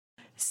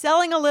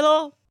Selling a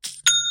little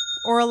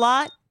or a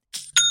lot?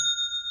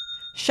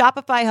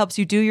 Shopify helps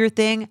you do your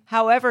thing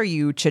however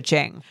you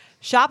cha-ching.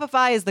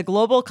 Shopify is the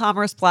global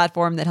commerce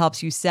platform that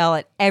helps you sell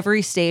at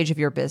every stage of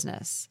your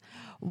business.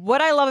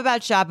 What I love about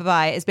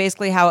Shopify is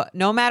basically how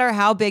no matter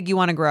how big you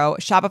want to grow,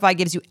 Shopify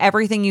gives you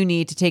everything you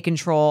need to take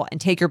control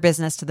and take your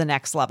business to the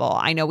next level.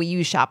 I know we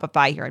use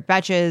Shopify here at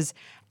Betches,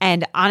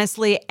 and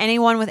honestly,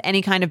 anyone with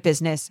any kind of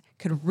business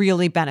could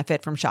really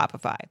benefit from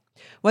Shopify.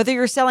 Whether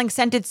you're selling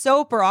scented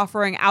soap or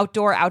offering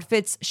outdoor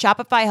outfits,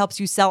 Shopify helps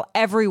you sell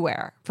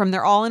everywhere, from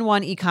their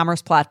all-in-one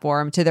e-commerce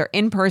platform to their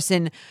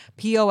in-person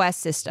POS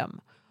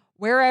system.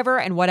 Wherever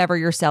and whatever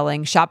you're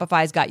selling,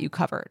 Shopify's got you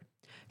covered.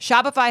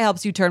 Shopify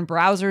helps you turn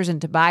browsers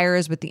into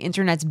buyers with the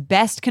internet's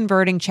best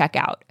converting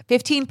checkout,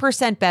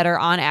 15% better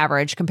on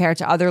average compared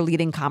to other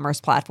leading commerce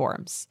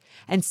platforms.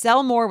 And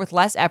sell more with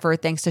less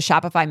effort thanks to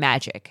Shopify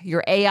Magic,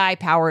 your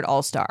AI-powered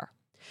all-star.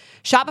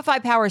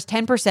 Shopify powers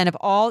 10% of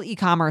all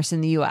e-commerce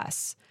in the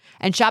U.S.,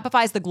 and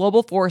Shopify is the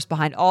global force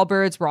behind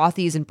Allbirds,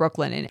 Rothy's, and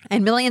Brooklyn,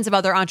 and millions of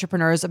other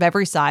entrepreneurs of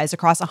every size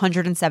across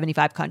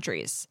 175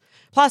 countries.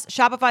 Plus,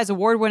 Shopify's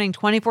award-winning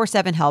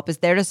 24/7 help is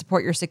there to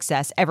support your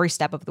success every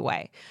step of the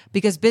way,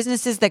 because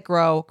businesses that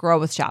grow, grow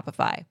with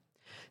Shopify.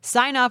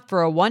 Sign up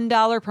for a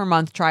 $1 per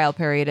month trial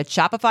period at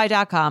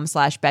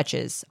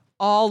shopify.com/betches,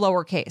 all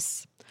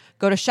lowercase.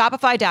 Go to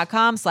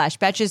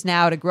shopify.com/betches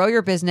now to grow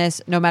your business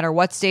no matter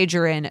what stage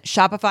you're in.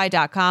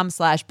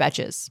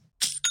 Shopify.com/betches.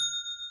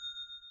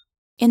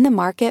 In the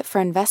market for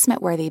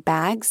investment-worthy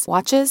bags,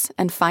 watches,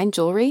 and fine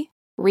jewelry,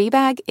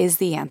 Rebag is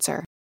the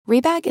answer.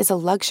 Rebag is a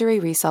luxury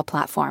resale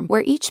platform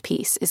where each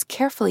piece is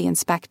carefully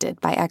inspected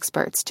by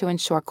experts to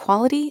ensure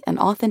quality and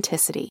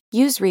authenticity.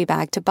 Use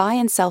Rebag to buy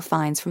and sell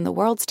finds from the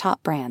world's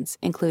top brands,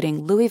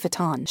 including Louis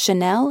Vuitton,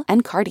 Chanel,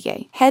 and Cartier.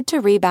 Head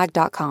to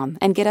Rebag.com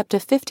and get up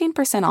to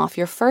 15% off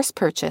your first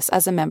purchase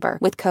as a member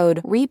with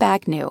code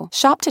REBAGNEW.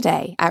 Shop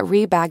today at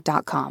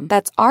Rebag.com.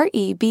 That's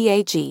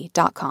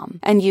REBAG.com.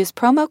 And use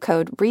promo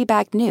code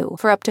REBAGNEW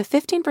for up to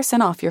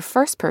 15% off your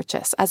first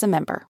purchase as a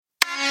member.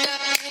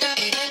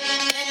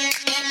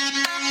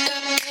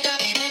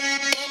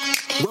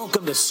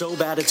 Welcome to So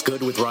Bad It's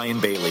Good with Ryan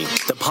Bailey,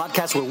 the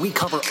podcast where we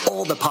cover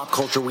all the pop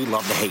culture we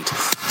love to hate,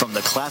 from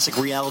the classic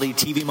reality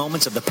TV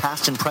moments of the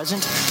past and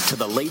present to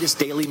the latest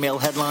Daily Mail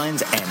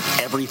headlines and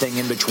everything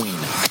in between.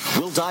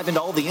 We'll dive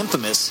into all the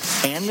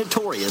infamous and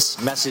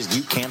notorious messes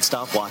you can't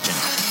stop watching.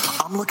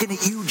 I'm looking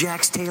at you,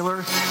 Jax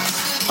Taylor.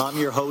 I'm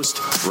your host,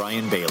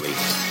 Ryan Bailey.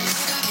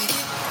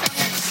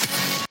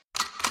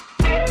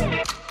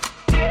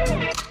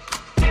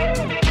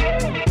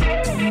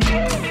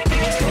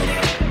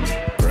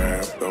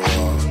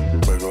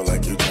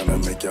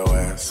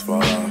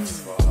 Fall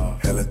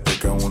off. Hella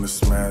thick, I wanna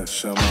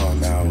smash them all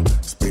now.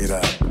 Speed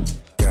up,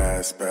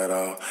 gas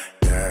pedal,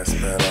 gas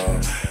pedal,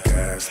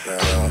 gas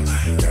pedal,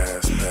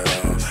 gas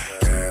pedal,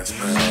 gas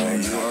pedal.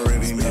 And you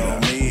already know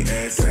me,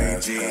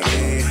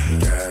 S-A-G-E.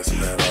 Gas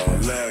pedal,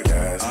 look,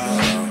 gas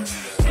pedal.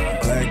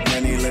 Black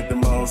money, let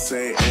them all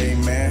say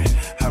amen.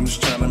 I'm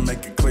just trying to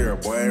make it clear,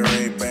 boy,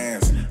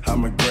 Ray-Bans.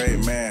 I'm a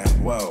great man,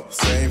 whoa,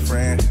 say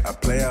friend. I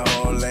play a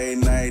whole late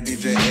night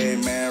DJ,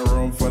 man,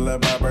 room full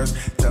of boppers.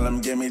 Tell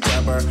them give me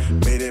chopper,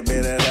 beat it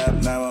up,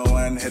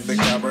 911, hit the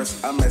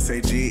coppers. I'm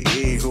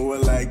S-A-G-E, who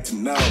would like to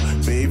know?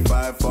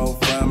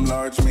 B54 from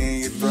large,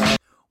 me and your throat.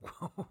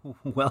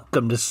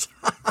 Welcome to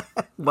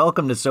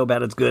So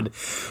Bad It's Good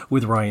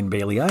with Ryan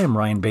Bailey. I am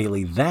Ryan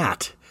Bailey.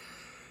 That,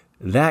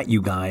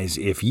 you guys,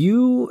 if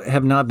you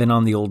have not been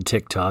on the old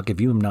TikTok, if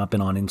you have not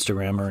been on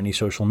Instagram or any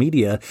social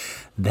media,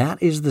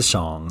 that is the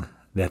song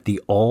that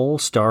the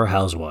All-Star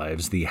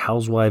Housewives, the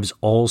Housewives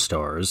All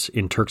Stars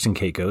in Turks and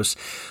Caicos,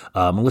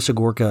 Melissa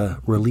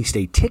Gorka released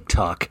a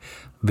TikTok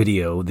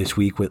video this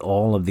week with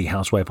all of the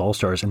Housewife All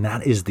Stars, and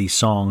that is the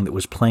song that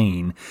was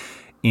playing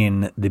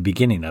in the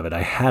beginning of it.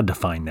 I had to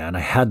find that.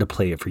 I had to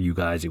play it for you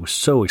guys. It was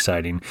so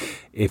exciting.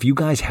 If you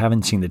guys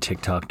haven't seen the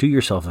TikTok, do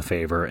yourself a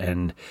favor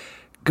and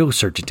go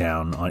search it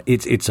down.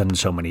 It's on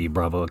so many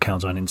Bravo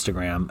accounts on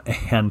Instagram,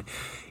 and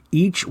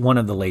each one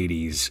of the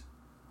ladies,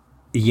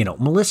 you know,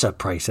 Melissa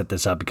probably set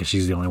this up because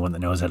she's the only one that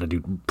knows how to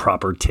do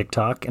proper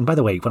TikTok. And by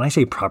the way, when I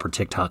say proper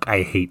TikTok,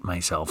 I hate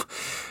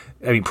myself.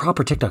 I mean,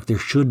 proper TikTok, there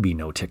should be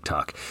no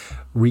TikTok.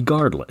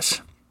 Regardless,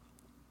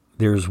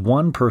 there's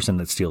one person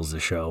that steals the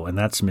show, and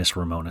that's Miss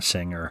Ramona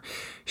Singer.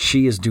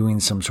 She is doing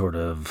some sort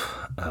of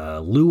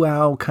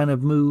luau kind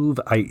of move.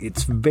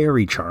 It's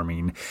very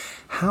charming.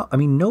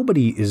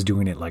 Nobody is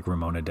doing it like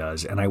Ramona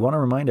does. And I want to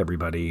remind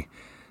everybody,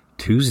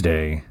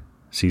 Tuesday,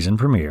 season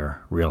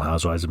premiere, Real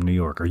Housewives of New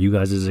York. Are you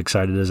guys as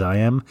excited as I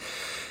am?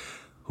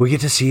 We get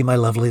to see my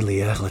lovely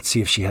Leah. Let's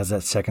see if she has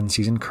that second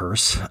season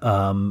curse.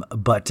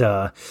 But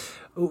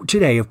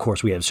today, of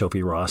course, we have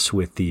Sophie Ross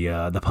with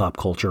the Pop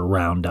Culture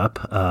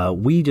Roundup.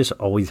 We just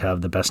always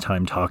have the best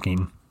time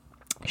talking.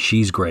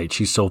 She's great.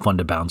 She's so fun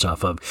to bounce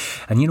off of.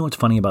 And you know what's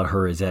funny about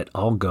her is that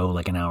I'll go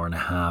like an hour and a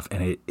half,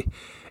 and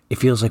it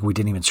feels like we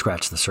didn't even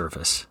scratch the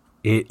surface.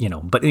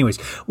 But anyways,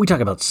 we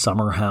talk about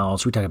Summer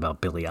House, we talk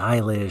about Billie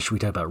Eilish, we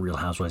talk about Real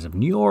Housewives of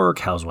New York,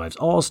 Housewives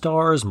All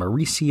Stars,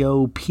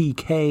 Mauricio,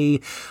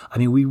 PK. I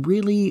mean, we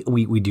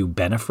do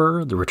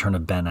Bennifer, the return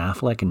of Ben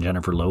Affleck and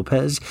Jennifer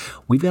Lopez.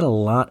 We've got a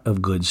lot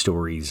of good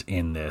stories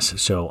in this,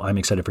 so I'm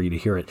excited for you to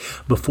hear it.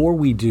 Before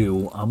we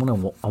do, I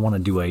want to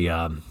do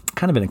a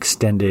kind of an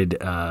extended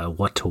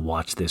what to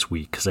watch this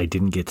week, because I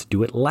didn't get to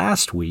do it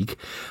last week.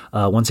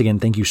 Once again,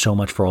 thank you so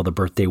much for all the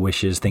birthday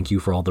wishes. Thank you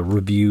for all the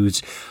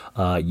reviews.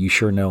 You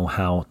sure know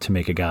how to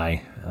make a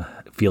guy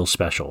feel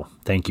special.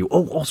 Thank you.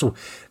 Oh, also,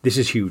 this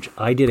is huge.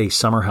 I did a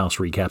Summer House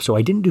recap. So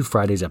I didn't do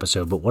Friday's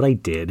episode, but what I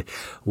did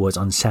was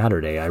on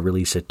Saturday, I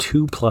released a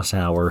 2+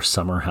 hour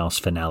Summer House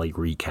finale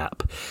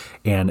recap.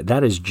 And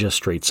that is just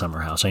straight Summer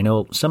House. I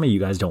know some of you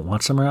guys don't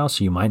watch Summer House,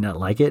 so you might not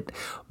like it,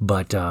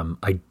 but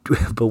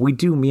we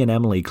do, me and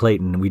Emily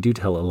Clayton, we do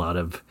tell a lot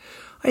of,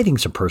 I think,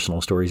 some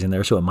personal stories in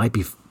there. So it might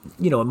be,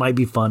 it might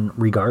be fun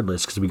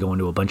regardless, because we go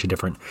into a bunch of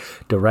different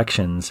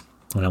directions.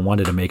 And I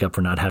wanted to make up for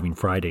not having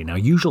Friday. Now,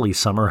 usually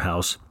Summer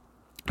House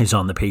is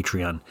on the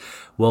Patreon.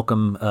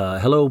 Welcome.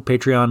 Hello,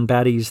 Patreon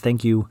baddies.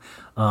 Thank you.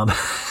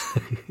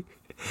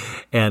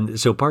 And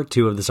so part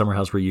 2 of the Summer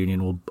House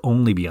reunion will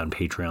only be on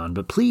Patreon,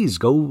 but please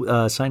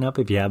go sign up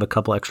if you have a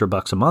couple extra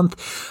bucks a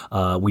month.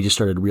 We just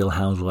started Real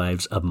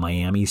Housewives of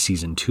Miami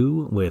Season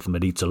 2 with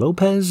Mauricio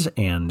Lopez,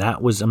 and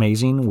that was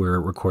amazing. We're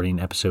recording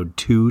episode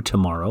 2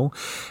 tomorrow,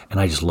 and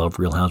I just love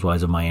Real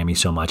Housewives of Miami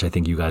so much. I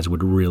think you guys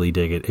would really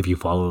dig it if you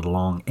followed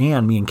along.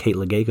 And me and Kate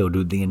Legayco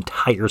do the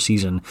entire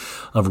season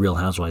of Real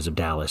Housewives of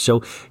Dallas.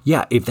 So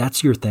yeah, if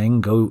that's your thing,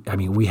 go. I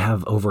mean, we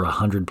have over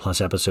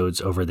 100+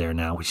 episodes over there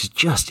now, which is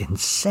just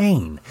insane.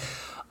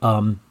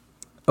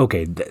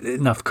 Okay,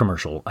 enough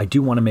commercial. I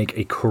do want to make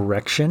a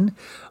correction.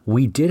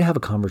 We did have a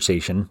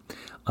conversation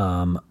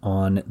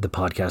on the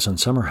podcast on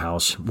Summer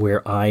House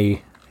where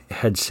I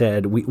had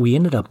said we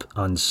ended up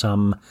on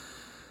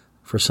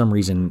for some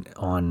reason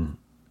on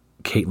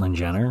Caitlyn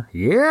Jenner.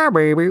 Yeah,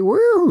 baby,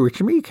 woo, it's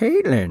me,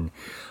 Caitlyn.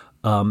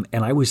 And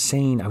I was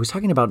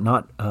talking about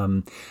not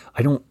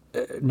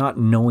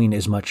knowing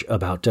as much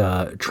about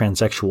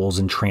transsexuals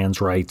and trans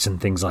rights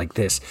and things like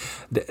this.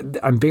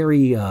 I'm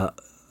very,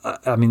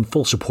 I'm in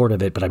full support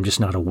of it, but I'm just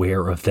not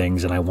aware of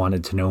things. And I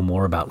wanted to know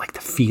more about like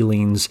the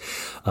feelings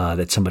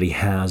that somebody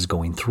has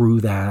going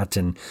through that.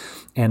 And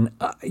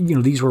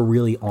these were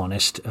really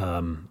honest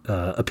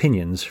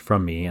opinions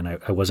from me. And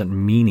I wasn't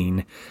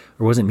meaning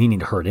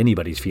to hurt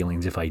anybody's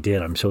feelings. If I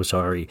did, I'm so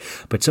sorry.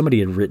 But somebody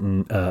had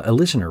written, a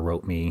listener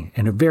wrote me,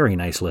 and a very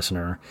nice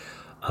listener.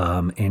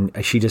 And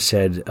she just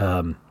said,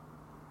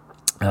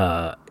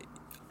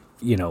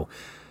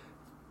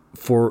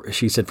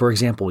 she said, for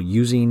example,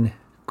 using,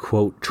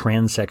 quote,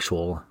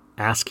 transsexual,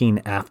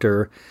 asking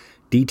after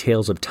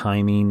details of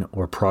timing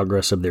or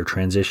progress of their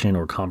transition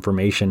or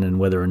confirmation and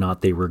whether or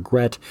not they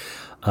regret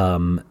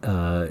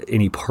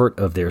any part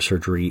of their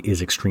surgery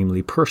is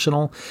extremely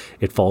personal.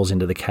 It falls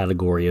into the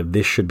category of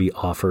this should be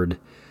offered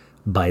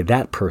by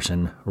that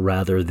person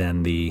rather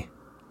than the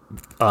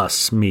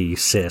us, me,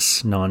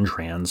 cis,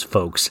 non-trans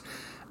folks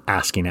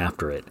asking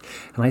after it.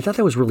 And I thought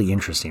that was really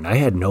interesting. I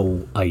had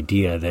no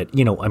idea that,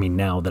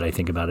 now that I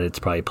think about it, it's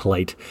probably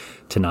polite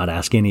to not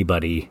ask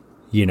anybody,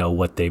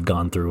 what they've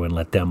gone through and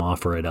let them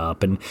offer it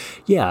up. And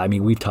yeah,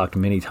 we've talked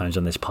many times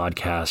on this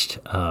podcast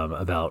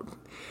about,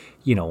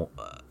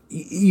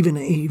 even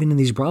in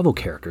these Bravo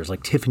characters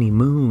like Tiffany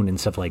Moon and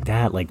stuff like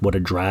that, like what a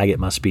drag it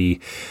must be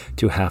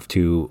to have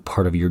to,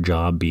 part of your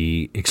job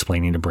be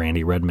explaining to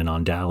Brandy Redmond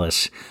on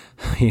Dallas,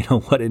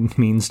 what it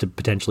means to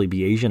potentially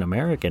be Asian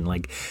American.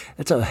 Like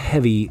that's a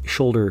heavy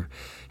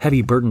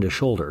burden to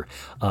shoulder.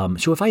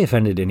 So if I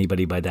offended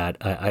anybody by that,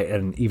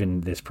 and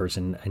even this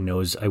person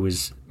knows I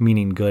was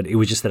meaning good, it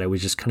was just that I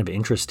was just kind of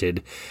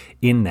interested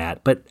in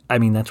that. But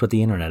that's what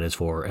the internet is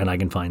for, and I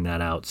can find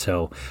that out.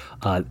 So,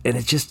 and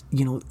it's just,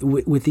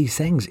 with these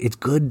things, it's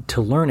good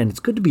to learn, and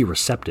it's good to be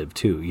receptive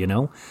too,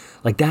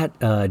 like that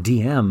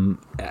DM,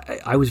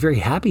 I was very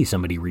happy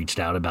somebody reached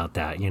out about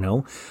that,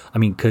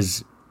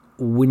 because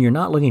when you're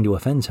not looking to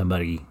offend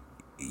somebody,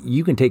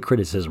 you can take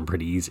criticism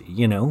pretty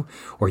easy,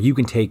 or you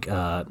can take,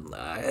 I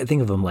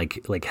think of them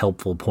like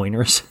helpful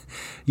pointers,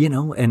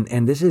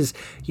 and this is,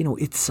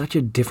 it's such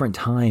a different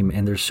time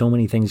and there's so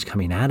many things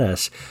coming at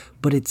us,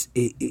 but at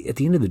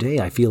the end of the day,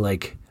 I feel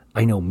like,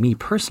 I know me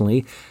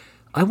personally,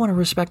 I want to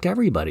respect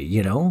everybody,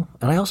 and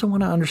I also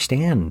want to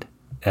understand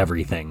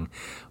everything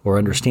or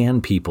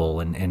understand people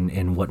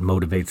and what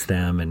motivates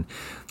them and,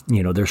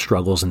 their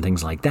struggles and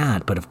things like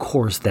that. But of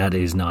course that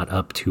is not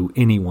up to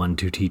anyone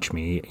to teach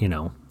me,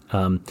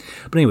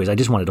 But anyways, I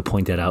just wanted to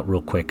point that out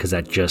real quick because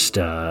that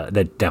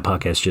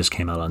podcast just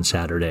came out on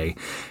Saturday,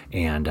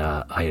 and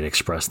I had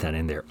expressed that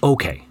in there.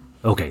 Okay,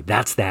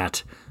 that's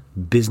that.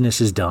 Business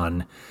is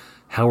done.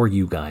 How are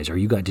you guys?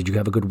 Did you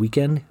have a good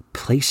weekend?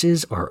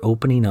 Places are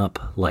opening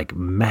up like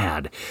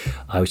mad.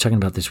 I was talking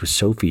about this with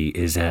Sophie,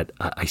 is that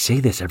I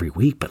say this every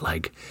week, but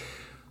like,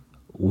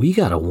 we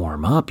got to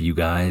warm up, you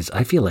guys.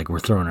 I feel like we're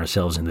throwing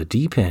ourselves in the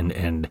deep end,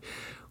 and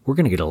we're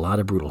going to get a lot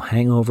of brutal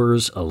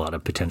hangovers, a lot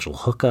of potential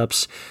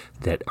hookups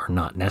that are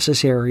not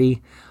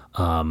necessary.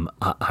 I'm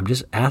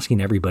just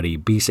asking everybody,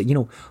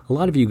 a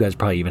lot of you guys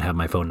probably even have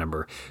my phone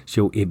number.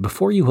 So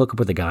before you hook up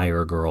with a guy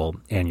or a girl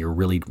and you're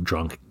really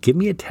drunk, give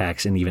me a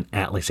text and even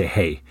say,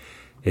 hey,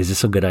 is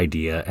this a good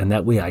idea? And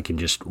that way I can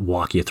just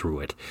walk you through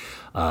it.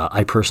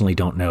 I personally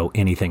don't know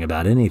anything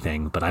about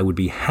anything, but I would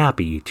be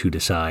happy to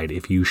decide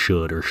if you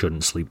should or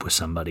shouldn't sleep with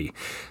somebody.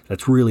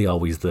 That's really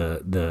always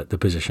the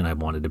position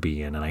I've wanted to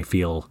be in. And I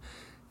feel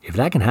if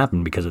that can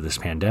happen because of this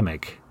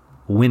pandemic,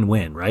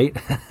 win-win, right?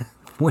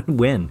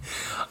 Win-win.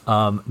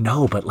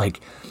 No, but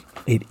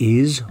it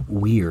is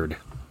weird,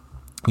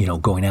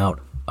 going out.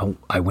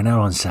 I went out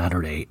on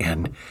Saturday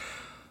and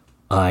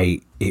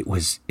it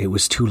was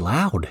too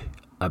loud.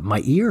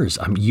 My ears,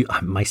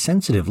 my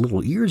sensitive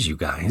little ears, you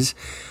guys.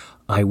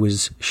 I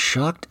was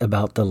shocked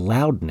about the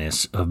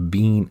loudness of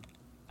being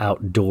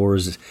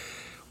outdoors,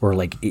 or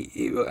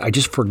I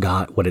just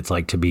forgot what it's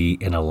like to be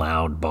in a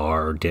loud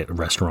bar,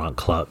 restaurant,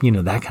 club,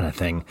 that kind of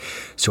thing.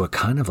 So it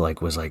kind of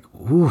was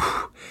ooh.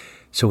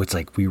 So it's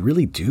we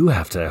really do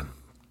have to.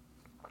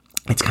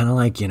 It's kind of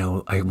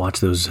I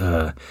watch those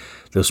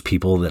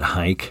people that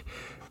hike,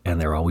 and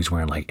they're always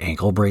wearing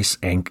ankle weights.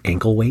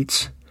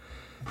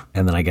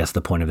 And then I guess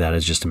the point of that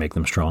is just to make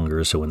them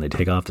stronger. So when they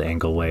take off the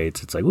ankle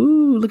weights, it's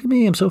ooh, look at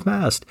me, I'm so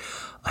fast.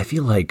 I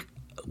feel like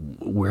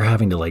we're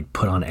having to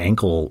put on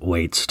ankle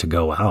weights to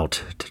go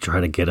out to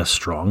try to get us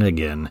strong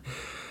again.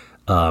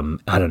 I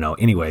don't know.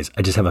 Anyways,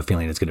 I just have a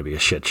feeling it's going to be a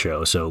shit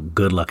show. So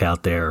good luck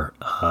out there.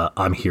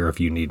 I'm here if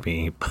you need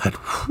me. But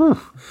whew,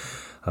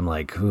 I'm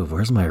ooh,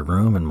 where's my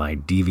room and my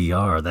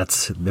DVR?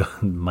 That's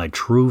my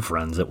true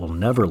friends that will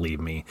never leave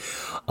me.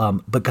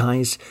 But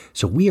guys,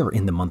 so we are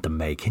in the month of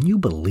May. Can you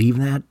believe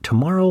that?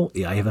 Tomorrow,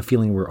 I have a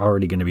feeling we're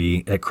already going to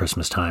be at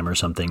Christmas time or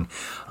something.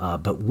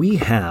 But we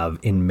have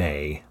in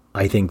May,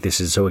 I think this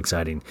is so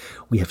exciting.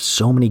 We have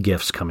so many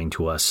gifts coming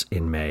to us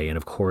in May. And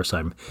of course,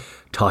 I'm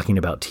talking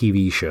about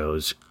TV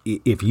shows.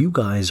 If you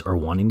guys are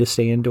wanting to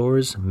stay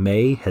indoors,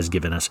 May has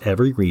given us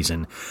every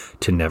reason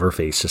to never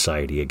face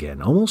society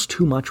again. Almost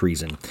too much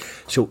reason.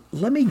 So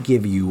let me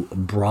give you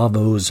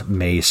Bravo's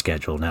May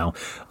schedule. Now,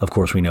 of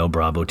course, we know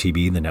Bravo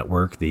TV, the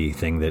network, the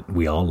thing that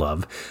we all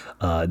love.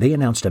 They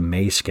announced a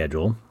May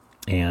schedule,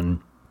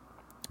 and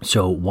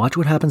so Watch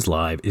What Happens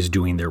Live is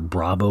doing their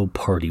Bravo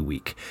Party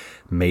Week,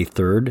 May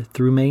 3rd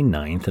through May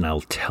 9th, and I'll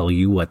tell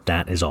you what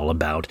that is all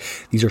about.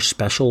 These are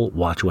special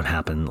Watch What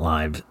Happens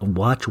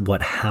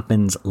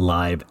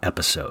Live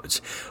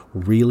episodes.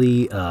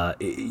 Really,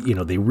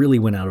 they really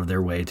went out of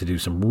their way to do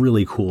some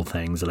really cool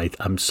things that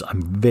I'm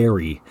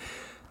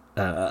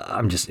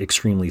just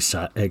extremely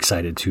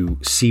excited to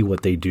see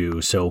what they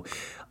do. So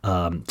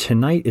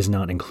tonight is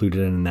not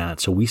included in that.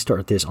 So we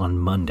start this on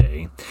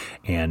Monday,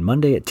 and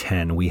Monday at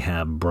 10, we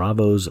have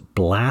Bravo's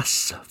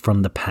Blasts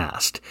from the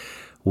Past.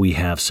 We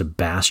have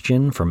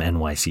Sebastian from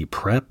NYC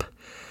Prep.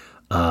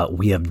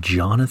 We have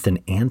Jonathan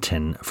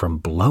Anton from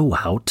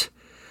Blowout.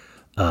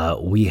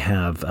 We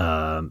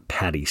have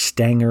Patty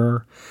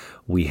Stanger.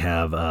 We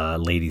have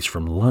ladies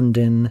from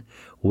London.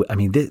 I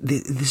mean,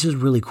 this is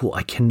really cool.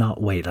 I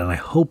cannot wait, and I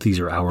hope these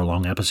are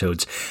hour-long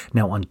episodes.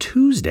 Now, on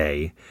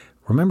Tuesday,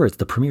 remember, it's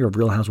the premiere of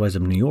Real Housewives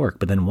of New York,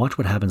 but then Watch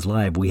What Happens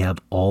Live, we have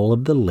all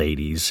of the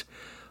ladies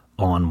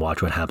on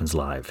Watch What Happens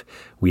Live.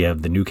 We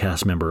have the new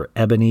cast member,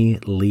 Ebony,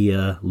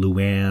 Leah,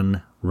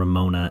 Luann,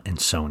 Ramona, and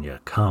Sonia.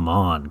 Come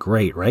on.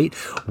 Great, right?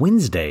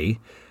 Wednesday,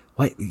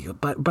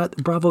 but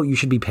Bravo, you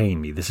should be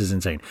paying me. This is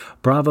insane.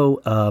 Bravo,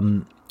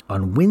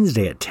 on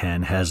Wednesday at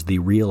 10 has the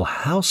Real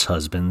House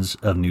Husbands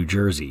of New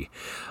Jersey.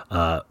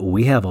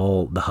 We have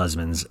all the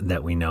husbands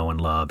that we know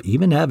and love.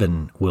 Even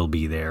Evan will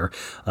be there.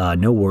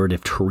 No word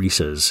if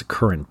Teresa's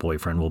current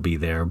boyfriend will be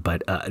there,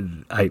 but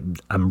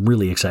I'm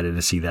really excited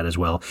to see that as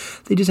well.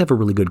 They just have a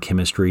really good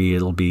chemistry.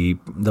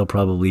 They'll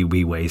probably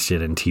be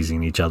wasted and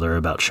teasing each other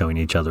about showing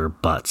each other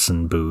butts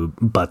and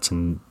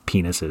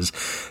penises.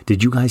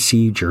 Did you guys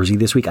see Jersey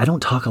this week? I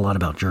don't talk a lot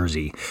about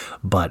Jersey,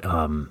 but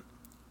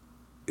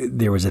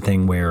there was a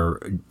thing where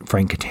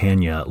Frank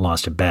Catania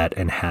lost a bet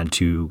and had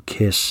to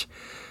kiss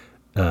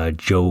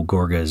Joe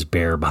Gorga's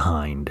bare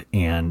behind.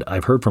 And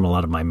I've heard from a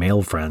lot of my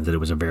male friends that it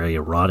was a very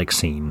erotic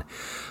scene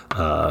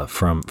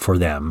for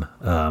them,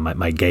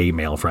 my gay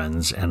male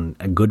friends,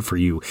 and good for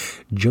you.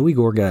 Joey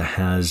Gorga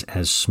has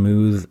as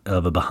smooth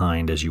of a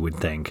behind as you would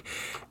think.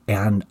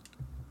 And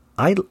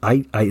I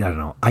don't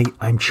know.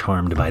 I'm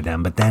charmed by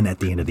them. But then at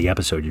the end of the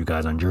episode, you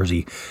guys, on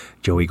Jersey,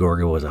 Joey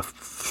Gorga was a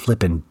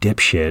flippin'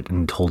 dipshit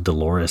and told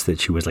Dolores that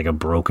she was like a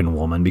broken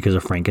woman because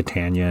of Frank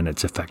Catania and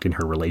it's affecting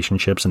her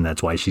relationships, and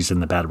that's why she's in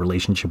the bad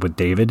relationship with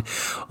David.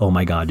 Oh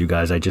my God, you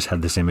guys, I just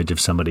had this image of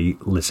somebody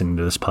listening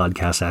to this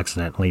podcast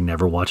accidentally,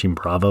 never watching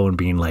Bravo, and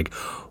being like,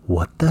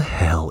 what the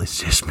hell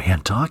is this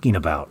man talking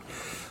about?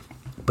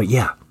 But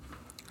yeah,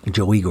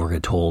 Joey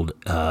Gorga told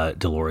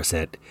Dolores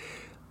that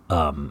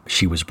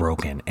she was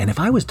broken. And if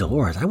I was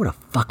Dolores, I would have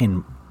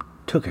fucking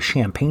took a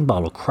champagne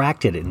bottle,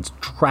 cracked it, and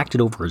cracked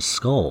it over his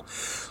skull.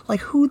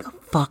 Like, who the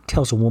fuck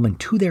tells a woman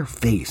to their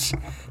face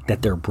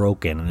that they're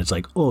broken? And it's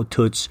like, oh,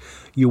 Toots,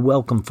 you're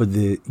welcome for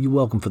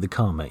the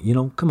comment. You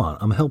know, come on,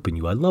 I'm helping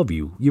you. I love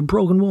you. You're a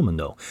broken woman,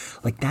 though.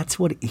 Like, that's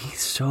what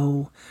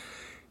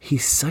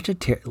he's such a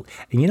terrible.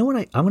 And you know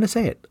what? I'm going to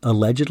say it.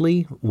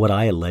 Allegedly, what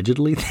I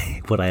allegedly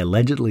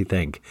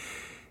think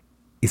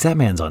is that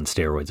man's on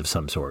steroids of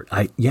some sort.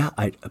 By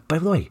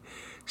the way,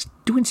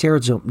 doing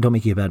steroids don't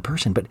make you a bad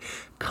person, but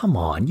come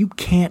on, you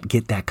can't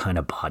get that kind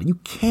of body. You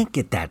can't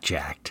get that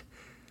jacked.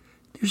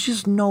 There's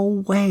just no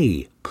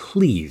way.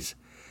 Please.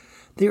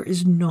 There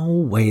is no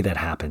way that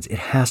happens. It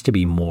has to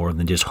be more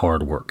than just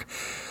hard work.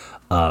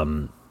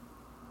 I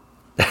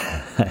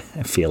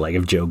feel like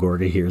if Joe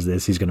Gorga hears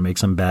this, he's going to make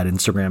some bad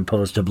Instagram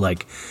post of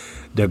like,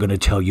 they're going to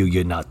tell you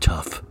you're not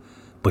tough,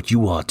 but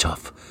you are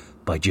tough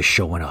by just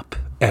showing up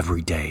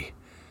every day.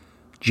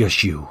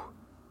 Just you.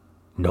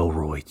 No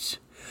roids.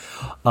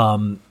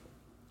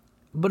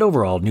 But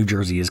overall, New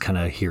Jersey is kind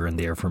of here and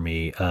there for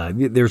me.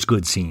 There's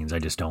good scenes. I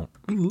just don't,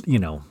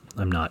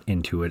 I'm not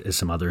into it as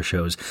some other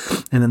shows.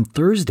 And then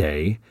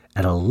Thursday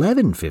at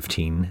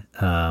 11:15,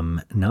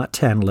 not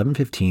 10,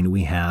 11:15,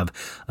 we have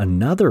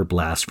another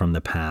blast from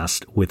the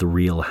past with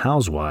Real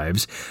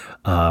Housewives.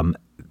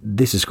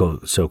 This is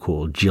so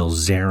cool. Jill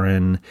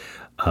Zarin.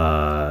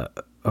 Oh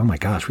my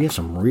gosh, we got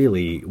some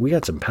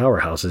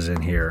powerhouses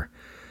in here.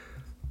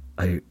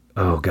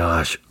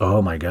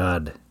 Oh my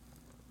God.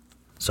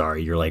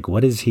 Sorry, you're like,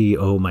 what is he?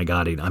 Oh my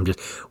God.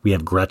 We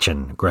have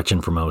Gretchen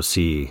from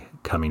OC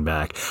coming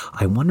back.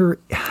 I wonder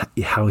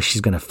how she's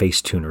going to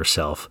Facetune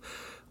herself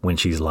when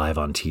she's live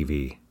on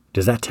TV.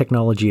 Does that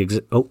technology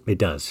exist? Oh, it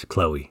does.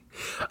 Chloe.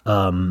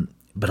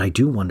 But I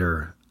do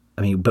wonder,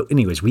 but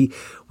anyways, we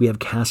have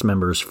cast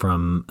members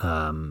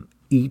from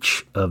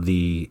each of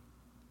the,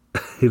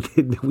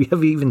 we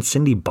have even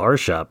Cindy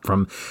Barshop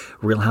from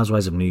Real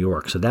Housewives of New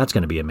York. So that's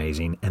going to be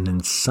amazing. And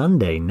then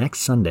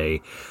next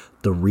Sunday,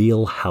 the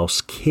Real House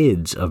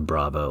Kids of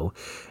Bravo.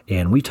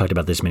 And we talked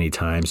about this many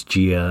times.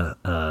 Gia,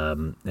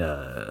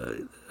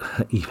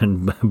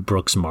 even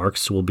Brooks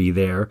Marks will be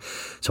there.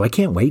 So I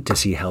can't wait to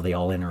see how they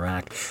all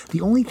interact.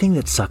 The only thing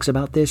that sucks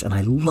about this, and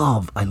I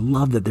love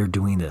that they're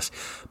doing this,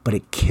 but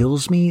it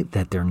kills me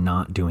that they're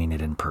not doing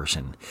it in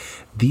person.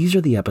 These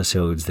are the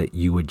episodes that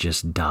you would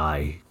just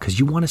die because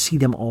you want to see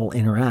them all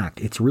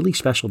interact. It's really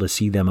special to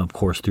see them, of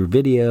course, through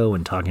video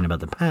and talking about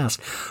the past.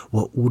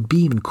 What would be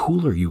even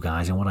cooler, you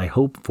guys, and what I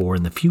hope for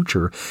in the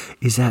future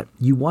is that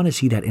you want to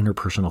see that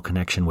interpersonal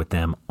connection with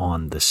them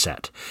on the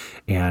set.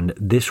 And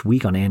this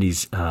week on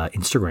Andy's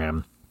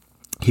Instagram,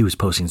 he was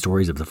posting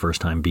stories of the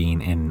first time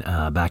being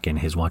back in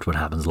his Watch What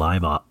Happens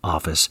Live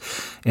office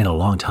in a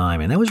long time.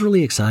 And that was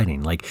really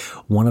exciting. Like,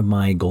 one of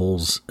my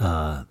goals,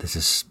 this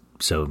is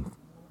so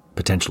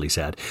potentially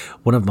sad,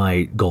 one of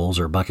my goals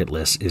or bucket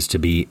lists is to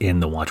be in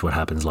the Watch What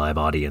Happens Live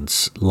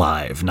audience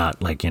live,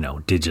 not like,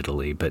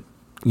 digitally, but,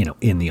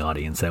 in the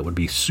audience. That would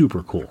be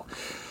super cool.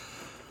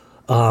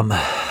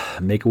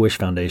 Make-A-Wish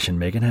Foundation,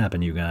 make it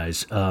happen, you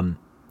guys.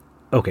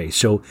 Okay,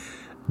 so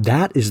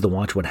that is the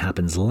Watch What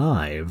Happens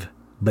Live.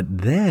 But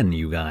then,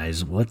 you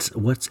guys,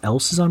 what's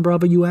else is on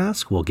Bravo, you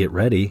ask? Well, get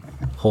ready.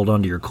 Hold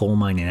on to your coal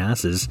mining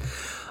asses.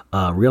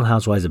 Real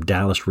Housewives of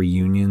Dallas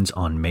reunions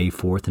on May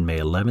 4th and May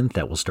 11th.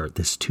 That will start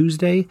this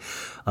Tuesday.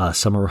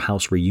 Summer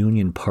House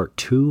Reunion Part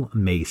 2,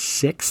 May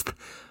 6th.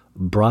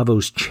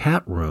 Bravo's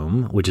chat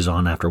room, which is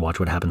on after Watch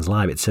What Happens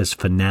Live, it says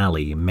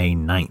finale May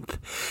 9th.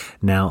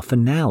 Now,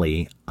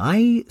 finale,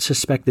 I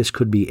suspect this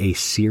could be a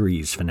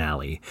series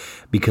finale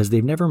because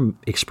they've never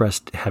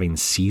expressed having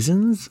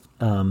seasons.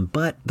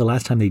 But the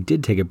last time they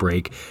did take a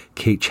break,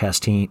 Kate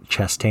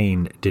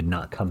Chastain did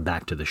not come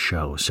back to the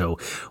show. So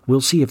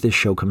we'll see if this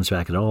show comes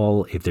back at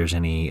all, if there's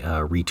any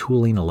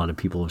retooling. A lot of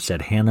people have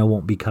said Hannah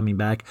won't be coming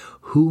back.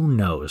 Who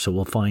knows? So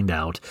we'll find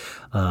out.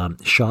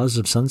 Shaws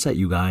of Sunset,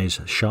 you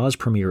guys. Shaw's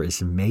premiere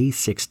is May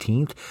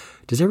 16th.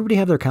 Does everybody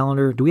have their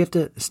calendar? Do we have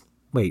to...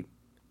 Wait,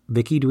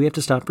 Vicky, do we have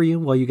to stop for you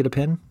while you get a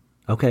pen?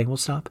 Okay, we'll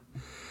stop.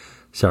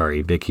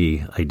 Sorry,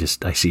 Vicky.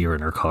 I see her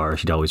in her car.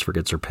 She always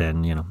forgets her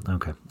pen,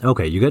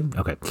 Okay, you good?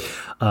 Okay.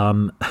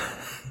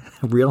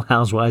 Real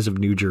Housewives of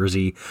New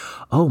Jersey.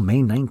 Oh,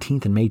 May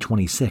 19th and May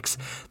 26th.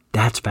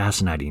 That's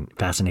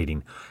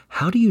fascinating.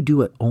 How do you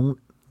do it?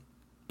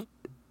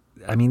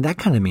 That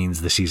kind of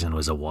means the season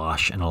was a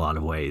wash in a lot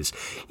of ways.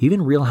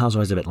 Even Real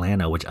Housewives of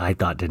Atlanta, which I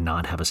thought did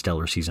not have a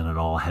stellar season at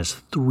all, has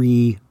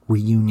 3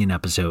 reunion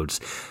episodes.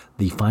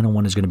 The final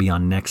one is going to be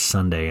on next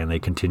Sunday, and they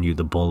continue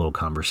the Bolo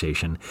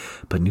conversation.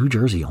 But New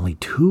Jersey, only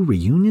 2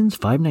 reunions,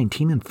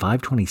 5/19 and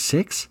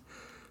 5/26?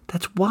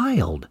 That's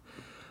wild.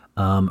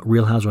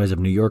 Real Housewives of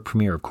New York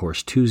premiere, of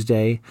course,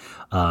 Tuesday.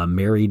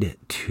 Married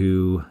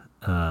to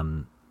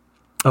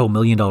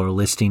Million Dollar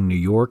Listing New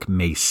York,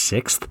 May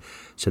 6th.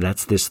 So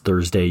that's this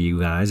Thursday, you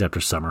guys, after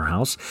Summer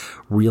House.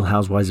 Real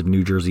Housewives of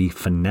New Jersey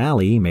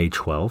finale, May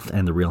 12th.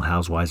 And the Real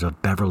Housewives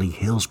of Beverly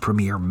Hills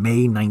premiere,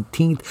 May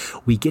 19th.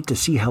 We get to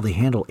see how they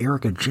handle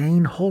Erica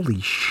Jane.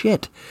 Holy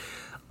shit.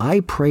 I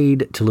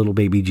prayed to little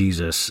baby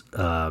Jesus,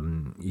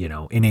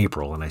 in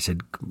April. And I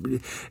said,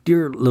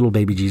 dear little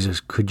baby Jesus,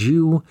 could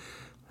you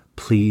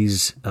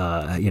please,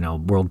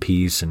 world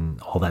peace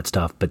and all that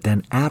stuff. But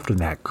then after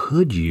that,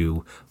 could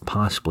you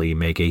possibly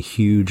make a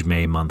huge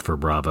May month for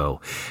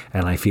Bravo?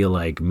 And I feel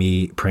like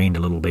me praying to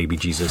little baby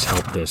Jesus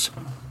helped this.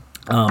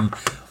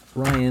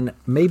 Ryan,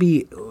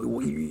 maybe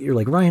you're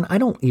like, Ryan, I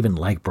don't even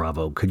like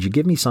Bravo. Could you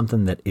give me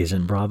something that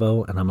isn't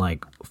Bravo? And I'm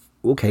like,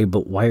 okay,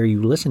 but why are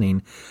you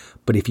listening?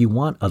 But if you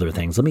want other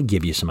things, let me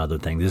give you some other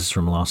things. This is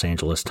from Los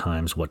Angeles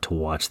Times, what to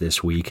watch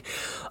this week.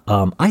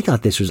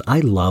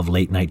 I love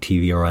late night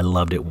TV, or I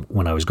loved it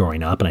when I was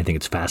growing up, and I think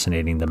it's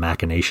fascinating, the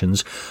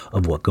machinations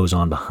of what goes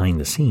on behind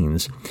the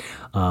scenes.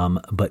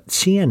 But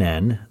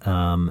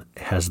CNN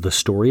has The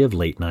Story of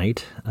Late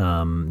Night.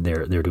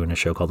 They're doing a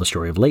show called The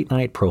Story of Late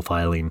Night,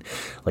 profiling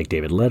like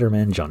David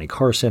Letterman, Johnny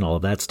Carson, all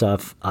of that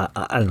stuff.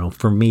 I don't know.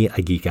 For me,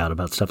 I geek out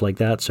about stuff like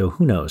that, so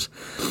who knows?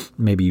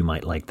 Maybe you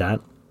might like that.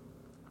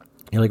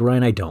 You're like,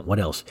 Ryan, I don't. What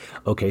else?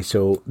 Okay,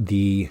 so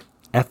the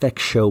FX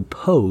show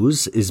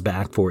Pose is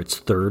back for its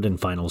third and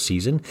final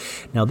season.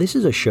 Now, this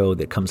is a show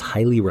that comes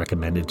highly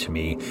recommended to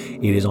me.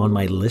 It is on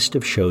my list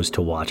of shows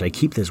to watch. I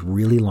keep this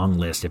really long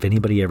list. If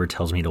anybody ever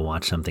tells me to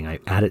watch something, I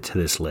add it to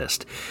this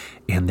list.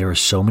 And there are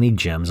so many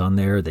gems on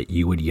there that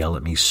you would yell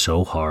at me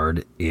so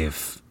hard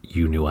if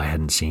you knew I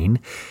hadn't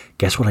seen.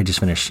 Guess what I just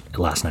finished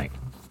last night?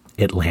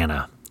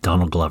 Atlanta.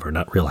 Donald Glover,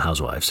 not Real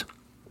Housewives.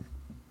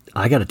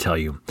 I got to tell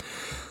you,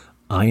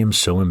 I am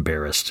so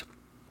embarrassed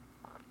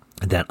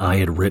that I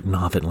had written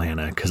off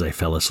Atlanta because I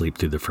fell asleep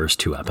through the first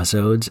 2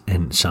 episodes,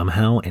 and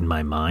somehow in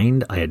my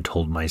mind I had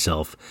told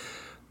myself,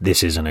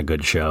 this isn't a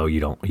good show,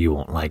 you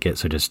won't like it,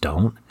 so just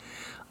don't.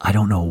 I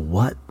don't know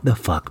what the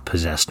fuck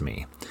possessed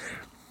me.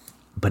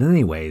 But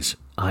anyways,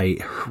 I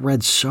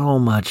read so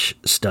much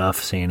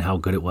stuff saying how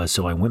good it was,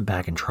 so I went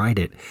back and tried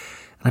it,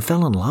 and I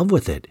fell in love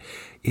with it.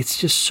 It's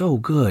just so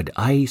good.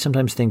 I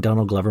sometimes think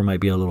Donald Glover might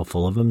be a little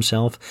full of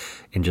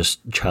himself and just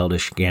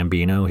childish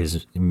Gambino,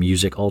 his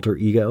music alter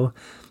ego.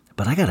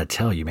 But I got to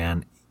tell you,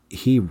 man,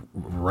 he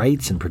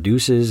writes and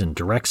produces and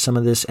directs some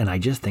of this, and I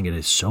just think it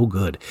is so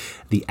good.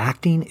 The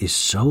acting is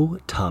so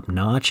top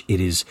notch.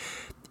 It's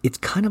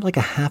kind of like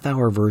a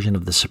half-hour version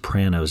of The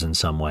Sopranos in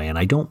some way. And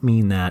I don't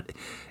mean that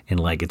in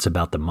like it's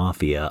about the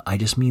mafia. I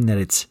just mean that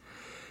it's,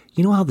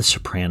 you know how The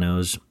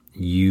Sopranos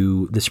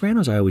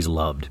I always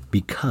loved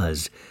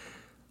because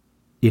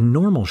in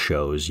normal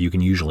shows, you can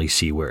usually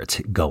see where it's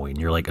going.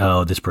 You're like,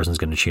 oh, this person's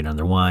going to cheat on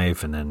their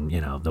wife, and then,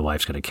 the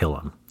wife's going to kill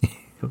him.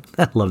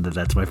 I love that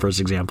that's my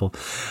first example.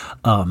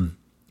 But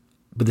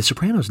The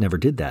Sopranos never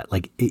did that.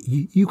 Like,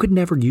 you could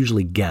never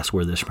usually guess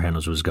where The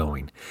Sopranos was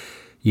going.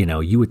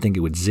 You would think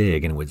it would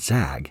zig and it would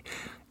zag.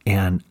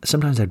 And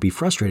sometimes I'd be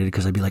frustrated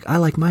because I'd be like, I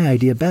like my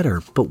idea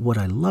better. But what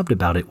I loved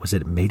about it was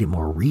that it made it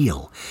more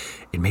real.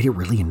 It made it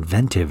really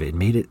inventive. It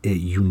made it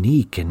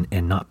unique and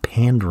not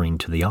pandering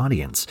to the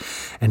audience.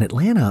 And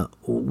Atlanta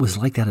was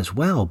like that as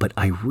well. But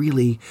I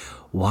really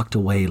walked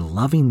away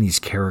loving these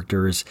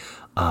characters.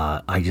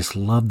 I just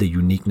loved the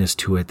uniqueness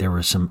to it. There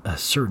was a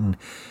certain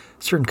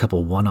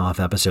couple one-off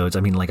episodes.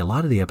 I mean, like a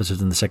lot of the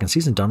episodes in the second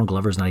season, Donald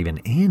Glover's not even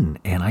in.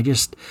 And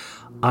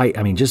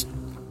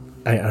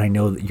I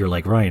know that you're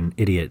like, Ryan,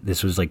 idiot,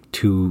 this was like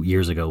 2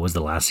 years ago, was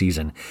the last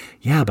season.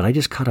 Yeah, but I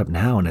just caught up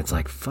now, and it's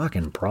like,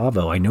 fucking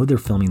bravo. I know they're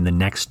filming the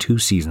next 2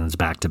 seasons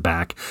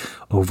back-to-back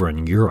over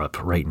in Europe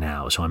right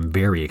now, so I'm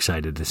very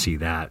excited to see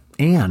that.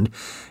 And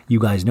you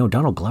guys know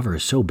Donald Glover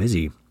is so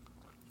busy.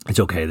 It's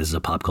okay, this is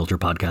a pop culture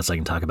podcast, I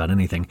can talk about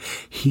anything.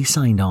 He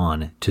signed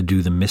on to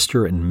do the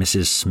Mr. and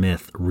Mrs.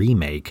 Smith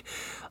remake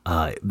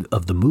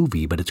of the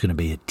movie, but it's going to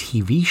be a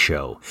TV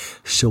show.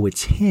 So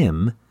it's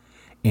him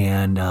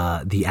and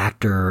the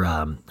actor,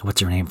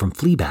 what's her name from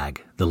Fleabag,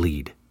 the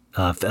lead,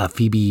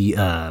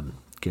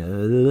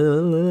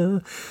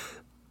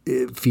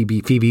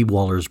 Phoebe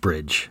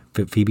Waller-Bridge.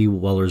 Phoebe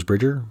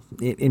Waller-Bridger?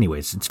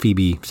 Anyways, it's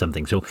Phoebe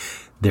something. So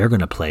they're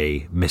going to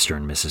play Mr.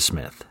 and Mrs.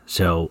 Smith.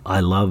 So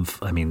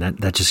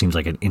that just seems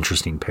like an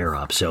interesting pair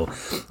up. So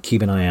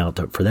keep an eye out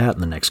for that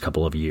in the next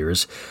couple of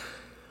years.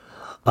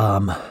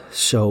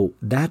 So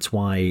that's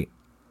why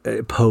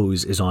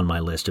Pose is on my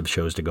list of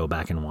shows to go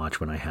back and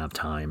watch when I have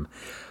time.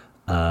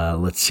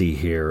 Let's see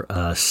here.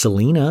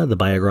 Selena, the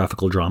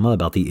biographical drama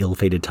about the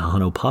ill-fated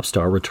Tejano pop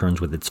star, returns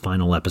with its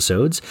final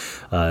episodes.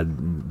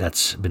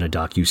 That's been a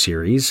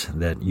docu-series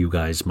that you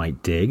guys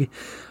might dig.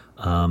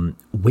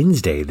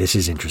 Wednesday, this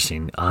is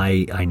interesting.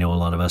 I know a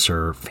lot of us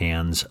are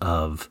fans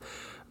of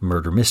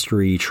murder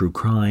mystery, true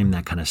crime,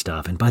 that kind of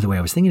stuff. And by the way,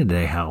 I was thinking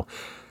today how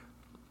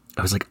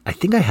I was like, I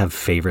think I have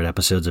favorite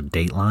episodes of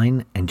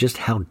Dateline and just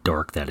how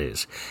dark that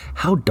is.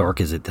 How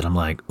dark is it that I'm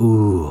like,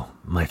 ooh,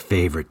 my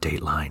favorite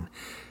Dateline.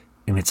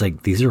 And it's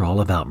like, these are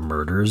all about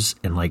murders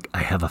and like I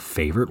have a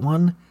favorite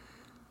one.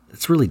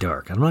 It's really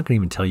dark. I'm not going to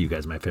even tell you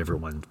guys my favorite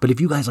one. But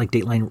if you guys like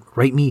Dateline,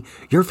 write me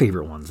your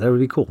favorite ones. That would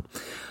be cool.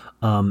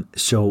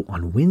 So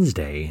on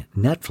Wednesday,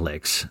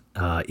 Netflix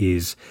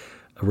is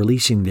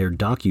releasing their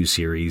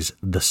docu-series,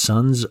 The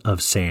Sons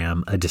of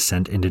Sam, A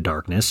Descent into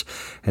Darkness,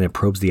 and it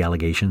probes the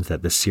allegations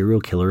that the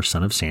serial killer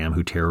son of Sam,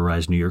 who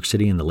terrorized New York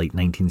City in the late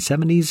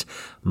 1970s,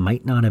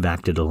 might not have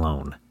acted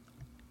alone.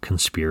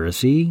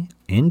 conspiracy,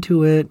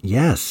 into it.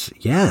 Yes.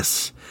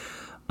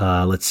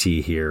 Let's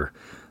see here.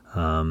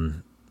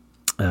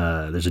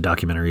 There's a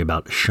documentary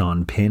about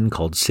Sean Penn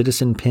called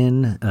Citizen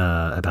Penn,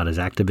 about his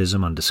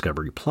activism on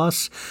Discovery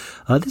Plus.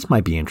 This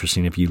might be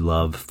interesting if you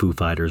love Foo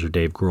Fighters or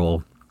Dave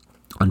Grohl.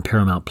 On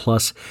Paramount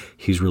Plus,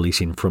 he's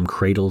releasing From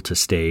Cradle to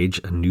Stage,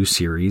 a new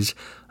series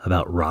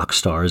about rock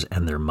stars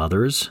and their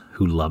mothers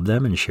who love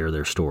them and share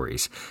their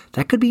stories.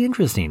 That could be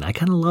interesting. I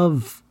kind of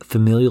love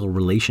familial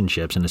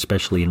relationships, and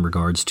especially in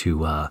regards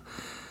to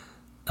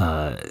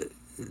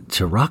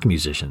rock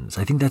musicians.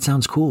 I think that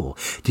sounds cool.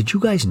 Did you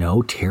guys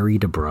know Terry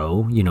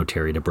Dubrow? You know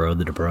Terry Dubrow,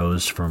 the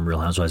Dubrows from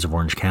Real Housewives of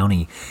Orange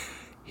County.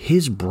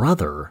 His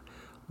brother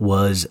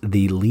was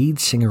the lead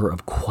singer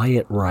of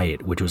Quiet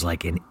Riot, which was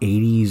like an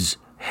 80s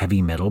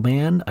heavy metal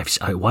band.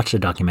 I watched a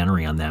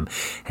documentary on them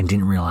and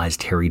didn't realize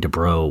Terry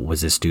Dubrow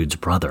was this dude's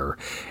brother.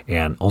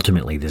 And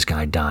ultimately, this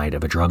guy died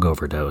of a drug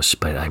overdose.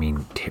 But I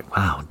mean,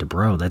 wow,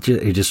 Dubrow,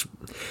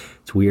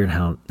 it's weird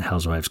how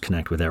housewives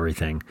connect with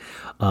everything.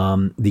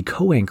 The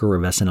co-anchor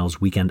of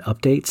SNL's Weekend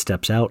Update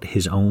steps out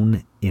his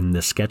own in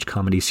the sketch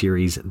comedy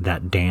series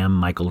That Damn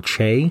Michael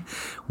Che,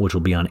 which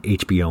will be on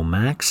HBO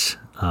Max.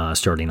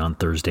 Starting on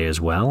Thursday as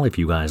well, if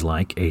you guys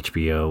like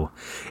HBO,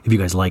 if you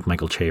guys like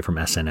Michael Che from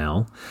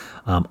SNL.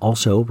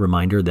 Also,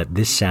 reminder that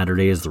this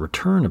Saturday is the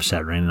return of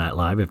Saturday Night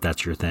Live, if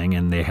that's your thing,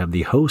 and they have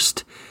the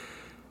host,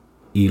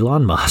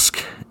 Elon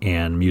Musk,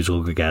 and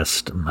musical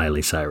guest,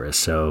 Miley Cyrus.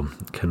 So,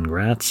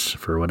 congrats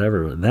for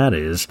whatever that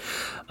is.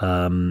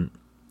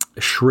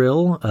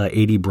 Shrill,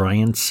 A.D.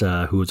 Bryant's,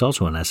 who is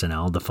also on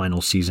SNL, the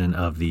final season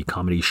of the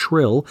comedy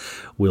Shrill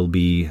will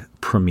be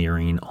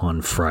premiering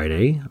on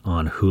Friday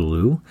on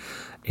Hulu.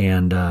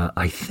 And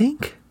I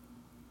think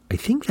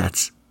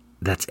that's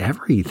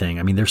everything.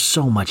 I mean, there's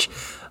so much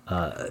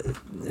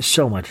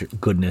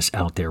goodness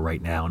out there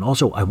right now. And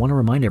also, I want to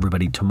remind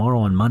everybody, tomorrow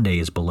on Monday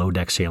is Below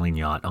Deck Sailing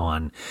Yacht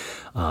on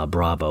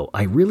Bravo.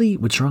 I really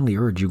would strongly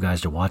urge you guys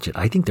to watch it.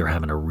 I think they're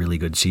having a really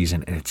good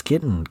season, and it's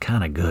getting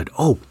kind of good.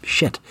 Oh,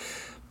 shit.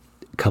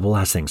 Couple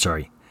last things,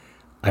 sorry.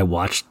 I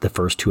watched the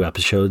first two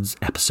episodes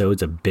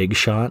of Big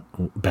Shot,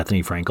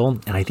 Bethenny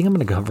Frankel, and I think I'm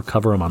going to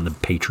cover them on the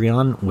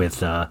Patreon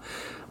with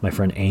my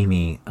friend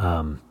Amy.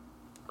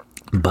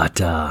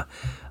 But I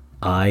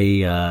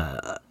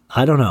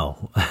don't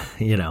know.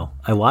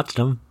 I watched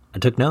them. I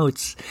took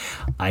notes.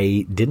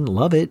 I didn't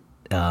love it.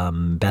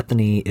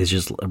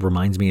 Bethenny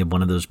reminds me of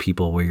one of those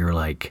people where you're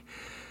like,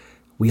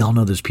 we all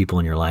know those people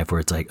in your life where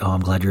it's like, oh,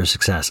 I'm glad you're a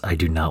success. I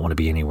do not want to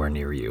be anywhere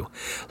near you.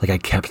 Like, I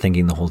kept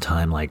thinking the whole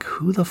time, like,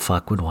 who the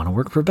fuck would want to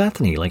work for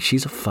Bethenny? Like,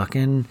 she's a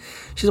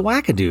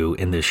wackadoo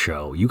in this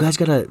show. You guys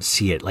got to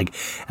see it. Like,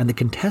 and the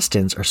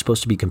contestants are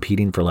supposed to be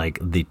competing for like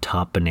the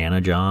top banana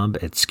job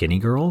at Skinny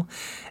Girl.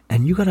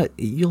 And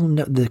you'll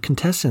know the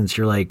contestants,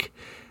 you're like,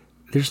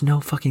 there's no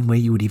fucking way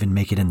you would even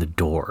make it in the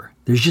door.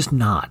 There's just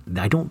not.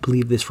 I don't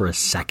believe this for a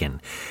second.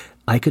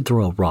 I could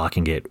throw a rock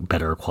and get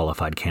better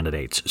qualified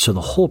candidates. So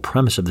the whole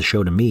premise of the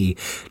show to me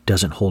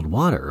doesn't hold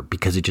water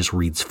because it just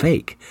reads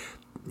fake,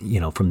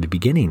 from the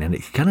beginning. And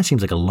it kind of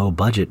seems like a low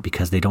budget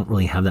because they don't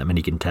really have that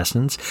many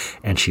contestants.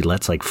 And she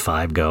lets like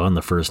 5 go on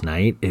the first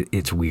night.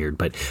 It's weird,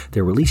 but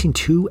they're releasing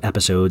 2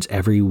 episodes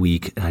every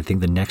week. I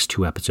think the next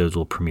 2 episodes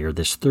will premiere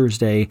this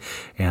Thursday.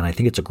 And I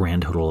think it's a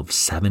grand total of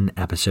 7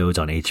 episodes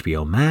on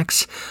HBO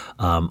Max.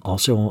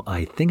 Also,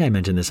 I think I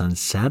mentioned this on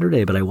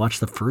Saturday, but I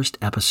watched the first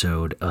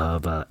episode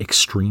of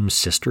Extreme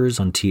Sisters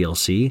on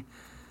TLC.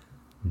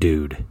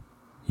 Dude,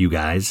 you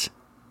guys,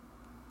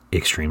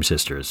 Extreme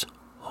Sisters,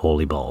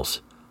 holy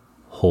balls.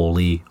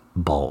 Holy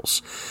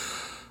balls.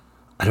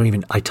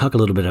 I talk a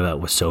little bit about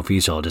it with Sophie,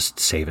 so I'll just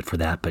save it for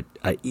that. But,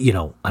 I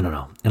don't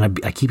know. And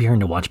I keep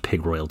hearing to watch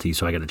Pig Royalty,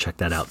 so I got to check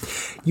that out.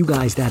 You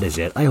guys, that is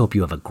it. I hope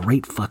you have a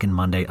great fucking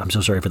Monday. I'm so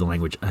sorry for the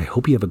language. I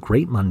hope you have a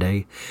great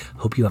Monday.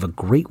 Hope you have a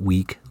great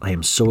week. I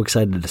am so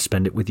excited to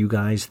spend it with you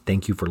guys.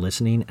 Thank you for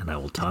listening, and I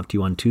will talk to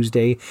you on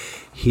Tuesday.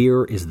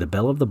 Here is the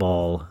belle of the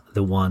ball,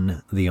 the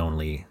one, the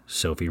only,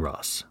 Sophie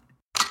Ross.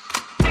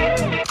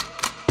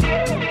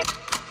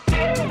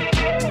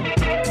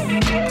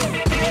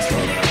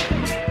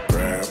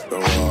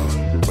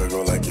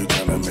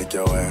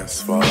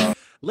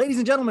 Ladies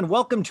and gentlemen,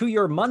 welcome to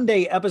your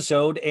Monday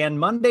episode. And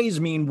Mondays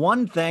mean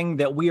one thing,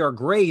 that we are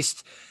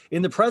graced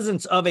in the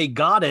presence of a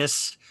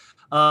goddess,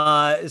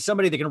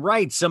 somebody that can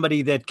write,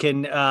 somebody that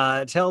can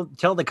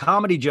tell the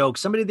comedy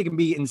jokes, somebody that can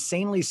be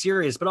insanely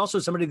serious, but also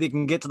somebody that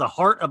can get to the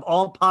heart of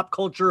all pop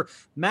culture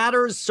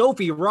matters.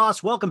 Sophie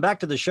Ross, welcome back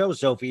to the show,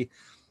 Sophie.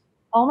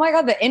 Oh my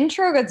God, the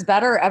intro gets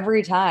better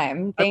every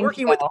time. I'm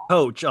working with a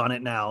coach on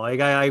it now. Like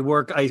I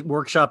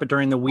workshop it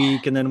during the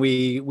week, and then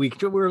we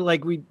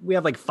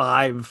have like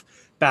 5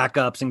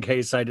 backups in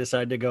case I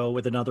decide to go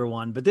with another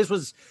one. But this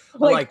was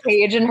like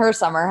Paige in her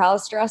summer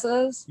house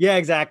dresses. Yeah,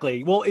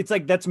 exactly. Well, it's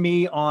like that's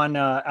me on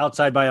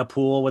outside by a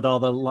pool with all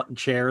the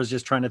chairs,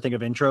 just trying to think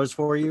of intros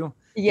for you.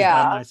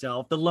 Yeah,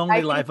 myself, the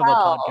lonely life of a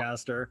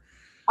podcaster.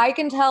 I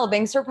can tell.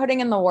 Thanks for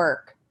putting in the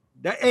work.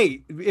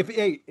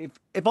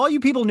 If all you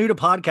people new to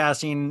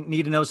podcasting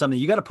need to know something,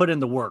 you got to put in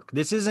the work.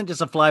 This isn't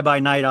just a fly by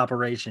night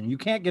operation. You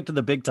can't get to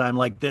the big time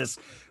like this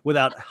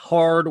without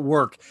hard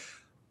work.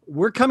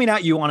 We're coming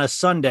at you on a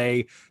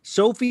Sunday.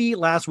 Sophie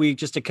last week,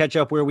 just to catch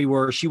up where we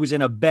were, she was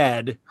in her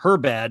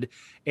bed,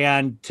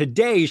 and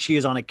today she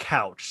is on a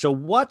couch. So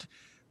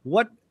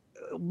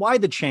why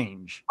the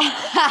change?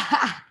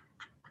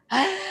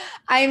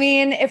 I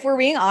mean, if we're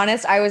being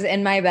honest, I was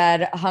in my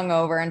bed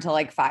hungover until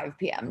like 5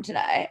 p.m.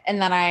 today.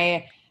 And then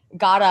I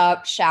got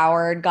up,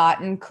 showered,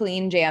 gotten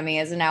clean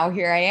jammies, and now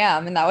here I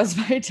am. And that was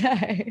my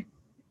day.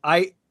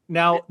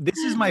 Now this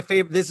is my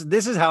favorite.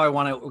 This is how I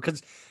want to,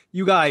 because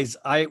you guys,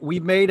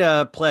 we made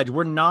a pledge.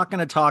 We're not going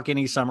to talk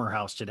any Summer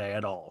House today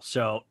at all.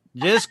 So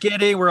just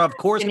kidding. We're of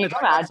course going to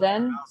talk about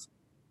Summer House.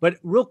 But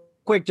real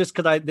quick, just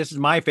because this is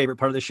my favorite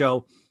part of the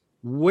show.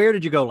 Where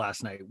did you go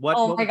last night?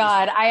 Oh my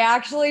God. I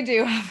actually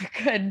do have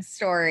a good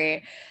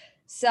story.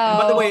 So, and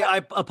by the way,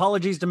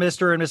 apologies to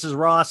Mr. and Mrs.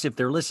 Ross if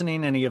they're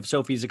listening, any of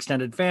Sophie's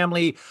extended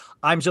family.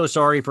 I'm so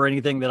sorry for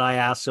anything that I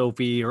asked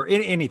Sophie or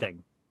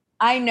anything.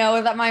 I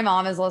know that my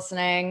mom is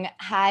listening.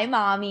 Hi,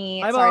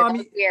 mommy. Hi, Sorry, mommy.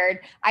 that was weird.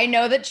 I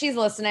know that she's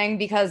listening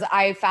because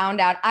I found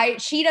out.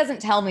 She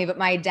doesn't tell me, but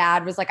my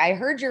dad was like, "I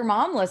heard your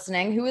mom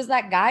listening. Who is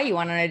that guy you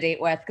went on a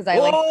date with?" Because I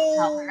like to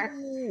tell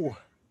her.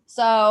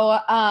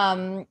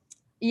 So,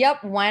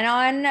 yep, went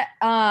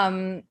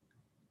on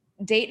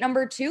date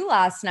number 2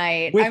 last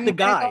night. With the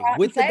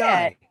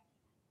guy.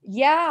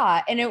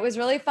 Yeah, and it was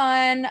really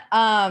fun.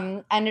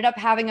 Ended up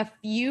having a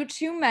few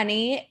too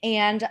many,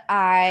 and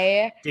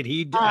Did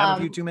he have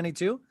a few too many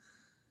too?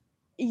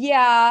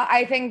 Yeah,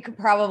 I think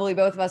probably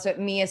both of us, but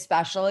me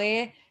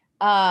especially.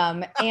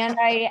 And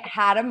I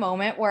had a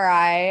moment where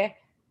I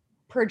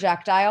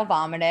projectile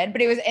vomited,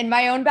 but it was in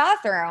my own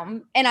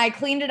bathroom, and I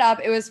cleaned it up.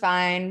 It was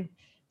fine.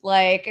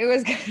 Like, it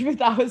was good, but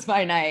that was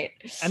my night.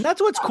 And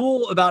that's what's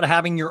cool about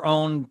having your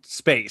own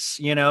space.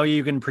 You know,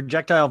 you can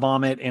projectile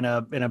vomit in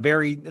a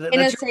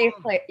safe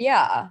place.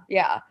 Yeah.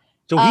 Yeah.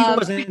 So he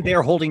wasn't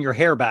there holding your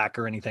hair back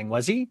or anything,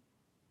 was he?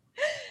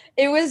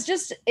 It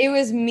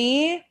was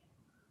me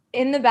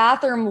in the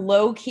bathroom,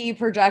 low key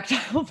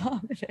projectile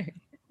vomiting.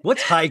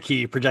 What's high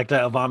key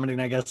projectile vomiting?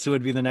 I guess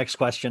would be the next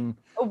question.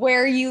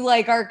 Where you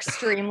like are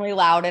extremely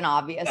loud and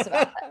obvious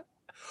about it.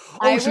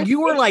 So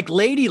you were like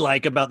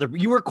ladylike about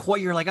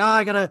you're like,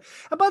 I gotta,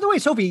 and by the way,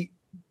 Sophie,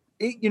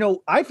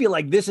 I feel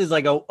like this is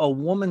like a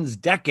woman's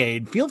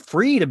decade. Feel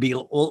free to be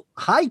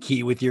high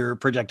key with your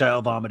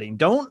projectile vomiting.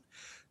 Don't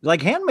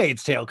like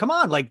Handmaid's Tale. Come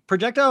on, like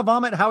projectile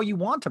vomit how you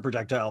want to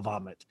projectile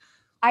vomit.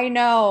 I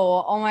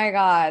know. Oh my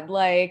God.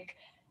 Like,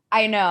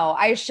 I know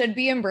I should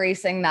be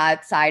embracing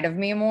that side of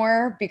me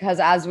more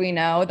because as we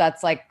know,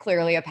 that's like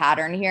clearly a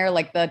pattern here.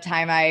 Like the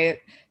time I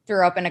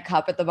threw up in a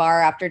cup at the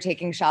bar after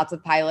taking shots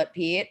with Pilot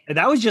Pete. And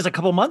that was just a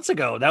couple months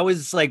ago. That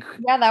was like,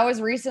 yeah, that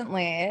was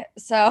recently.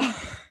 So,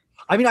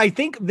 I mean, I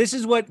think this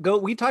is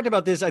we talked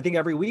about this, I think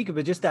every week,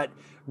 but just that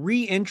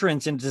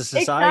re-entrance into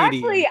society.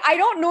 Exactly. I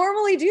don't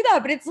normally do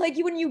that, but it's like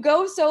when you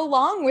go so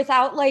long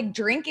without like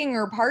drinking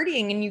or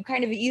partying and you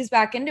kind of ease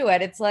back into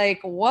it, it's like,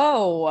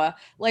 whoa,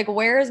 like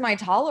where is my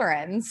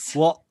tolerance?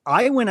 Well,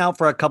 I went out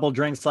for a couple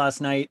drinks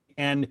last night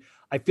and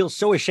I feel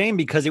so ashamed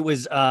because it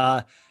was,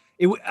 I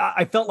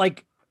felt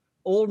like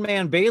Old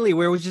Man Bailey,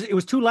 where it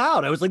was too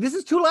loud. I was like, this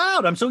is too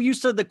loud. I'm so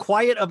used to the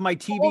quiet of my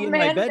TV in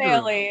my bedroom.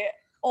 Bailey.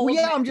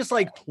 I'm just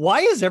like,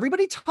 why is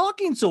everybody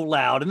talking so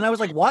loud? And I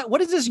was like,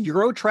 what is this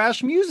Euro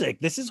trash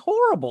music? This is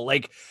horrible.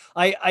 Like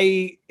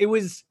it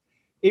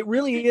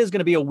really is going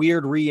to be a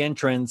weird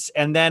re-entrance.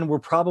 And then we're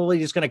probably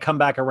just going to come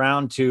back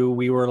around to,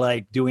 we were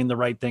like doing the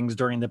right things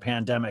during the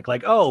pandemic.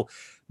 Like, oh,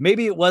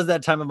 maybe it was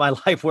that time of my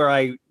life where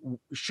I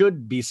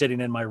should be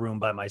sitting in my room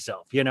by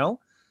myself,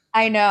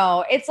 I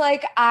know. It's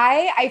like,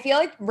 I feel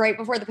like right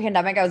before the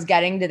pandemic, I was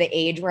getting to the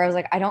age where I was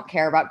like, I don't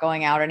care about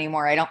going out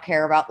anymore. I don't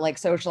care about like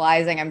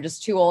socializing. I'm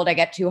just too old. I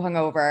get too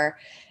hungover.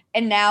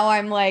 And now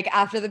I'm like,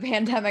 after the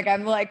pandemic,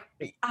 I'm like,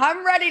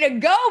 I'm ready to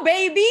go,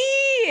 baby.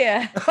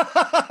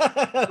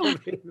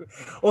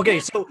 Okay.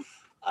 So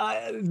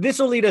this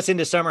will lead us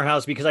into Summer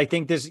House because I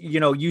think this,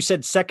 you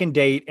said second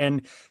date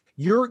and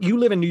you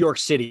live in New York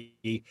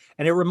City,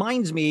 and it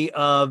reminds me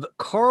of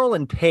Carl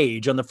and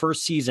Paige on the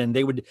first season.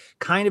 They would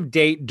kind of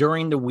date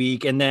during the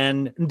week and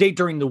then date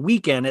during the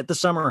weekend at the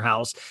Summer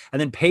House. And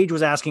then Paige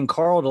was asking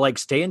Carl to like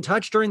stay in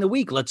touch during the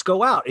week. Let's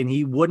go out. And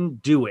he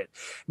wouldn't do it.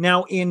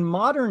 Now in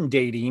modern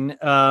dating,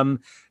 were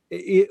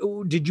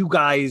you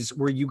guys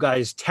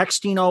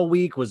texting all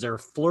week? Was there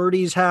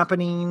flirties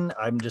happening?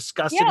 I'm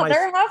disgusted. Yeah,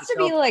 there has to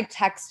be like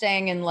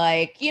texting and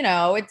like,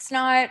 it's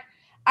not,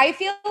 I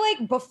feel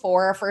like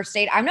before a first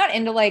date, I'm not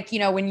into like,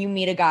 when you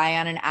meet a guy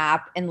on an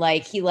app and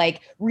like, he like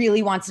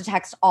really wants to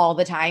text all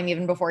the time,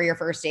 even before your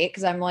first date.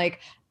 Cause I'm like,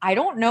 I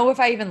don't know if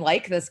I even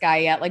like this guy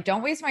yet. Like,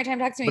 don't waste my time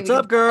texting me. What's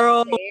up,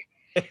 girl?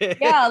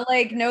 Yeah.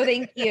 Like, no,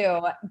 thank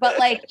you. But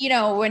like,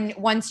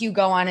 once you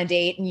go on a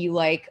date and you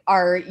like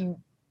are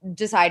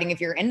deciding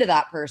if you're into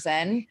that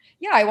person.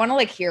 Yeah. I want to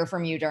like hear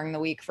from you during the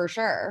week for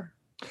sure.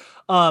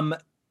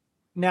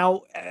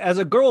 Now as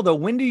a girl though,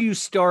 when do you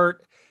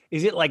start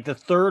is it like the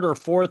third or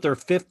fourth or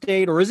fifth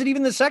date, or is it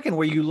even the second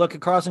where you look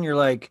across and you're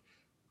like,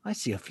 I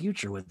see a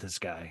future with this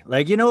guy?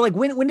 Like, like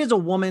when does a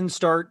woman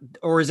start,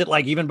 or is it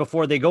like even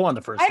before they go on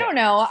the first date? I don't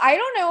know. I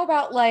don't know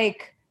about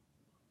like,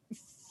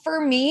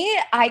 for me,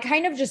 I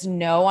kind of just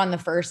know on the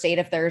first date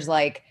if there's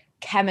like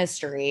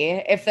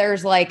chemistry, if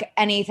there's like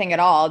anything at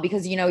all,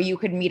 because you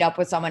could meet up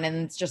with someone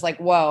and it's just like,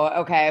 whoa,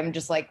 okay, I'm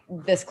just like,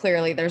 this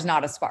clearly there's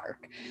not a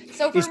spark.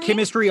 So is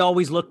chemistry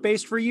always look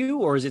based for you,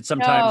 or is it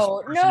sometimes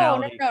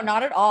no,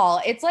 not at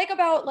all. It's like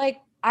about like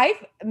I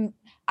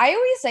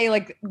always say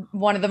like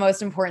one of the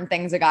most important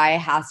things a guy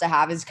has to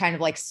have is kind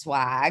of like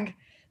swag.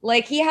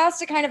 Like he has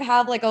to kind of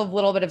have like a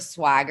little bit of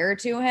swagger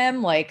to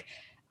him. Like,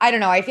 I don't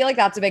know. I feel like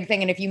that's a big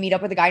thing. And if you meet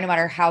up with a guy, no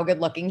matter how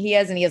good looking he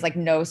is, and he has like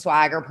no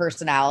swag or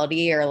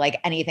personality or like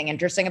anything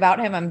interesting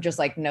about him, I'm just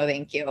like, no,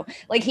 thank you.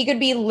 Like he could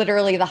be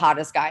literally the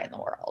hottest guy in the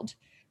world.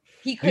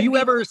 Do you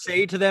ever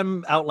say to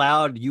them out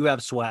loud, you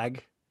have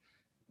swag?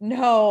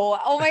 No.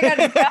 Oh my God.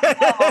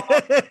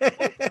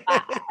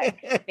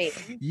 No.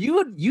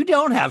 You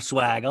don't have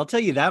swag. I'll tell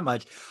you that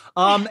much.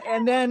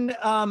 And then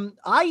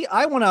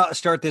I want to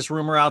start this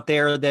rumor out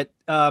there that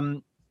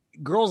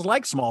girls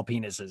like small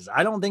penises.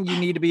 I don't think you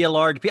need to be a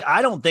large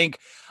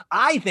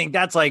I think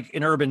that's like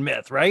an urban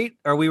myth, right?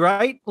 Are we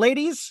right,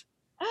 ladies?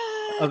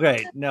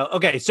 Okay. No.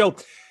 Okay. So,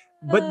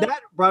 but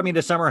that brought me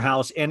to Summer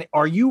House. And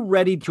are you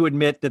ready to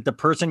admit that the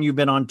person you've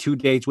been on 2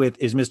 dates with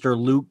is Mr.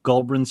 Luke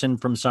Gulbranson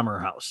from Summer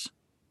House?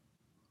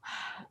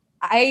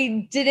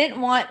 I didn't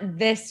want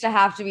this to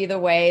have to be the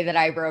way that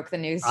I broke the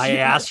news. I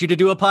asked you to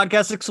do a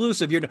podcast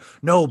exclusive.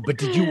 But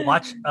did you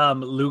watch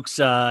Luke's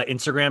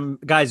Instagram?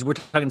 Guys, we're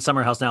talking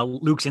Summer House now.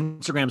 Luke's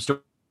Instagram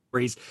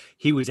stories.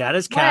 He was at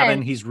his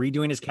cabin. He's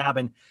redoing his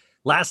cabin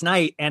last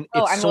night. And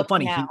it's so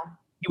funny.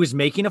 He was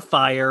making a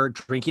fire,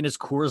 drinking his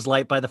Coors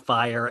Light by the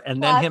fire.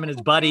 And then him and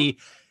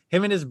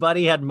his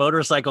buddy had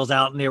motorcycles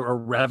out and they were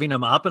revving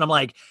them up. And I'm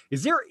like,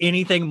 is there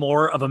anything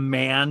more of a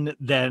man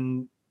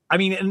than... I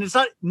mean, and it's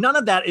not, none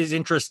of that is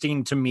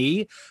interesting to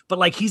me, but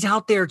like he's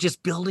out there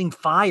just building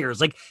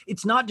fires. Like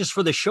it's not just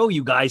for the show,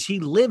 you guys.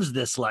 He lives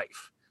this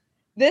life.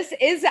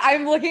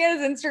 I'm looking at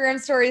his Instagram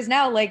stories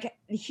now. Like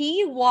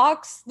he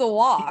walks the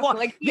walk.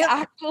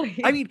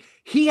 I mean,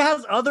 he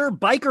has other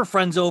biker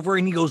friends over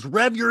and he goes,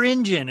 rev your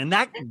engine. And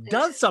that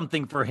does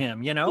something for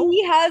him, his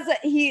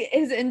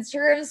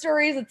Instagram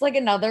stories. It's like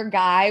another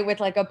guy with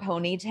like a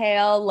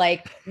ponytail,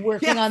 like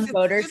working on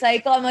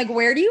motorcycle. I'm like,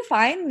 where do you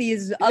find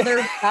these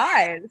other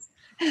guys?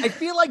 I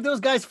feel like those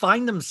guys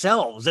find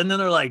themselves and then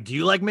they're like, do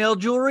you like male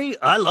jewelry?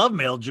 I love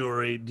male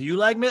jewelry. Do you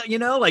like male,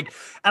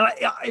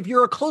 if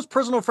you're a close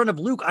personal friend of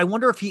Luke, I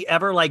wonder if he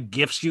ever like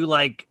gifts you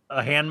like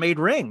a handmade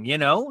ring, He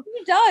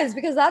does,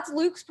 because that's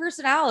Luke's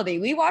personality.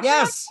 We watched him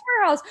on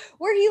Summer House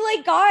where he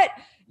like got,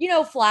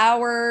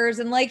 flowers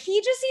and like,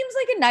 he just seems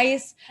like a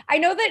nice, I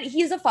know that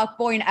he's a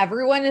fuckboy and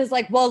everyone is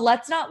like, well,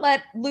 let's not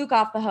let Luke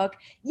off the hook.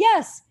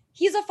 Yes.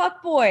 He's a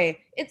fuckboy.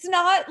 It's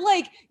not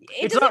like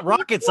it's not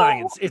rocket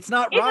science. It's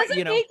not it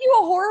doesn't make you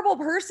a horrible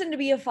person to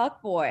be a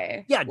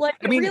fuckboy. Yeah, like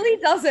it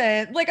really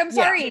doesn't. Like, I'm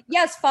sorry. Yeah.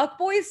 Yes,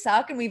 fuckboys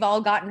suck, and we've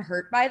all gotten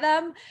hurt by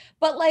them.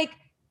 But like,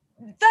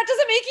 that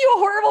doesn't make you a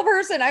horrible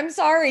person. I'm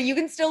sorry. You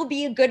can still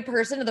be a good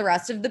person to the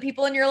rest of the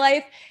people in your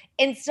life,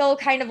 and still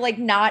kind of like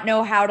not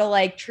know how to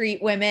like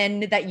treat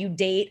women that you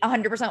date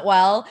 100%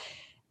 well.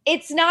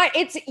 It's not.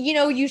 It's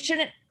you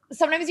shouldn't.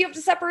 Sometimes you have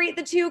to separate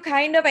the two,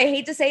 kind of. I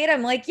hate to say it.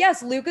 I'm like,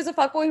 yes, Luke is a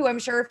fuckboy who I'm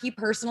sure if he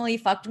personally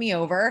fucked me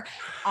over,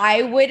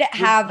 I would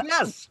have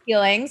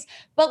feelings.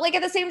 But like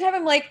at the same time,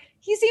 I'm like,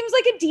 he seems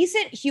like a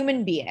decent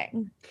human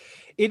being.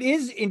 It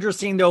is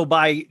interesting though,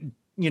 by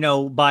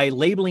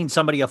labeling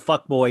somebody a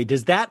fuckboy,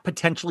 does that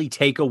potentially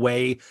take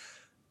away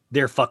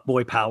their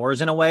fuckboy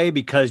powers in a way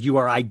because you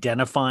are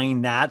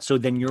identifying that? So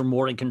then you're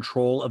more in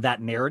control of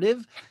that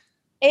narrative?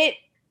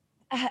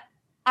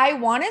 I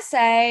want to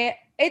say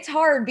it's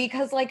hard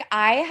because like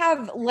I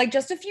have like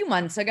just a few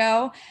months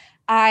ago,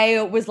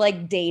 I was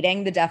like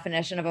dating the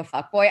definition of a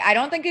fuckboy. I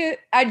don't think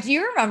do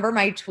you remember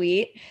my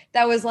tweet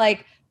that was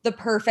like the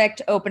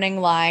perfect opening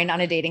line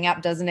on a dating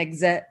app doesn't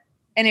exist?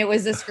 And it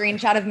was a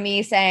screenshot of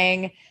me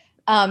saying,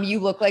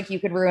 you look like you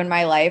could ruin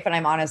my life and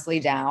I'm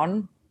honestly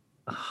down.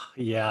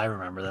 Yeah, I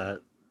remember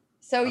that.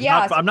 So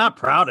I'm not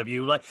proud of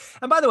you. Like,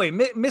 and by the way,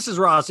 Mrs.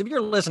 Ross, if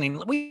you're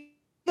listening, we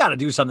got to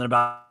do something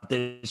about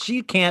this.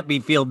 She can't be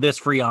feel this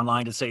free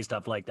online to say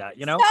stuff like that,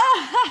 No,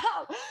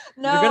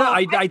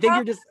 I think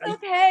you're just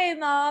okay,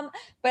 Mom.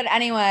 But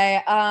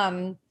anyway,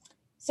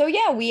 so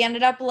yeah, we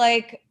ended up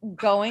like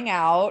going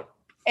out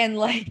and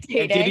like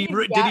dating.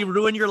 Did he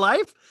ruin your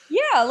life?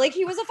 Yeah, like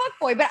he was a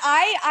fuckboy, but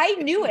I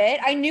knew it.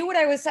 I knew what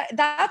I was.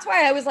 That's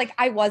why I was like,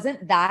 I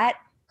wasn't that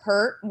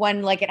hurt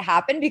when like it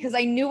happened because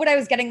I knew what I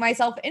was getting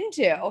myself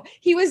into.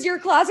 He was your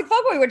classic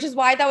fuckboy, which is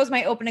why that was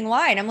my opening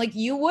line. I'm like,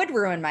 you would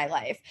ruin my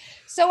life.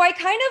 So I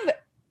kind of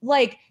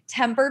like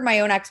tempered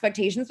my own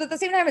expectations, but at the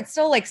same time, it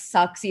still like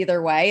sucks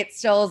either way. It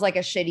still is like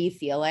a shitty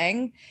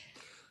feeling.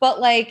 But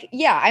like,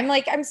 yeah,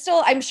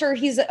 I'm sure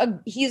he's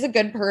a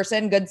good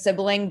person, good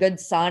sibling, good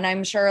son.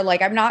 I'm sure,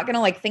 like, I'm not gonna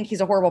like think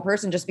he's a horrible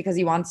person just because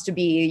he wants to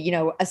be,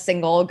 a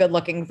single, good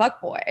looking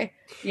fuckboy.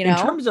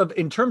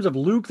 In terms of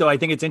Luke, though, I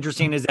think it's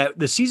interesting is that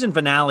the season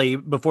finale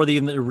before the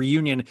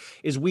reunion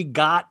is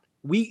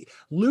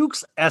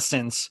Luke's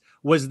essence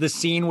was the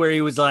scene where he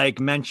was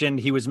like mentioned.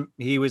 He was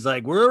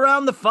like, we're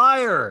around the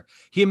fire.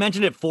 He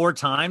mentioned it 4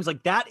 times.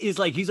 Like that is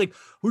like, he's like,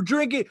 we're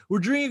drinking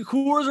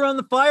Coors around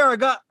the fire. I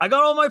got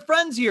all my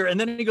friends here. And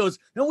then he goes,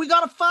 no, we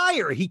got a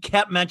fire. He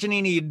kept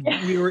mentioning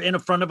we were in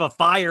front of a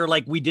fire.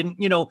 Like we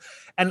didn't,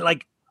 and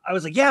like, I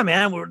was like, yeah,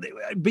 man.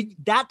 But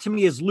that to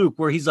me is Luke,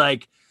 where he's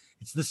like,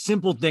 it's the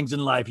simple things in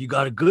life. You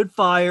got a good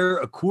fire,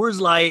 a Coors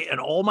Light, and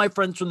all my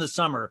friends from the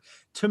summer.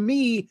 To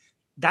me,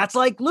 that's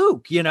like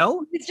Luke,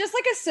 It's just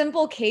like a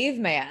simple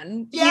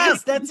caveman.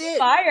 Yes, that's it.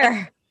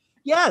 Fire.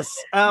 Yes.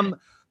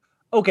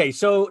 Okay,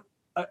 so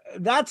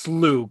that's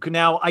Luke.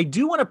 Now, I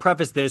do want to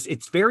preface this.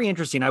 It's very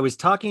interesting. I was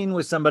talking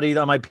with somebody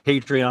on my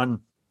Patreon.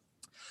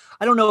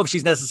 I don't know if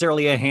she's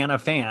necessarily a Hannah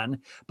fan,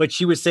 but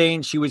she was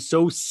saying she was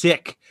so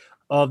sick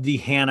of the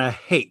Hannah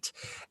hate.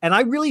 And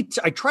I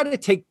try to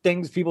take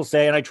things people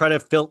say and I try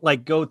to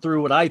go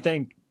through what I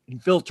think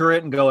and filter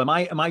it and go, am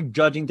I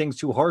judging things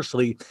too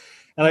harshly?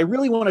 And I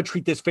really want to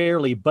treat this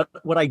fairly. But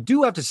what I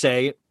do have to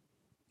say,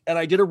 and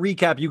I did a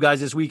recap, you guys,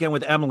 this weekend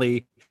with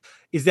Emily,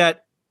 is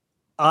that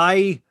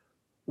I,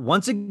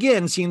 once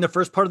again, seeing the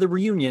first part of the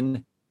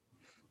reunion,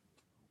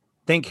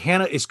 think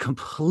Hannah is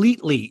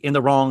completely in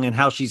the wrong in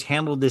how she's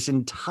handled this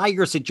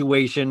entire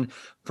situation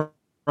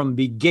from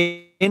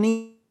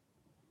beginning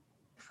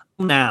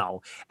now.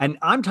 And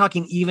I'm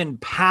talking even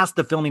past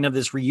the filming of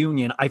this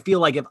reunion. I feel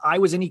like if I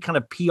was any kind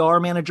of PR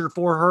manager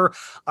for her,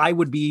 I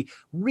would be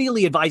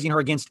really advising her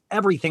against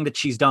everything that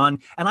she's done.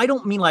 And I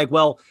don't mean like,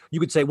 well,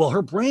 you could say, well,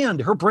 her brand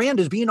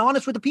is being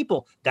honest with the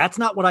people. That's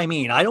not what I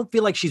mean. I don't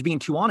feel like she's being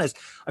too honest.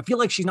 I feel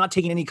like she's not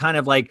taking any kind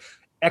of like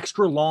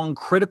extra long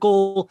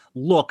critical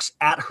looks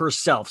at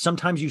herself.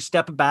 Sometimes you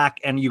step back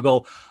and you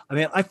go, I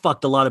mean, I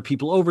fucked a lot of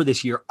people over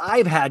this year.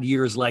 I've had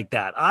years like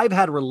that. I've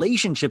had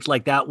relationships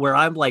like that where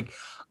I'm like,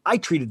 I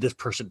treated this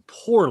person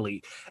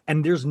poorly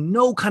and there's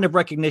no kind of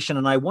recognition.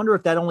 And I wonder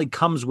if that only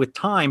comes with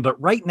time.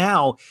 But right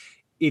now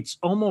it's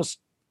almost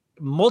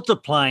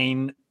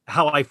multiplying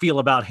how I feel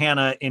about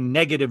Hannah in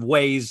negative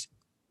ways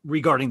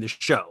regarding the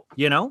show,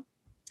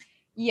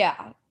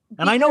 Yeah.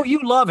 And I know you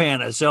love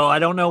Hannah, so I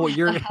don't know what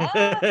you're. Well,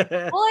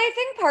 I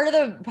think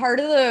part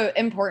of the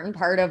important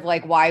part of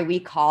like why we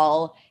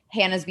call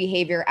Hannah's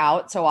behavior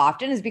out so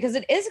often is because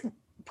it is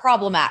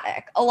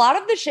problematic. A lot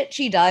of the shit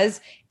she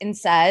does and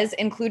says,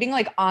 including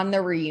like on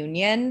the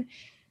reunion,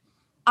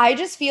 I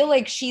just feel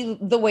like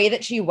the way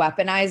that she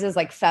weaponizes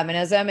like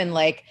feminism and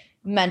like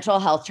mental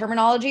health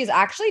terminology is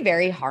actually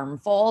very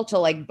harmful to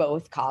like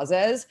both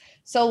causes.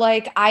 So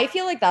like, I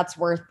feel like that's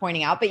worth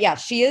pointing out, but yeah,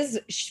 she is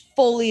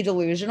fully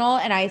delusional.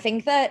 And I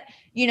think that,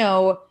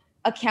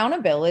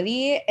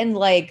 accountability and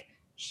like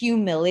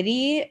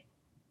humility,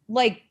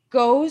 like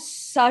goes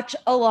such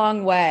a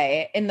long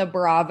way in the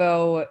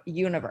Bravo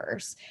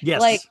universe. Yes.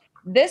 Like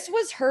this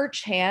was her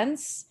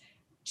chance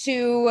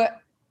to,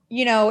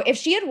 if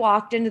she had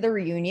walked into the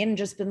reunion and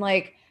just been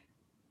like,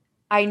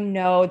 I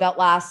know that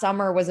last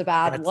summer was a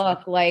bad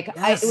look. Like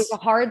yes. It was a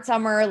hard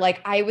summer.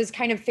 Like I was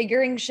kind of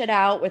figuring shit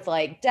out with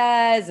like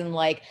Des and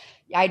like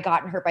I'd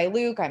gotten hurt by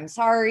Luke. I'm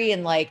sorry.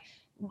 And like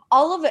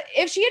all of it,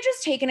 if she had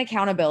just taken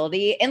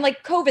accountability and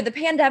like COVID, the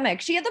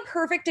pandemic, she had the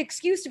perfect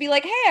excuse to be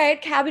like, hey, I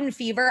had cabin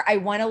fever. I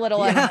went a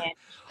little unhinged.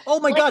 Oh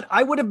my God.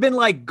 I would have been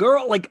like,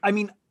 girl, like, I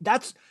mean,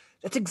 that's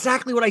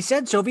exactly what I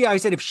said, Sophie. I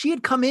said, if she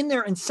had come in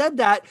there and said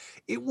that,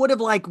 it would have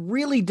like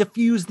really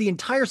diffused the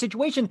entire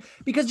situation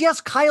because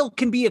yes, Kyle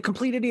can be a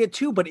complete idiot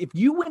too. But if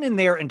you went in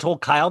there and told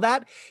Kyle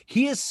that,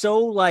 he is so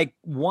like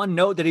one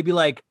note that he'd be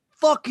like,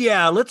 fuck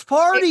yeah, let's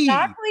party.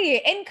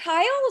 Exactly. And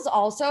Kyle was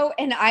also,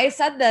 and I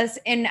said this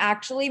in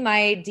actually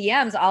my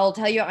DMs, I'll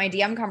tell you about my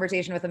DM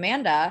conversation with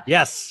Amanda.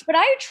 Yes. But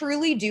I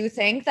truly do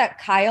think that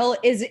Kyle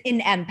is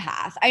an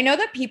empath. I know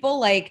that people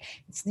like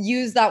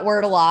use that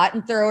word a lot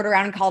and throw it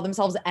around and call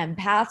themselves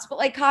empaths, but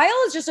like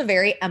Kyle is just a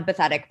very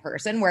empathetic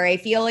person where I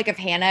feel like if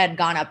Hannah had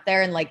gone up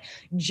there and like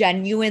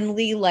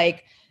genuinely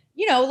like,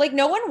 like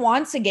no one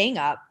wants a gang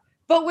up.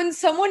 But when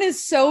someone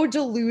is so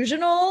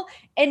delusional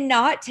and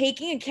not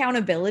taking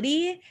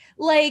accountability,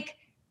 like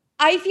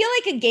I feel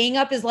like a gang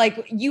up is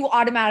like you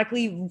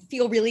automatically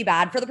feel really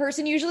bad for the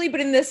person usually. But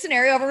in this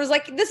scenario, everyone was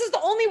like, this is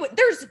the only way.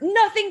 There's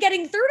nothing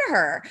getting through to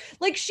her.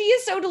 Like she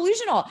is so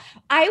delusional.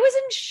 I was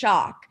in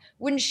shock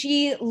when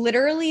she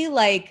literally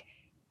like,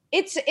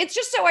 it's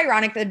just so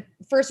ironic that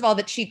first of all,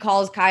 that she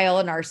calls Kyle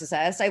a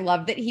narcissist. I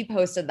love that he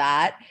posted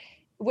that.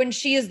 When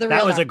she is the real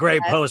that was narcissist. A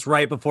great post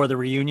right before the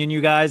reunion,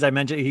 you guys. I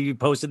mentioned he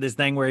posted this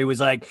thing where he was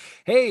like,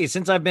 hey,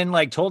 since I've been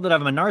like told that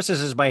I'm a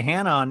narcissist by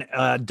Hannah on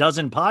a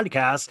dozen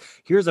podcasts,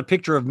 here's a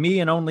picture of me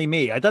and only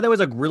me. I thought that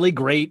was a really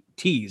great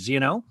tease,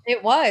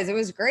 It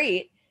was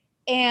great.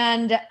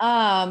 And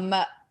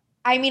I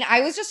mean,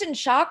 I was just in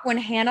shock when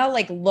Hannah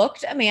like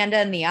looked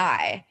Amanda in the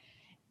eye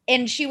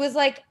And she was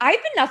like,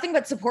 I've been nothing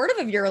but supportive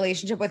of your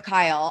relationship with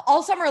Kyle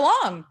all summer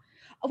long.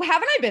 Oh,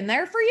 haven't I been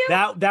there for you?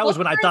 That was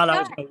when I thought I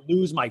was going to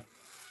lose my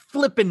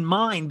flipping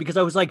mind, because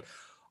I was like,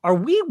 are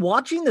we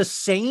watching the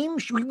same?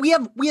 We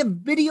have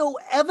video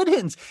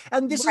evidence,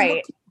 and this is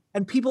what,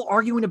 and people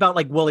arguing about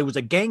like, well, it was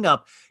a gang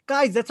up.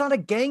 Guys, that's not a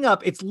gang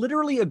up. It's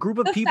literally a group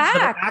of people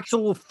that are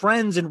actual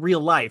friends in real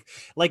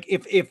life. Like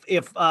if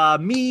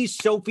me,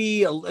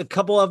 Sophie, a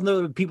couple of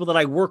the people that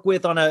I work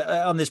with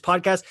on this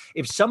podcast,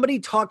 if somebody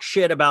talks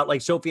shit about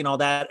like Sophie and all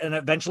that, and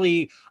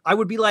eventually I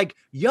would be like,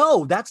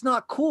 yo, that's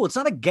not cool. It's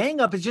not a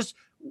gang up. It's just,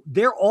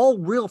 they're all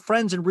real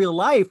friends in real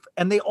life,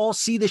 and they all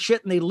see the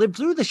shit and they live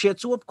through the shit.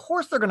 So of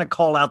course they're going to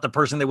call out the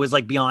person that was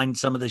like behind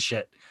some of the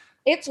shit.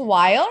 It's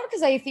wild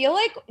because I feel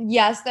like,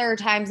 yes, there are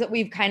times that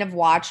we've kind of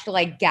watched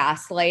like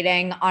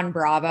gaslighting on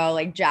Bravo,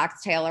 like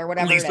Jax Taylor,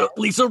 whatever.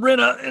 Lisa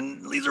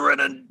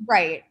Rinna.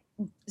 Right.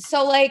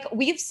 So like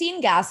we've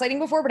seen gaslighting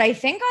before, but I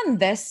think on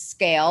this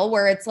scale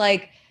where it's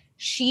like,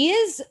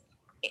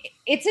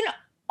 it's an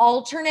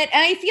alternate.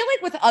 And I feel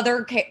like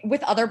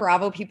with other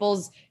Bravo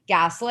people's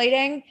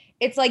gaslighting,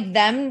 it's like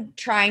them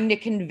trying to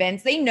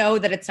convince, they know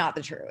that it's not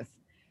the truth.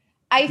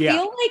 I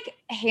feel like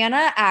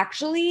Hannah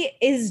actually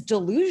is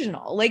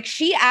delusional. Like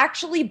she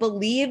actually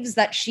believes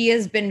that she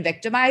has been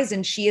victimized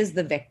and she is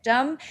the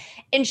victim,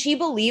 and she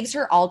believes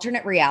her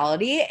alternate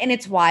reality. And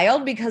it's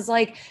wild because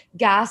like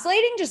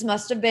gaslighting just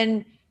must have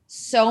been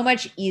so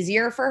much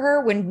easier for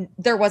her when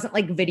there wasn't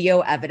like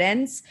video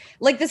evidence.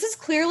 Like this is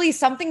clearly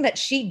something that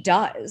she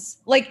does.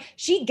 Like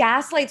she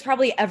gaslights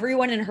probably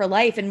everyone in her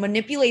life and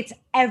manipulates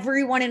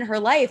everyone in her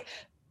life.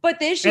 But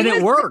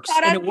it works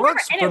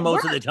for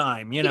most of the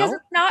time, you know, because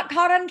it's not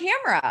caught on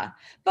camera.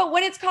 But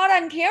when it's caught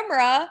on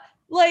camera,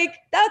 like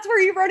that's where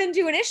you run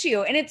into an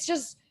issue. And it's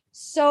just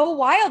so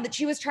wild that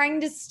she was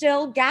trying to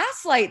still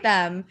gaslight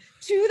them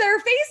to their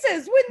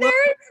faces when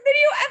there is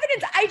video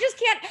evidence. I just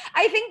can't.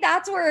 I think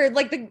that's where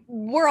like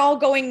we're all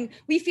going.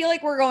 We feel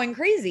like we're going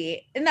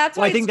crazy, and that's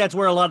why I think that's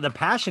where a lot of the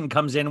passion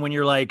comes in when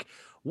you're like,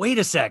 wait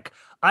a sec.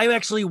 I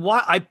actually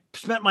I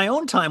spent my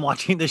own time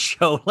watching this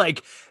show.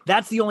 Like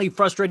that's the only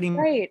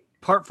frustrating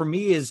part for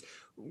me is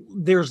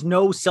there's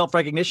no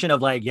self-recognition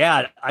of like,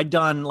 yeah, I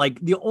done like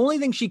the only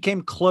thing she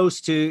came close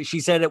to. She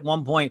said at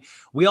one point,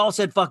 we all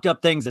said fucked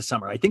up things this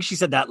summer. I think she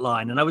said that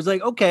line. And I was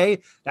like,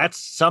 okay, that's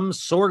some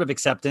sort of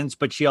acceptance.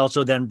 But she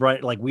also then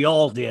brought like, we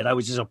all did. I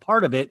was just a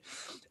part of it.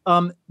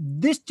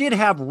 This did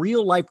have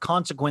real life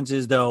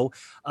consequences though.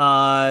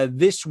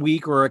 This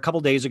week or a couple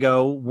days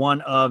ago,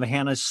 one of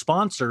Hannah's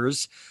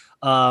sponsors,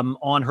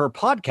 on her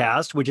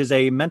podcast, which is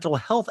a mental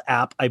health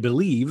app, I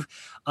believe,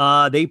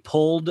 they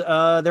pulled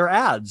their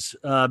ads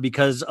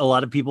because a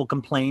lot of people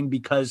complained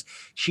because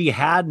she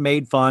had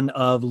made fun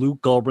of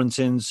Luke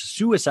Gulbranson's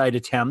suicide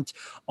attempt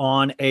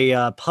on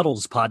a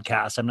Puddles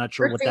podcast. I'm not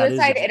sure what that is.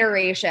 Suicide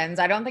iterations.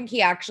 I don't think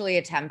he actually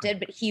attempted,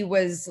 but he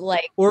was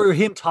like, or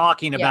him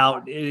talking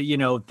about,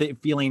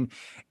 feeling.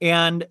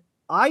 And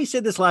I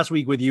said this last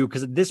week with you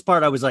because at this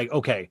part I was like,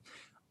 okay,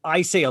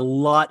 I say a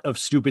lot of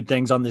stupid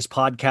things on this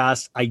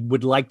podcast. I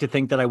would like to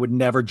think that I would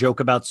never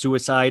joke about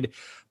suicide,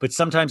 but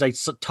sometimes I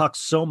talk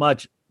so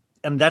much,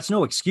 and that's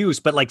no excuse,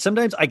 but like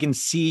sometimes I can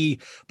see,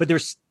 but there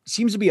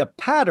seems to be a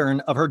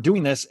pattern of her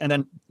doing this and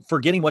then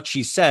forgetting what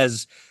she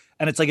says.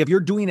 And it's like, if you're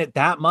doing it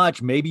that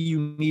much, maybe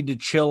you need to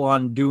chill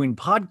on doing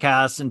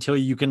podcasts until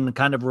you can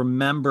kind of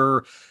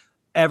remember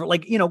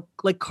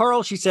like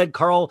Carl, she said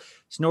Carl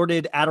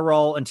snorted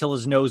Adderall until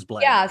his nose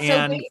bled.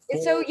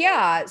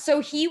 Yeah.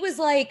 So he was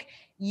like,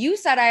 you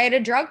said I had a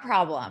drug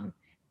problem.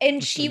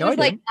 And she was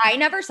like, I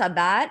never said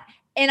that.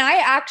 And I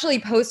actually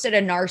posted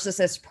a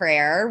narcissist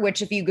prayer,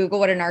 which if you Google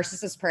what a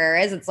narcissist prayer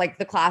is, it's like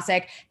the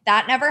classic,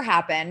 that never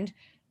happened.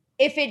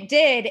 If it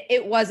did,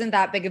 it wasn't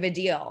that big of a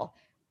deal.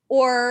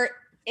 Or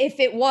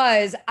if it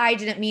was, I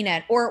didn't mean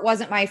it, or it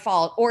wasn't my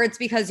fault, or it's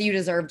because you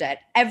deserved it.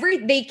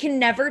 They can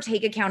never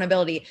take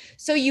accountability.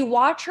 So you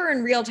watch her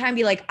in real time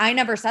be like, I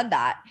never said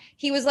that.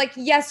 He was like,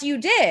 yes, you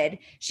did.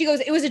 She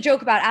goes, it was a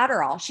joke about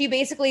Adderall. She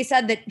basically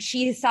said that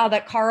she saw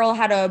that Carl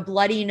had a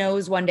bloody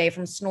nose one day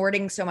from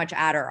snorting so much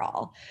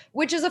Adderall,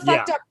 which is a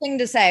fucked up thing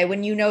to say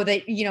when you know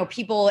that,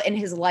 people in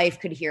his life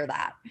could hear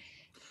that.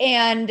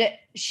 And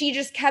she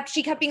kept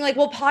being like,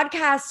 well,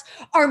 podcasts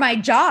are my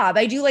job.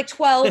 I do like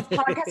 12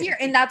 podcasts a year.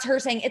 And that's her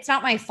saying, it's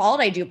not my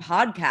fault I do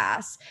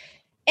podcasts.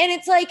 And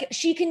it's like,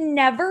 she can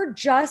never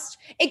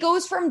it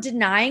goes from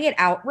denying it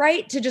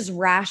outright to just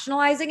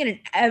rationalizing it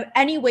in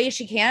any way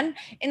she can,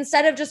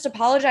 instead of just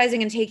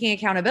apologizing and taking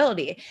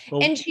accountability.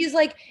 Well, and she's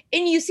like,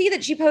 and you see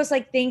that she posts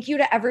like, thank you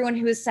to everyone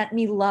who has sent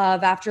me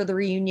love after the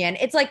reunion.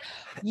 It's like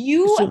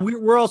so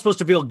we're all supposed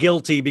to feel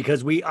guilty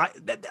because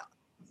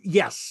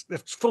yes,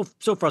 it's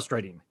so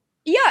frustrating.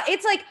 Yeah,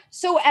 it's like,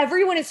 so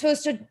everyone is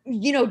supposed to,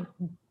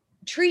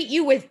 treat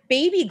you with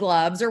baby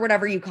gloves or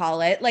whatever you call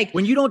it. Like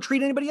when you don't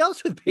treat anybody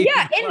else with baby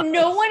gloves. And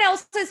no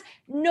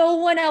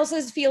one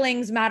else's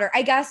feelings matter,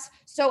 I guess.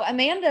 So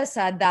Amanda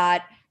said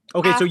that.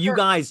 Okay, so you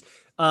guys,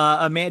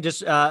 Amanda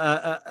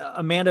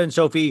and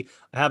Sophie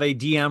have a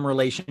DM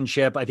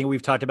relationship. I think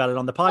we've talked about it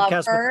on the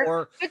podcast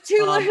before. The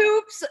hula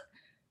hoops.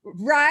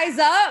 Rise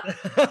up.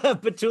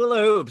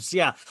 Petula Hoops.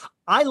 Yeah.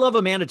 I love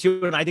Amanda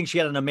too, and I think she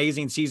had an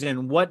amazing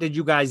season. What did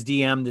you guys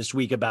DM this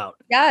week about?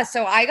 Yeah,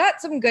 so I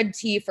got some good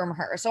tea from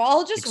her. So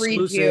I'll just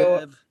read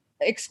you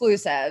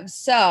exclusive.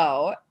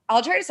 So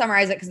I'll try to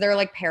summarize it because they're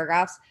like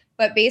paragraphs.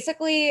 But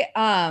basically,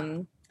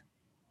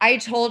 I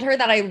told her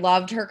that I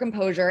loved her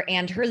composure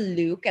and her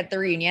look at the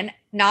reunion,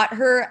 not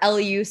her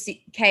Luke,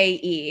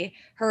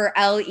 her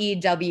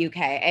Lewk,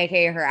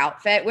 aka her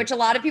outfit, which a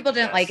lot of people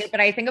didn't like it, but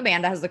I think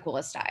Amanda has the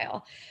coolest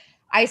style.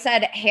 I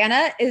said,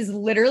 Hannah is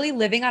literally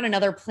living on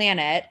another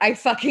planet. I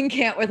fucking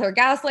can't with her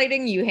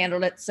gaslighting. You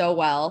handled it so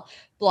well.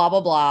 Blah, blah,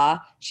 blah.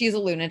 She's a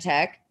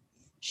lunatic.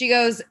 She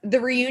goes,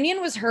 the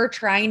reunion was her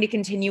trying to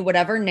continue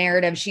whatever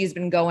narrative she's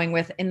been going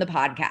with in the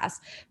podcast,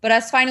 but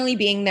us finally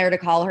being there to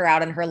call her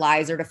out on her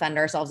lies or defend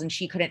ourselves, and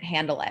she couldn't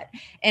handle it.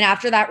 And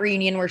after that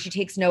reunion where she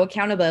takes no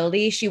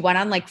accountability, she went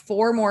on like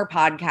 4 more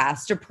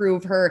podcasts to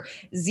prove her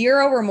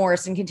zero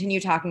remorse and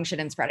continue talking shit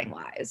and spreading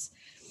lies.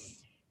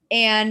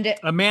 And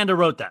Amanda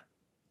wrote that.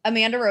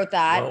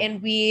 Whoa.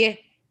 and we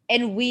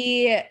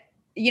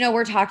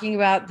we're talking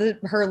about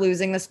her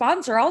losing the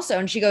sponsor also.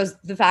 And she goes,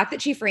 the fact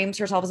that she frames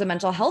herself as a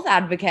mental health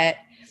advocate,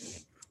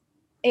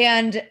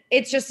 and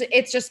it's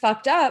just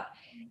fucked up.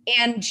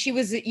 And she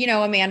was,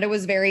 Amanda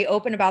was very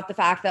open about the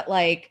fact that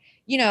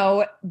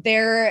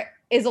there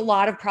is a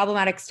lot of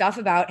problematic stuff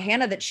about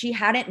Hannah that she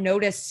hadn't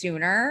noticed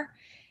sooner.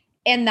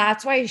 And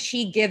that's why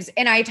she gives,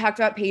 and I talked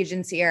about Paige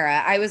and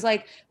Sierra. I was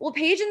like, well,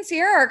 Paige and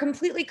Sierra are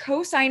completely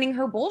co-signing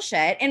her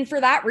bullshit. And for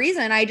that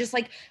reason, I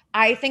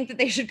think that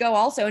they should go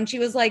also. And she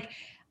was like,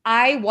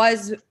 I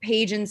was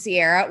Paige and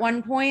Sierra at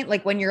one point,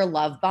 like when you're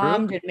love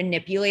bombed and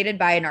manipulated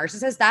by a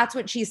narcissist. That's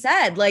what she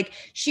said. Like,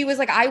 she was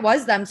like, I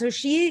was them. So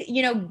she,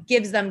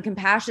 gives them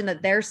compassion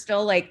that they're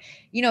still like,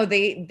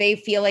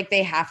 they feel like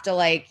they have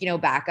to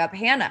back up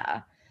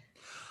Hannah.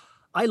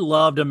 I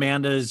loved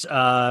Amanda's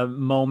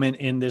moment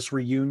in this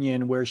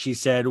reunion where she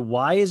said,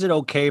 why is it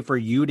okay for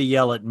you to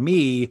yell at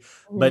me,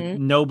 but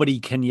nobody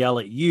can yell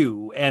at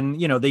you? And,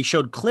 they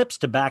showed clips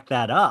to back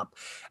that up.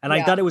 And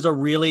I thought it was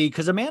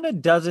because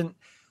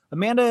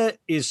Amanda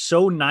is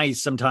so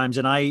nice sometimes.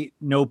 And I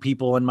know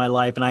people in my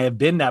life, and I have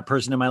been that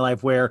person in my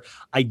life where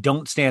I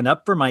don't stand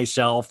up for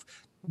myself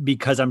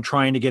because I'm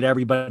trying to get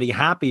everybody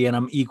happy, and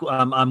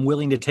I'm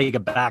willing to take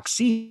a back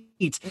seat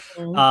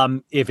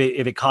if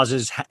it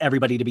causes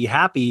everybody to be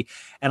happy.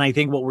 And I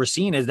think what we're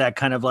seeing is that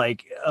kind of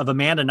of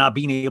Amanda not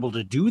being able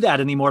to do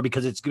that anymore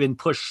because it's been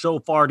pushed so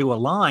far to a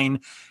line.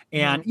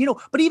 And,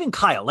 but even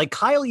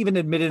Kyle even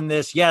admitted in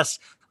this, yes,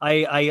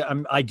 I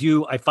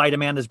fight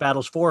Amanda's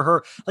battles for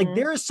her.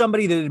 There is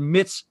somebody that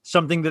admits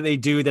something that they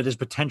do that is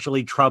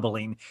potentially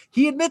troubling.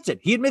 He admits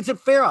it. He admits it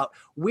fair out.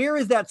 Where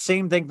is that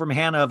same thing from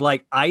Hannah of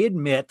I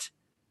admit,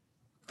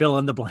 fill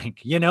in the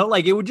blank,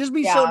 it would just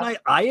be so nice.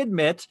 I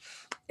admit.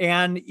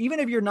 And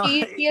even if you're not,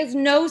 he has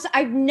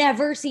I've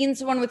never seen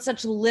someone with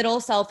such little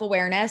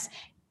self-awareness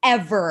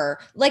ever.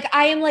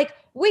 I am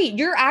wait,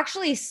 you're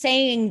actually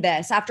saying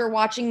this after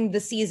watching the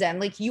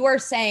season. You are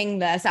saying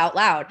this out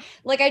loud.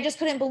 I just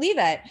couldn't believe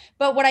it.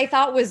 But what I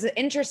thought was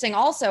interesting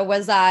also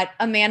was that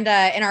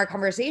Amanda, in our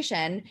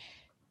conversation,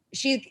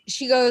 she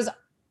goes,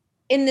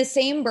 in the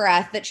same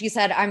breath that she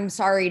said, I'm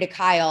sorry to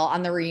Kyle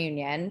on the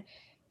reunion,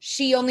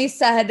 she only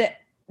said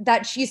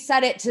that she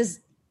said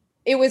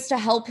it was to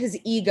help his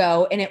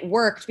ego, and it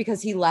worked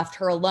because he left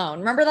her alone.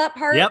 Remember that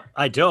part? Yep,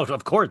 I do,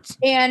 of course.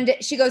 And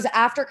she goes,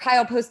 after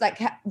Kyle posted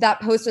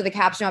that post with the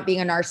caption about being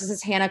a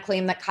narcissist, Hannah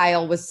claimed that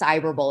Kyle was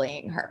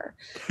cyberbullying her.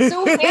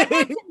 So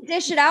Hannah can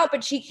dish it out,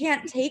 but she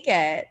can't take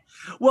it.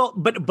 Well,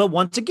 but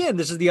once again,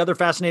 this is the other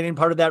fascinating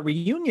part of that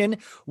reunion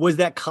was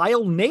that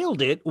Kyle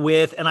nailed it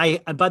with,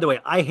 and by the way,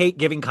 I hate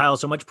giving Kyle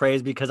so much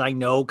praise because I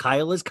know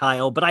Kyle is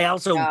Kyle, but I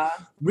also,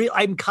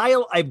 I'm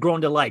Kyle I've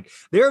grown to like.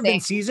 There have been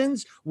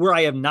seasons where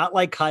I have not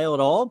liked Kyle at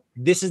all.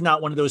 This is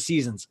not one of those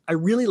seasons. I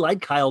really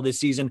like Kyle this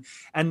season.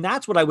 And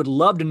that's what I would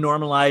love to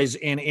normalize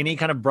in any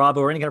kind of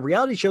Bravo or any kind of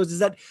reality shows is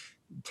that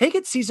take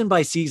it season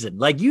by season.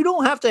 You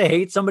don't have to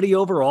hate somebody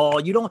overall.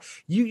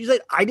 You say,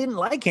 I didn't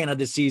like Hannah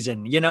this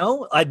season.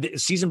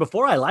 Season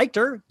before I liked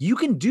her. You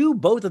can do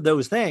both of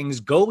those things.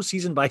 Go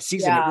season by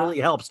season. It really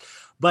helps.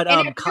 But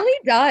and it really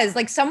does.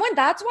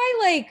 That's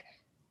why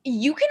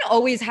you can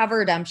always have a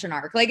redemption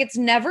arc. It's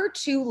never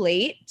too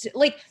late.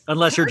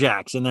 Unless you're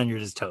Jax, and then you're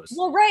just toast.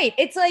 Well, right.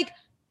 It's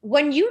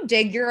when you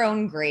dig your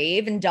own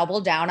grave and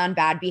double down on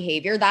bad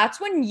behavior,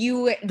 that's when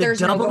there's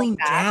doubling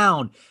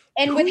down.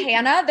 And with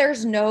Hannah,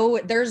 there's no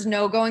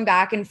going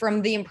back. And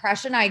from the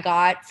impression I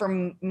got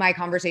from my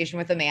conversation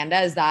with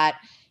Amanda is that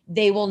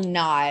they will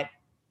not,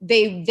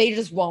 they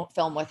just won't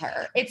film with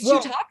her. It's too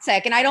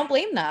toxic, and I don't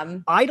blame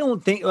them. I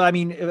don't think, I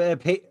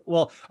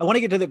want to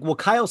get to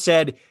Kyle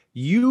said,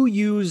 you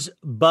use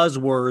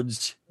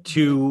buzzwords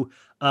to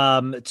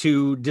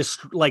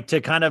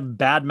to kind of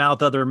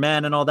badmouth other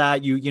men and all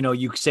that.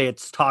 You say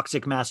it's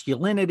toxic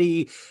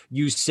masculinity.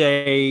 You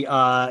say,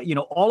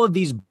 all of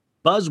these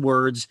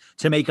buzzwords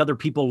to make other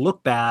people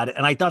look bad.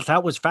 And I thought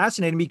that was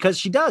fascinating because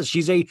she does.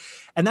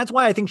 And that's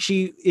why I think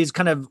she is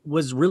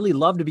was really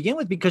loved to begin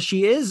with, because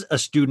she is a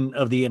student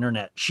of the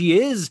internet. She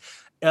is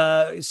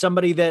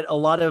somebody that a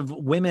lot of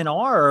women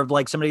are,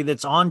 like somebody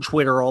that's on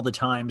Twitter all the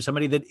time,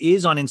 somebody that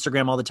is on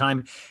Instagram all the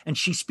time. And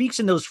she speaks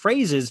in those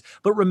phrases.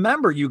 But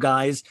remember, you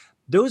guys,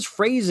 those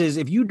phrases,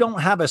 if you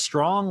don't have a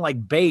strong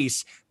like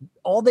base,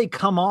 all they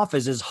come off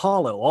as is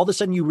hollow. All of a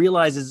sudden you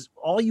realize is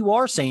all you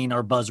are saying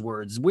are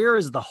buzzwords. Where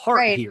is the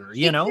heart here?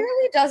 She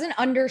clearly doesn't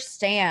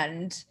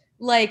understand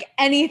like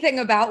anything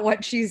about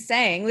what she's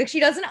saying. Like she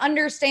doesn't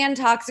understand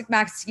toxic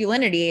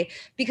masculinity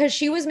because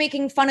she was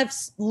making fun of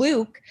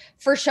Luke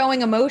for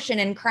showing emotion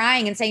and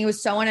crying and saying he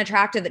was so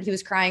unattractive that he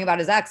was crying about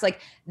his ex.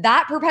 Like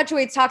that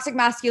perpetuates toxic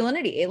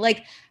masculinity.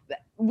 Like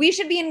we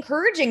should be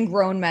encouraging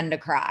grown men to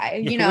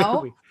cry, you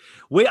know?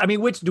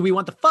 Which do we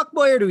want, the fuck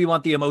boy or do we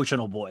want the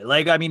emotional boy?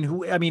 Like,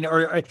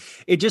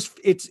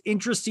 it's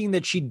interesting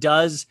that she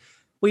does.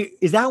 Wait,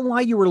 is that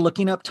why you were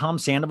looking up Tom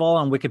Sandoval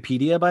on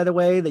Wikipedia, by the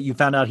way, that you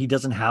found out he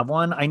doesn't have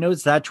one? I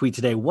noticed that tweet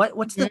today.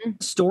 What's the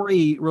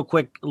story, real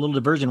quick, a little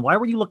diversion? Why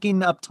were you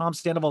looking up Tom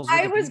Sandoval's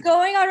Wikipedia? I was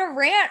going on a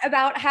rant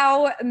about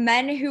how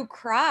men who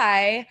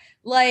cry,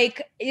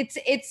 like it's,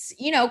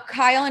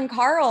 Kyle and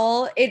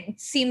Carl, it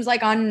seems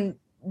like on,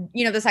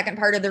 the second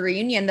part of the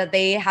reunion that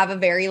they have a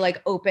very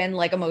like open,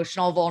 like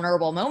emotional,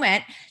 vulnerable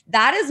moment.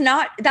 That's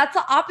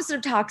the opposite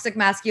of toxic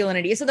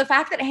masculinity. So the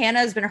fact that Hannah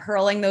has been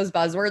hurling those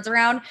buzzwords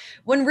around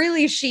when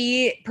really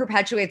she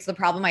perpetuates the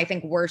problem, I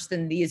think worse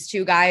than these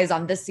two guys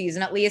on this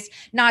season, at least.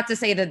 Not to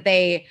say that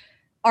they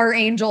are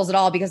angels at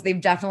all, because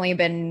they've definitely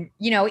been,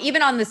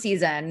 even on the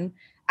season,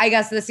 I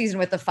guess the season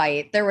with the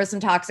fight, there was some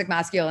toxic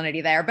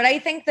masculinity there. But I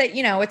think that,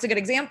 it's a good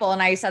example.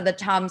 And I said that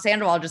Tom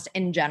Sandoval just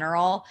in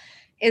general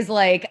is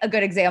like a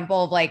good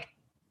example of like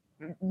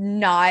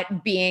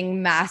not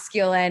being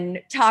masculine,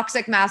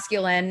 toxic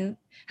masculine.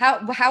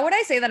 How would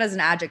I say that as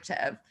an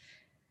adjective?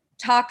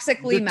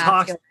 Toxically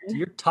masculine.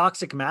 You're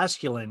toxic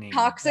masculine.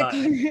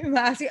 Toxically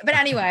masculine. But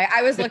anyway,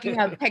 I was looking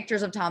up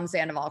pictures of Tom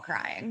Sandoval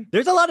crying.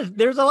 There's a lot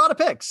of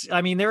pics.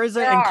 I mean,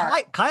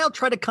 Kyle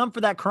tried to come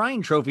for that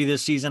crying trophy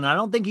this season. I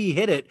don't think he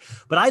hit it,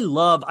 but I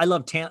love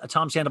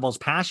Tom Sandoval's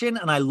passion,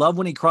 and I love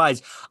when he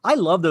cries. I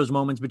love those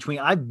moments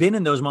I've been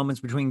in those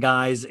moments between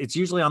guys. It's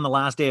usually on the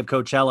last day of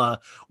Coachella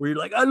where you're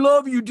like, I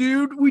love you,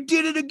 dude. We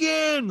did it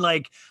again.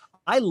 Like,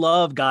 I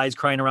love guys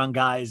crying around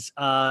guys.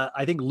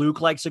 I think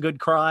Luke likes a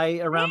good cry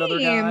around other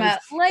guys.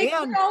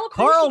 And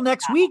Carl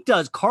next week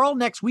does. Carl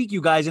next week,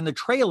 you guys, in the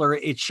trailer,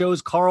 it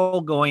shows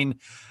Carl going,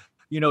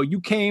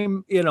 you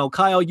came,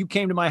 Kyle, you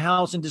came to my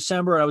house in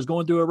December and I was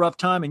going through a rough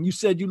time and you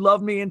said you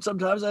love me and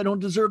sometimes I don't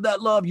deserve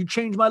that love. You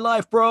changed my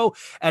life, bro.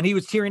 And he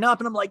was tearing up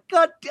and I'm like,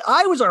 God,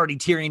 I was already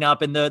tearing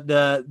up in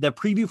the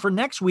preview for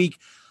next week.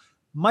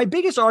 My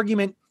biggest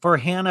argument for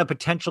Hannah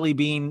potentially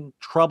being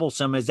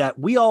troublesome is that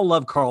we all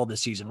love Carl this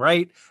season,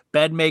 right?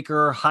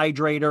 Bedmaker,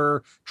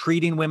 hydrator,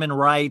 treating women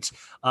right,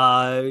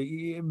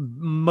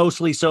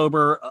 mostly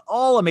sober,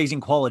 all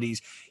amazing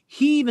qualities.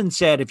 He even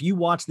said, if you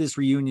watch this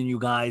reunion, you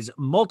guys,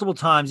 multiple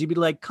times, he'd be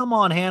like, come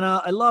on,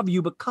 Hannah, I love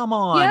you, but come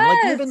on. Yes.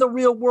 Like, live in the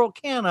real world,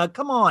 Hannah,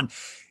 come on.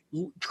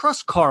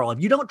 Trust Carl. If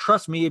you don't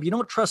trust me, if you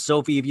don't trust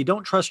Sophie, if you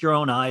don't trust your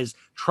own eyes,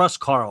 trust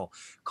Carl.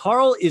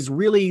 Carl is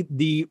really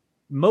the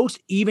most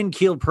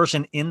even-keeled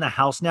person in the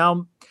house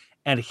now.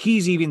 And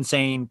he's even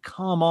saying,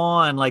 come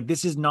on, like,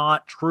 this is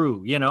not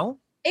true,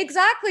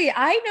 Exactly.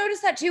 I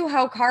noticed that too,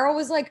 how Carl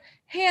was like,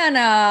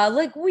 Hannah,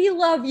 like, we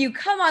love you.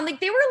 Come on. Like,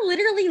 they were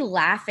literally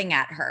laughing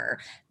at her.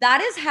 That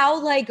is how,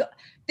 like,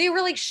 they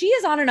were like, she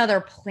is on another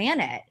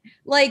planet.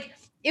 Like,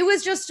 it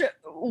was just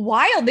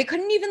wild. They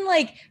couldn't even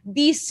like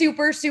be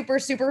super, super,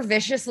 super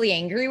viciously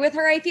angry with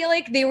her. I feel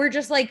like they were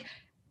just like,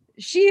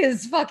 she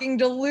is fucking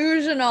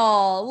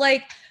delusional.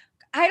 Like,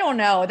 I don't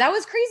know. That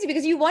was crazy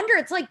because you wonder,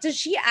 it's like, does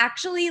she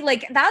actually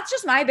like, that's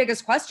just my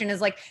biggest question is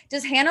like,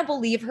 does Hannah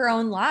believe her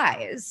own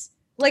lies?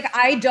 Like,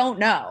 I don't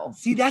know.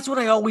 See, that's what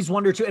I always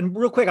wonder too. And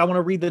real quick, I want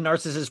to read the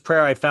narcissist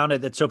prayer. I found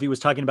it that Sophie was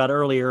talking about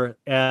earlier.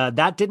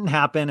 That didn't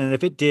happen. And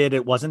if it did,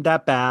 it wasn't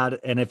that bad.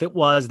 And if it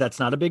was, that's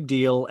not a big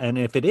deal. And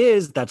if it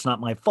is, that's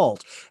not my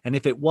fault. And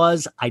if it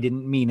was, I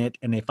didn't mean it.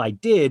 And if I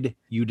did,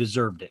 you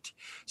deserved it.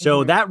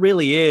 So that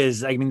really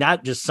is, I mean,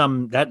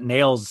 that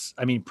nails,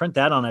 I mean, print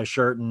that on a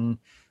shirt and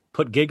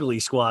put Giggly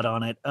Squad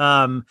on it.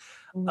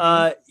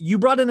 You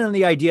brought in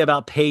the idea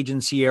about Paige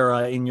and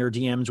Sierra in your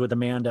DMs with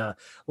Amanda.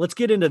 Let's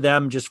get into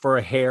them just for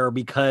a hair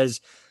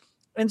because,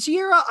 and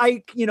Sierra,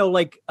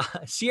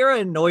 Sierra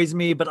annoys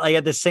me, but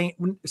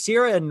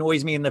Sierra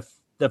annoys me in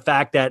the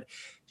fact that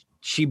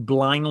she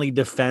blindly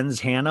defends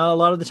Hannah a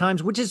lot of the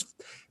times,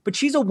 but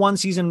she's a one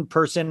season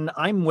person.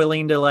 I'm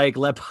willing to like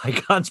let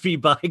bygones be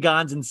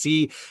bygones and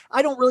see.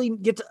 I don't really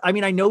get to, I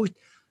mean, I know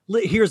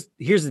here's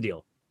the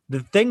deal. The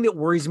thing that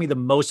worries me the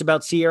most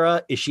about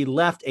Sierra is she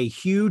left a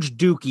huge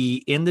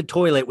dookie in the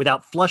toilet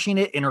without flushing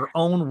it in her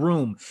own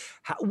room.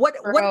 What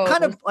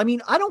kind of, I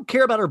mean, I don't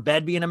care about her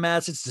bed being a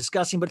mess. It's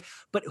disgusting,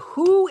 but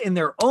who in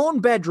their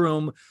own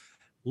bedroom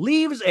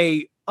leaves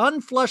a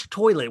unflushed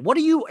toilet. What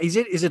is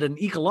it an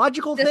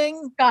ecological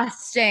thing?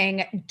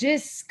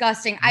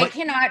 Disgusting. I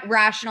cannot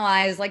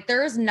rationalize. Like,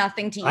 there is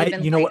nothing to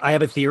even. You know what? I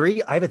have a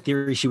theory.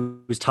 She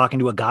was talking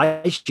to a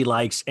guy she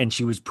likes, and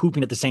she was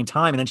pooping at the same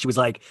time, and then she was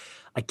like,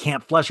 I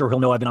can't flush or he'll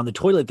know I've been on the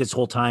toilet this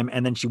whole time.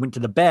 And then she went to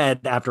the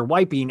bed after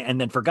wiping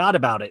and then forgot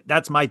about it.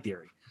 That's my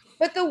theory.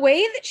 But the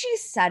way that she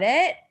said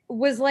it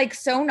was like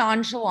so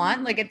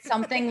nonchalant. Like, it's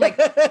something like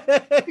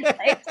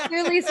it's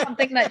clearly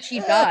something that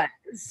she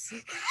does.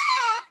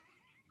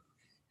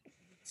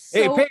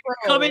 Hey, Peyton,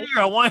 come in here.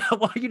 I want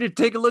you to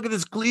take a look at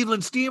this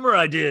Cleveland steamer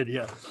I did.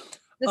 Yeah.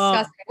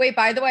 Disgusting. Wait,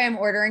 by the way, I'm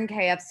ordering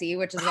KFC,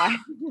 which is why.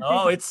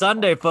 Oh, it's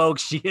Sunday,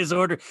 folks. She is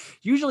ordered.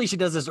 Usually she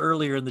does this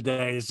earlier in the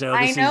day. So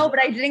I know, but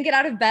I didn't get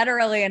out of bed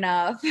early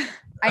enough.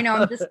 I know,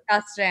 I'm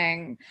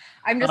disgusting.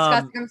 I'm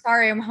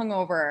sorry, I'm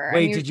hungover.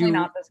 Wait, did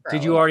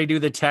you already do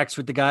the text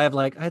with the guy of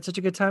like, I had such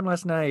a good time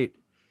last night?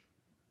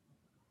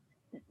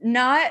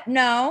 No.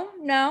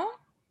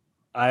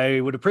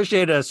 I would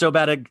appreciate a So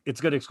Bad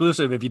It's Good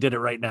exclusive if you did it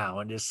right now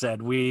and just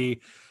said,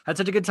 we had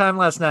such a good time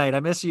last night.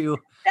 I miss you.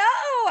 No,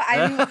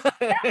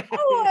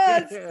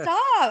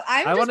 stop.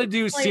 I want to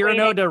do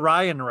Cyrano de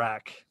Ryan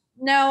rack.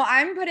 No,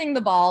 I'm putting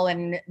the ball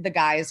in the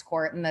guy's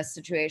court in this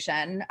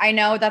situation. I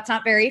know that's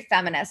not very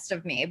feminist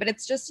of me, but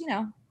it's just,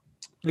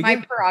 my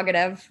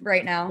prerogative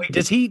right now. Wait,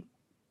 does he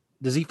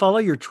follow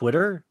your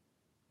Twitter?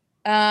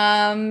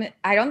 I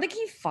don't think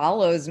he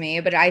follows me,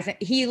 but I think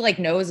he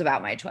knows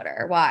about my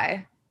Twitter.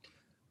 Why?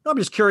 I'm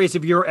just curious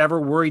if you're ever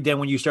worried then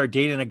when you start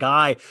dating a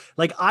guy.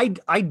 Like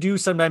I do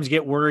sometimes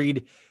get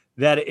worried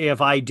that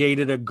if I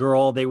dated a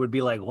girl, they would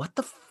be like, what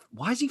the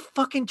why is he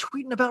fucking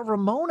tweeting about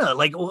Ramona?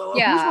 Like,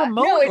 yeah, who's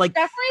Ramona? No, it's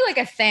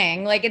definitely a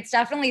thing. Like, it's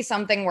definitely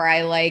something where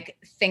I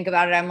think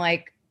about it. I'm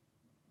like,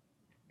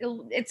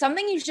 it's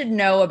something you should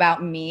know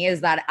about me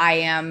is that I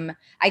am,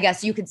 I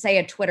guess you could say,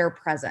 a Twitter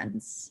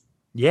presence.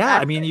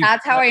 Yeah.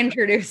 That's how I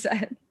introduce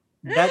it.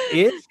 That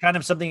is kind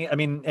of something. I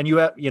mean, and you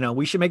have,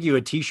 we should make you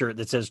a t-shirt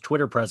that says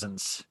Twitter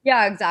presence.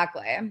 Yeah,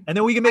 exactly. And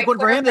then we can make one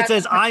for him that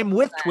says I'm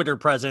with Twitter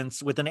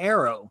presence with an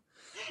arrow.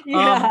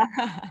 Yeah.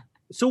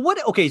 So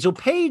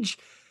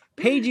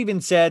Paige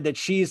even said that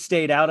she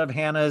stayed out of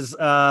Hannah's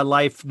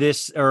life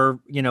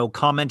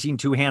commenting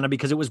to Hannah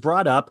because it was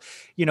brought up,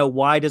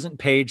 why doesn't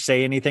Paige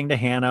say anything to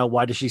Hannah?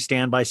 Why does she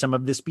stand by some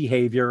of this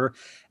behavior?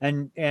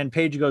 And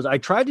Paige goes, I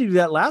tried to do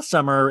that last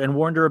summer and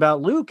warned her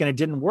about Luke and it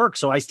didn't work.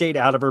 So I stayed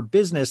out of her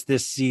business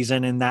this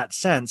season in that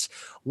sense.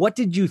 What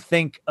did you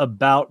think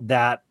about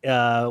that,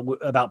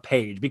 about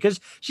Paige? Because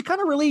she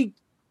kind of really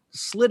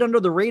slid under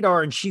the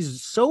radar and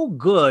she's so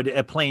good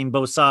at playing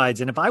both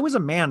sides. And if I was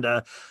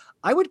Amanda,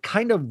 I would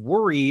kind of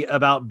worry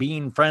about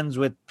being friends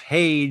with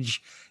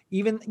Paige.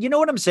 Even, you know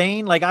what I'm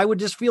saying? Like, I would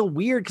just feel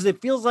weird because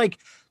it feels like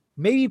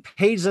maybe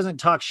Paige doesn't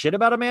talk shit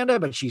about Amanda,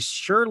 but she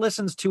sure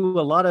listens to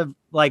a lot of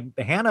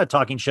Hannah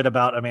talking shit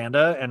about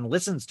Amanda and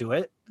listens to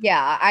it.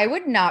 Yeah, I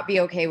would not be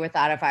okay with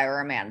that if I were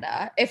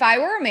Amanda. If I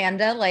were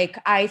Amanda,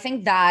 I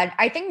think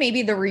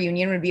maybe the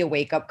reunion would be a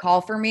wake up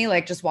call for me,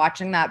 just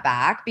watching that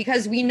back,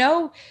 because we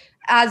know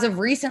as of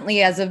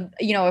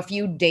a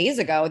few days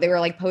ago, they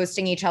were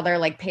posting each other,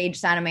 Paige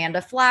sent Amanda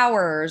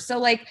flowers.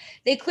 So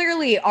they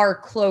clearly are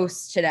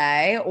close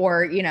today,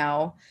 or,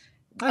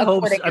 I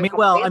hope so.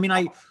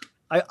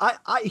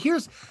 I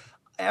here's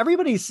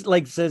everybody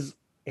says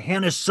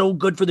Hannah's so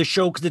good for the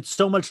show because it's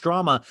so much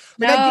drama.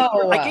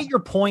 I get your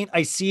point.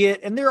 I see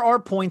it. And there are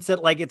points that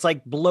it's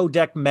below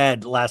deck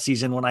med last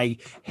season when I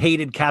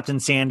hated Captain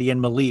Sandy and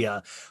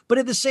Malia. But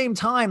at the same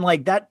time,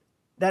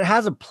 that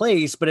has a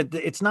place, but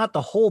it's not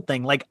the whole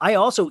thing. I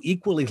also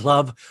equally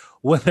love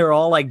when they're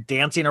all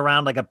dancing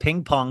around a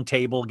ping pong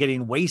table,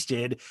 getting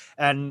wasted,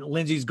 and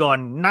Lindsay's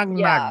going nug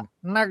nug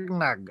nug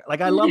nug.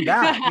 I love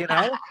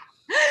that,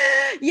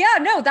 Yeah,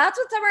 no, that's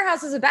what Summer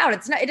House is about.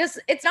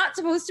 It's not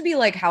supposed to be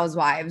like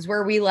Housewives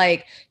where we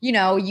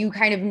you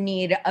kind of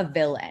need a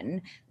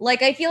villain.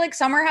 I feel like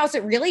Summer House,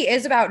 it really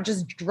is about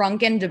just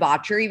drunken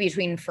debauchery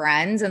between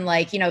friends and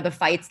the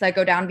fights that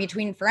go down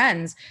between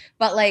friends.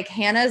 But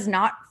Hannah's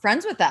not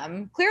friends with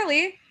them,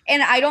 clearly.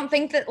 And I don't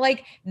think that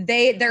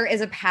there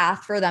is a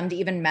path for them to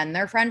even mend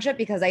their friendship,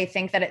 because I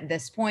think that at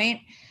this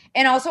point,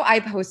 and also I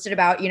posted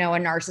about, a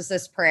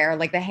narcissist prayer,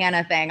 the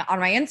Hannah thing on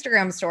my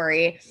Instagram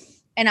story.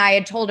 And I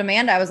had told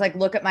Amanda, I was like,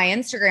 look at my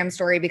Instagram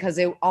story, because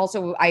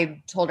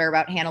I told her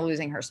about Hannah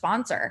losing her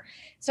sponsor.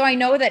 So I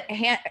know that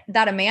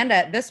that Amanda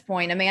at this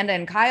point, Amanda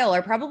and Kyle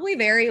are probably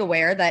very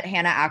aware that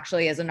Hannah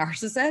actually is a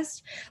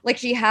narcissist.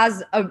 She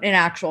has an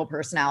actual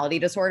personality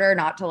disorder,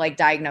 not to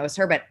diagnose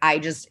her, but I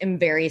just am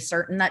very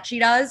certain that she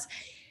does.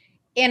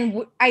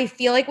 And I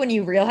feel like when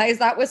you realize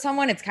that with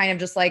someone, it's kind of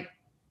just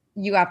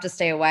you have to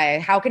stay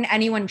away. How can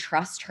anyone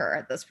trust her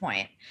at this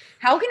point?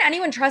 How can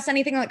anyone trust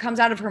anything that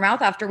comes out of her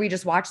mouth after we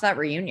just watched that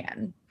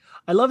reunion?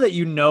 I love that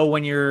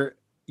when you're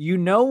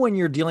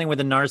dealing with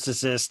a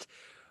narcissist,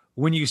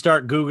 when you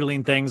start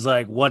Googling things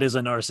like, what is a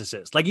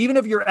narcissist? Like, even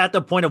if you're at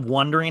the point of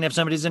wondering if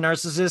somebody's a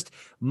narcissist,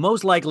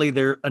 most likely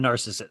they're a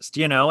narcissist,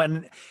 you know?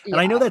 And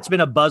I know that's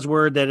been a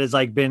buzzword that has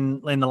like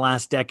been in the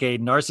last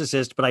decade,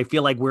 narcissist, but I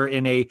feel like we're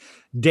in a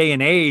day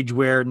and age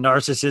where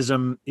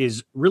narcissism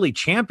is really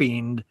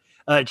championed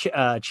out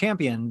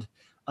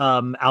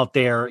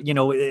there. You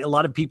know, a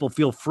lot of people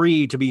feel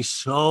free to be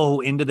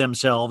so into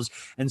themselves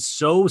and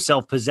so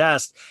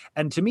self-possessed.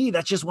 And to me,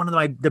 that's just one of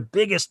the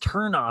biggest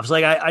turnoffs.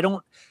 Like,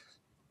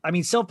 I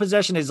mean,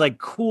 self-possession is like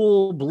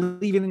cool.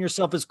 Believing in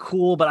yourself is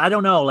cool, but I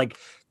don't know. Like,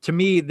 to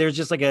me, there's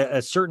just like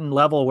a certain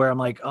level where I'm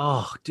like,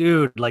 oh,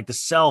 dude, like the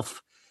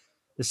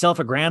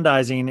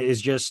self-aggrandizing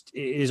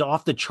is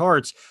off the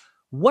charts.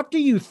 What do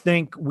you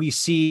think we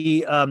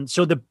see?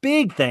 So the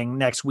big thing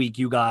next week,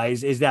 you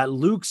guys, is that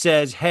Luke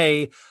says,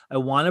 hey, I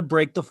want to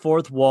break the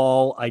fourth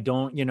wall. I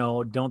don't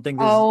think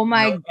this. Oh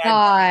my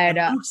God.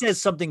 And Luke says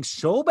something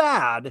so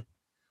bad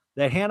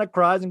that Hannah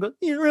cries and goes,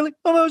 you really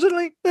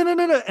emotionally,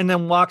 and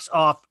then walks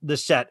off the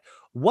set.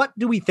 What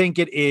do we think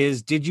it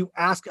is? Did you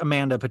ask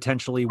Amanda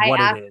potentially what it is?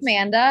 I asked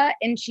Amanda,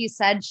 and she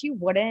said she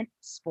wouldn't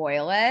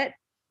spoil it,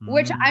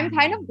 which I'm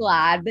kind of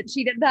glad that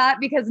she did that,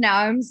 because now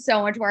I'm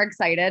so much more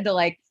excited to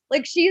like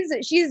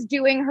she's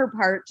doing her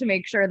part to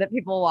make sure that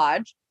people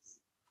watch.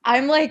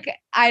 I'm like,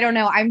 I don't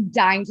know. I'm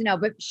dying to know,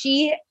 but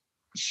she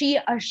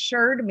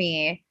assured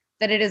me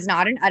that it is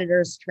not an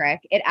editor's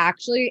trick. It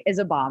actually is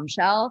a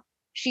bombshell.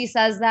 She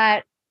says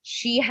that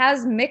she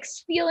has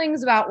mixed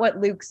feelings about what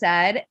Luke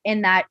said,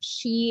 and that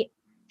she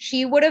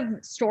would have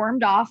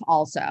stormed off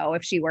also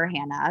if she were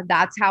Hannah.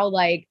 That's how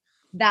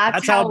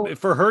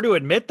for her to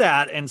admit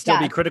that and still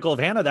be critical of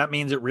Hannah, that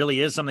means it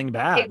really is something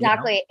bad.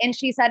 Exactly. You know? And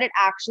she said it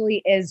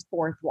actually is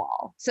fourth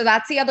wall. So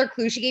that's the other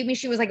clue she gave me.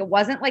 She was like, it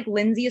wasn't like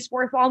Lindsay's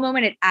fourth wall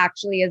moment. It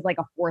actually is like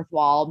a fourth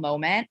wall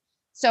moment.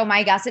 So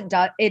my guess, it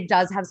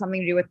does have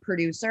something to do with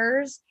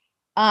producers.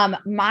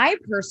 My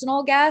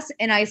personal guess,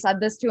 and I said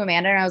this to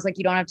Amanda, and I was like,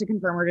 you don't have to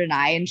confirm or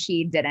deny. And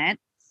she didn't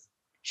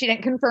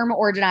confirm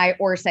or deny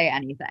or say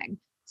anything.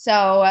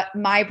 So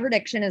my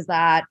prediction is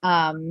that,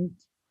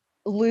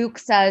 Luke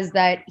says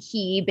that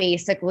he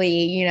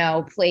basically,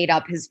 played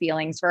up his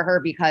feelings for her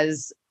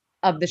because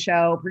of the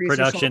show.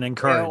 Production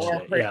encouraged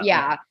it.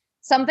 Yeah.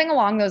 Something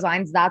along those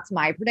lines. That's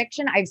my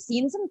prediction. I've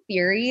seen some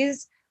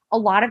theories. A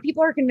lot of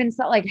people are convinced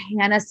that like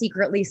Hannah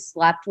secretly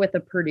slept with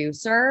a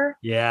producer.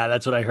 Yeah,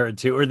 that's what I heard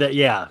too. Or that,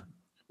 yeah.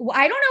 Well,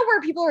 I don't know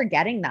where people are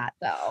getting that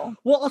though.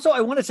 Well, also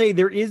I want to say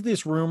there is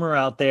this rumor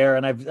out there,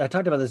 and I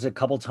talked about this a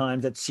couple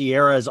times, that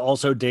Sierra is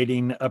also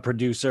dating a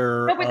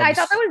producer. No, but I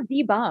thought that was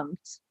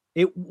debunked.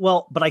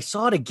 But I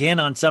saw it again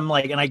on some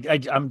like,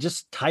 and I'm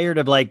just tired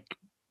of like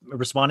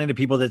responding to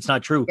people that's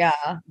not true. Yeah.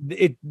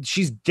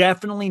 She's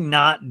definitely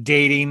not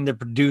dating the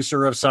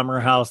producer of Summer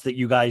House that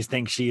you guys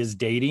think she is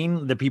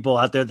dating. The people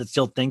out there that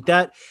still think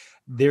that,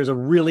 there's a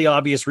really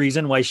obvious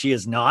reason why she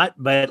is not,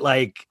 but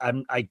like,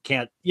 I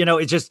can't,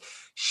 it's just,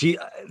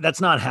 that's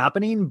not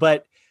happening.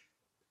 But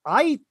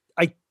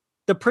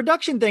the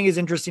production thing is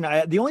interesting.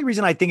 The only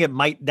reason I think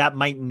that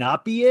might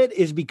not be it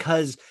is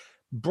because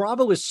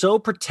Bravo is so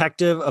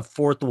protective of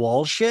fourth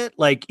wall shit.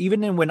 Like,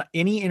 even when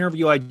any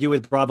interview I do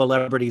with Bravo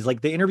celebrities,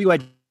 like the interview I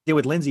did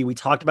with Lindsay, we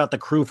talked about the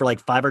crew for like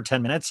 5 or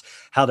 10 minutes,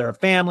 how they're a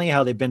family,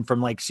 how they've been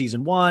from like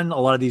season 1. A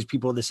lot of these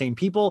people are the same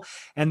people.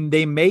 And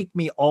they make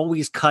me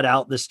always cut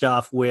out the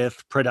stuff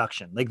with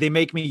production. Like, they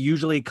make me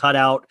usually cut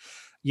out,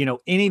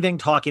 anything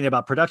talking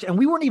about production. And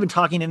we weren't even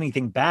talking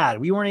anything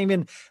bad.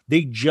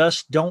 They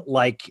just don't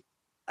like,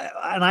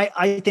 and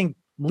I think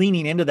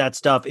leaning into that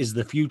stuff is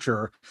the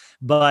future,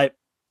 but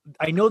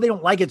I know they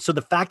don't like it. So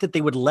the fact that they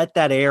would let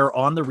that air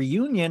on the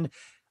reunion,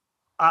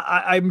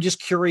 I'm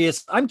just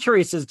curious. I'm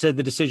curious as to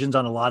the decisions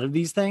on a lot of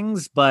these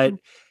things, but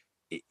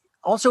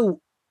also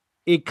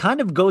it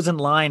kind of goes in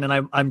line.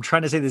 And I'm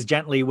trying to say this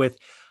gently with,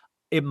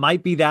 it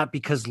might be that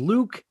because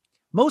Luke,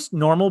 most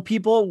normal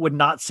people would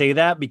not say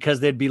that,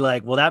 because they'd be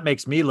like, well, that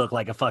makes me look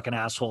like a fucking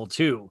asshole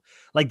too.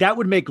 Like, that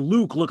would make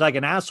Luke look like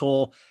an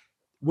asshole,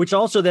 which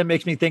also then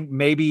makes me think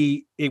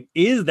maybe it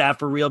is that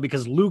for real,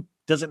 because Luke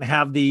doesn't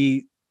have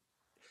the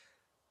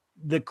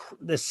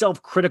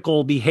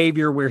self-critical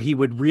behavior where he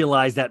would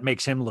realize that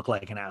makes him look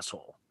like an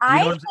asshole.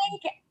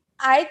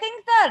 I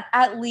think that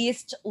at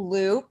least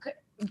Luke,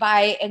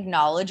 by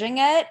acknowledging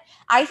it,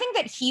 I think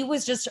that he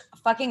was just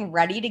fucking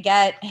ready to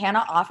get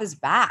Hannah off his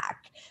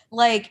back.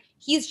 Like,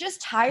 he's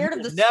just tired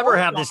of this. Never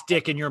have this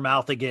dick in your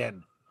mouth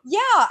again. Yeah.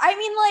 I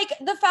mean, like,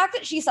 the fact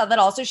that she said that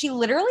also, she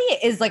literally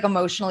is like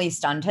emotionally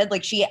stunted.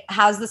 Like, she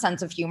has the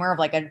sense of humor of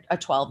like a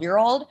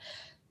 12-year-old.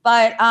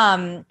 But,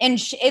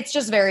 it's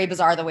just very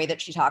bizarre the way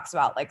that she talks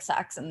about like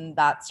sex and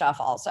that stuff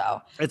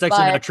also. It's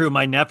actually not true.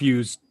 My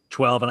nephew's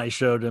 12 and I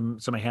showed him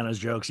some of Hannah's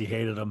jokes. He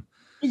hated them.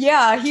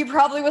 Yeah. He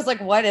probably was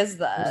like, what is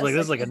this? He was like,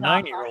 this is like a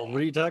 9-year-old.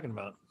 What are you talking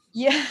about?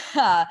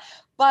 Yeah.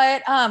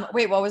 But,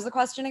 wait, what was the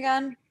question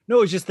again?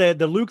 No, it's just the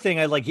Luke thing.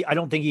 I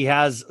don't think he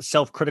has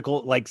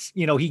self-critical, like,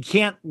 he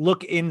can't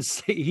look in.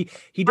 He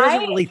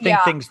doesn't really think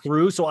things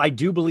through. So I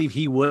do believe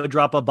he would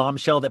drop a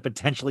bombshell that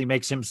potentially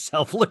makes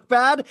himself look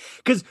bad.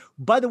 Because,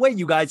 by the way,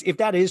 you guys, if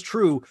that is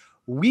true,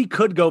 we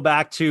could go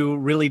back to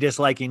really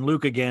disliking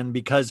Luke again,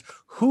 because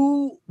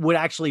who would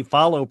actually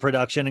follow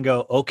production and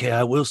go, okay,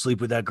 I will sleep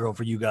with that girl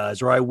for you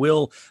guys, or I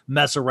will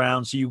mess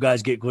around so you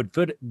guys get good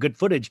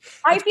footage.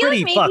 I feel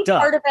like maybe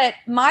part of it,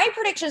 my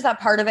prediction is that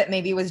part of it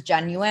maybe was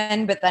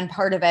genuine, but then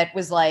part of it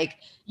was like,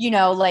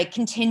 like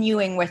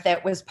continuing with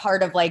it was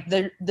part of like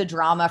the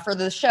drama for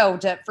the show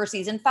for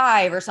season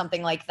 5 or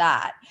something like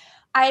that.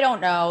 I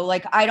don't know.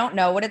 Like, I don't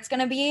know what it's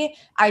going to be.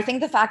 I think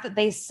the fact that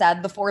they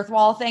said the fourth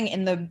wall thing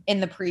in the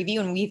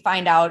preview, and we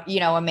find out,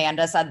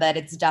 Amanda said that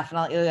it's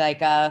definitely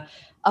like a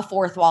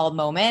fourth wall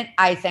moment.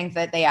 I think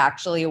that they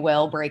actually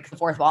will break the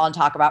fourth wall and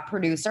talk about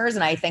producers.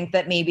 And I think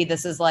that maybe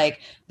this is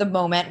like the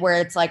moment where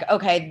it's like,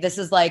 okay, this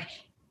is like,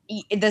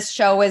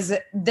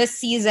 this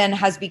season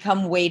has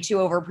become way too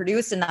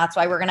overproduced. And that's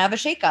why we're going to have a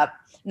shakeup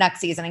next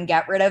season and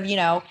get rid of,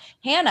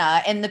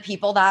 Hannah and the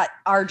people that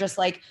are just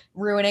like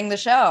ruining the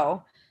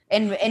show.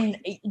 And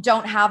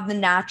don't have the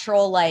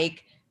natural,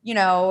 like,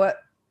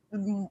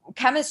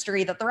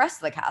 chemistry that the rest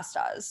of the cast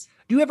does.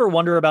 Do you ever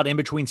wonder about in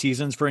between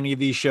seasons for any of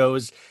these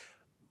shows?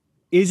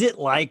 Is it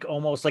like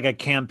almost like a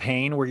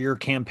campaign where you're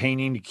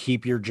campaigning to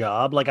keep your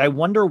job? Like, I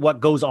wonder what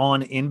goes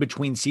on in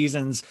between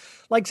seasons.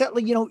 Like,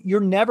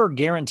 you're never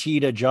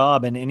guaranteed a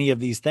job in any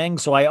of these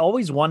things. So I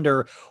always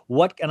wonder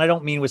and I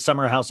don't mean with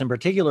Summer House in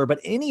particular,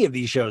 but any of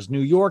these shows, New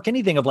York,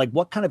 anything of like,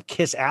 what kind of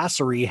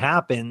kisassery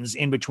happens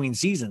in between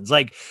seasons?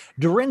 Like,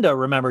 Dorinda,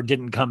 remember,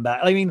 didn't come back.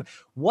 I mean,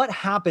 what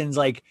happens?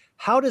 Like,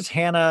 how does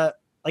Hannah,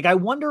 like, I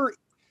wonder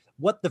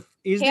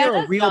is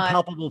there a real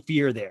palpable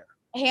fear there?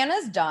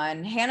 Hannah's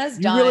done.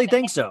 You really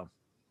think so?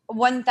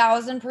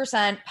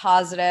 1000%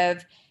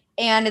 positive.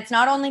 And it's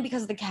not only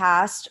because the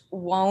cast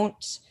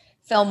won't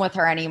film with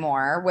her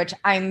anymore, which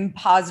I'm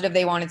positive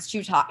they won't.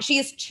 She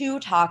is too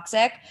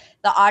toxic.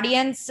 The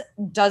audience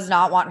does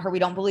not want her. We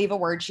don't believe a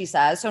word she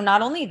says. So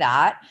not only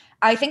that,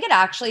 I think it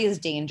actually is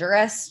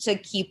dangerous to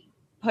keep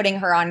putting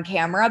her on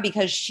camera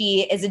because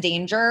she is a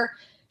danger.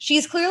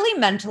 She's clearly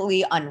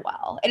mentally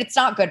unwell and it's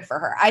not good for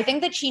her. I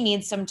think that she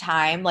needs some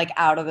time, like,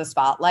 out of the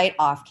spotlight,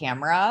 off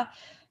camera.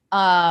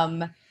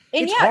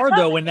 It's hard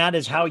though, when that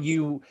is how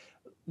you,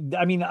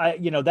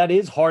 that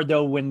is hard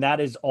though, when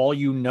that is all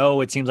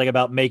it seems like,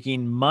 about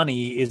making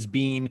money is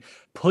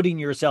putting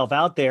yourself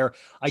out there.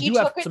 I do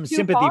have some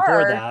sympathy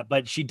for that,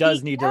 but she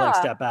does need to like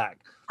step back.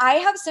 I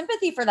have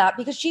sympathy for that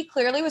because she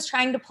clearly was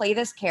trying to play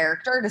this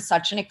character to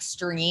such an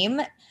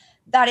extreme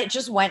that it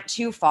just went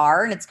too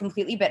far and it's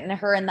completely bitten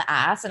her in the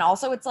ass. And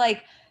also it's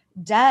like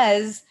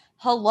Des,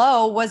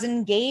 was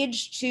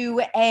engaged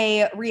to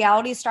a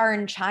reality star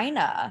in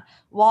China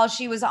while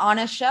she was on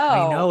a show.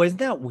 I know. Isn't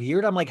that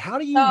weird? I'm like, how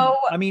do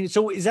you,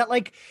 so is that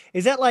like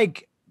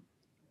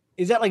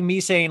me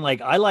saying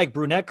like, I like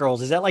brunette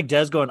girls? Is that like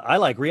Des going, I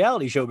like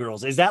reality show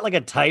girls? Is that like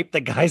a type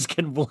that guys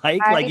can like?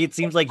 Like, it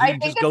seems like he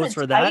just goes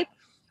for that.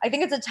 I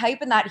think it's a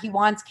type in that he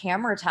wants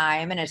camera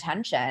time and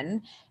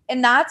attention.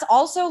 And that's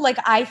also like,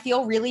 I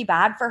feel really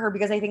bad for her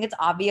because I think it's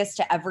obvious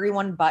to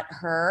everyone but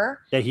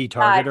her that he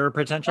targeted her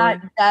potentially.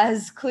 That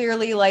Des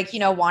clearly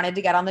wanted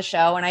to get on the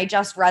show. And I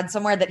just read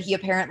somewhere that he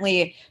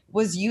apparently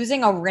was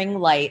using a ring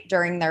light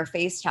during their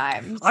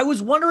FaceTimes. I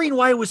was wondering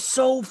why it was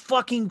so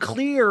fucking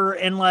clear.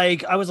 And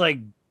like, I was like,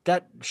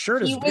 that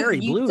shirt is very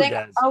blue.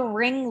 Des. A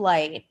ring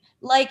light.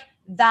 Like,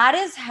 that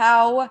is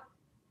how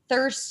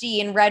thirsty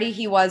and ready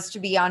he was to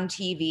be on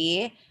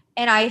TV.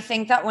 And I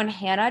think that when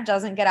Hannah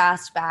doesn't get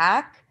asked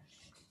back,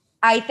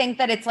 I think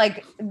that it's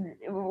like,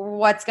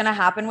 what's going to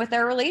happen with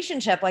their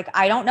relationship? Like,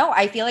 I don't know.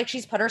 I feel like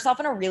she's put herself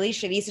in a really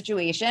shitty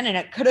situation and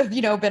it could have,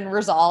 been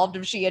resolved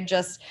if she had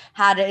just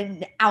had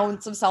an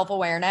ounce of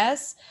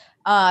self-awareness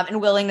and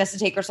willingness to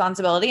take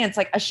responsibility. And it's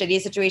like a shitty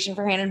situation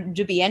for Hannah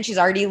to be in. She's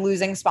already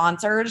losing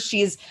sponsors.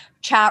 She's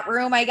chat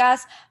room, I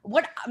guess.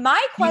 What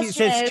my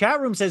question is, chat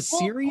room says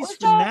series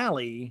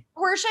finale.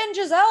 Portia and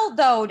Giselle,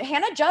 though,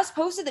 Hannah just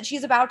posted that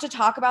she's about to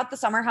talk about the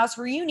Summer House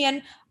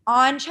reunion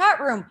on chat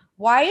room.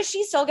 Why is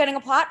she still getting a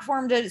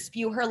platform to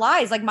spew her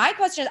lies? Like, my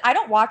question is, I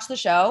don't watch the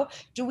show.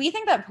 Do we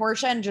think that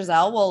Portia and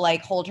Giselle will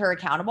like hold her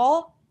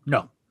accountable?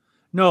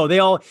 No, they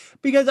all,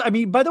 because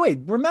by the way,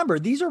 remember,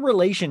 these are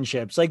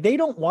relationships. Like, they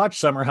don't watch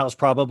Summer House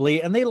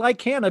probably, and they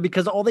like Hannah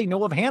because all they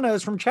know of Hannah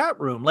is from chat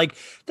room. Like,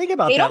 think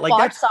about that. They don't like,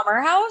 watch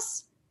Summer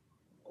House?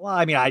 Well,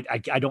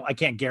 I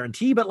can't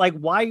guarantee, but like,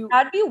 why?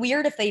 That'd be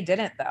weird if they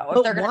didn't, though.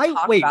 If they're going to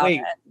talk about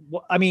it.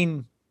 Well,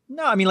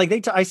 no,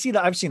 like I've seen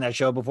that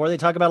show before. They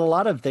talk about a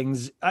lot of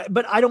things,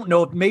 but I don't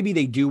know if maybe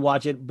they do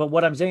watch it. But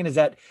what I'm saying is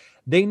that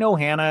they know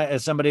Hannah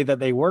as somebody that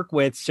they work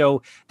with.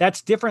 So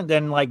that's different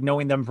than like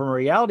knowing them from a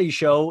reality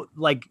show.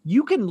 Like,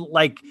 you can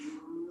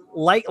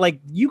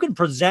you can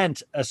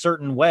present a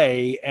certain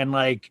way and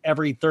like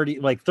every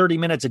 30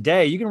 minutes a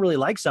day, you can really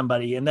like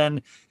somebody. And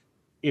then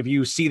if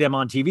you see them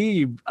on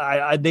TV,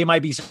 they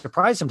might be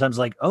surprised sometimes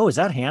like, oh, is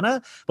that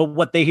Hannah? But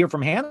what they hear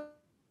from Hannah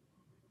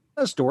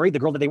story, the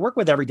girl that they work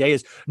with every day,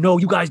 is no,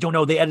 you guys don't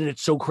know. They edit it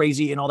so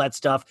crazy and all that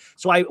stuff.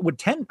 So I would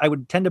tend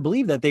to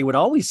believe that they would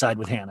always side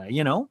with Hannah,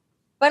 you know?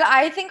 But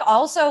I think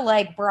also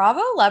like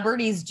Bravo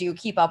celebrities do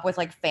keep up with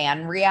like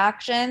fan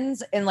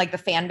reactions and like the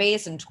fan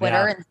base and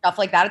Twitter and stuff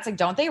like that. It's like,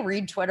 don't they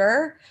read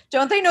Twitter?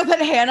 Don't they know that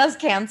Hannah's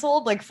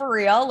canceled? Like for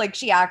real? Like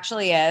she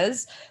actually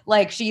is.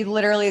 Like she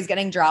literally is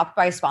getting dropped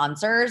by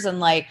sponsors. And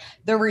like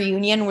the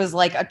reunion was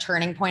like a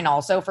turning point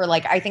also for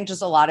like, I think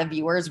just a lot of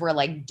viewers were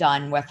like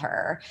done with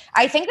her.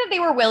 I think that they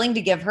were willing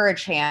to give her a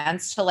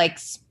chance to like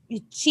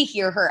to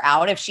hear her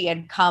out if she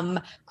had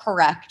come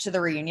correct to the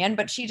reunion,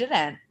 but she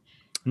didn't.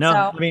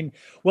 No, I mean,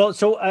 well,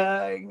 so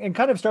and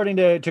kind of starting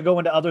to go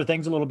into other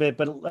things a little bit,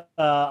 but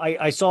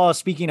I saw,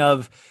 speaking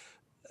of,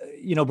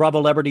 Bravo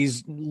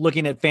celebrities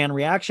looking at fan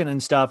reaction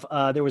and stuff,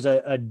 there was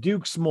a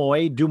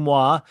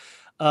Dumois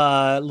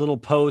little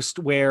post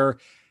where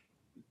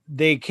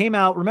they came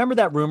out. Remember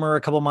that rumor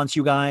a couple months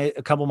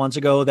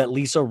ago that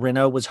Lisa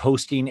Rinna was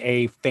hosting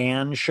a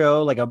fan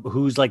show, like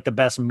who's like the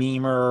best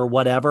memer or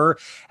whatever,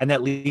 and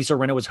that Lisa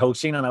Rinna was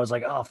hosting. And I was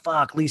like, oh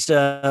fuck,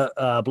 Lisa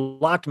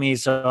blocked me,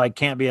 so I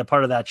can't be a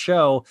part of that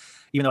show,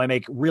 even though I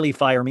make really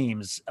fire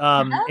memes.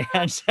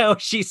 And so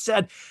she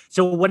said,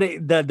 so what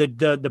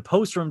the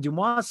post from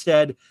Dumois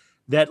said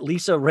that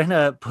Lisa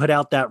Rinna put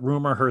out that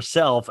rumor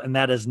herself, and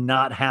that is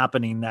not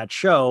happening. That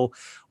show,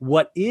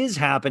 what is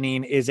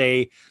happening is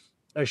a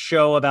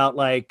show about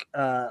like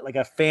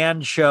a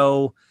fan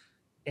show.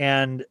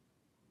 And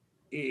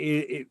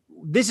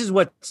this is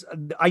what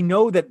I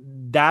know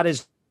that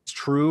is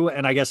true.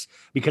 And I guess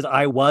because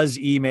I was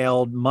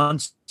emailed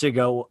months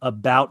ago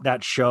about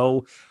that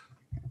show,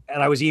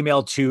 and I was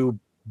emailed to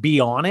be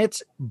on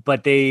it,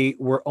 but they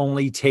were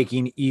only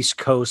taking East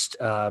Coast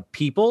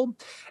people.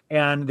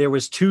 And there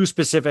was 2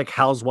 specific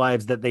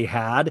housewives that they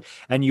had,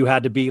 and you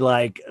had to be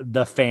like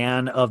the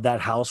fan of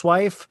that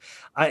housewife.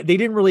 They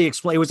didn't really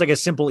explain. It was like a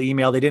simple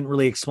email. They didn't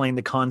really explain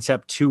the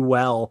concept too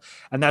well.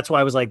 And that's why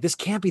I was like, this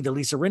can't be the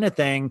Lisa Rinna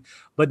thing.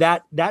 But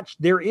that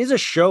there is a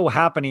show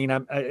happening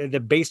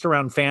that based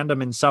around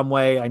fandom in some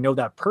way. I know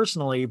that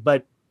personally,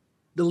 but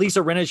the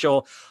Lisa Rinna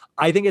show,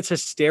 I think it's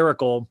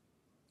hysterical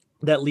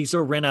that Lisa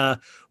Rinna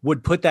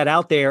would put that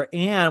out there.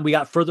 And we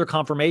got further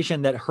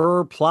confirmation that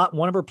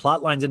one of her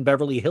plot lines in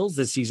Beverly Hills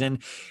this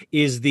season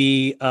is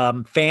the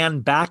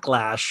fan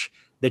backlash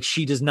that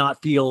she does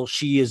not feel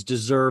she is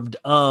deserved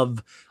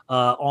of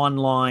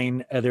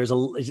online.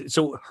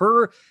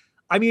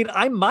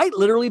 I might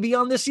literally be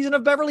on this season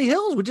of Beverly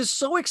Hills, which is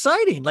so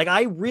exciting. Like,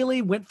 I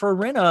really went for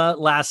Rinna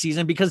last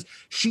season because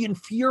she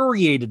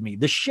infuriated me.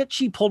 The shit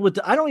she pulled with,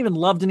 I don't even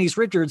love Denise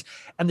Richards.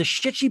 And the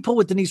shit she pulled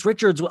with Denise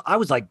Richards, I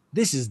was like,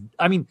 this is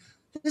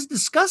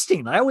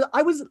disgusting. I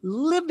was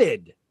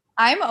livid.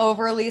 I'm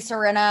over Lisa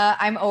Rinna.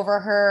 I'm over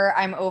her.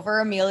 I'm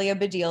over Amelia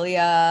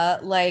Bedelia.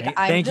 Like,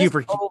 thank you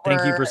for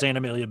saying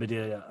Amelia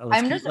Bedelia.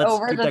 I'm just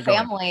over the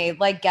family.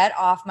 Like, get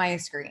off my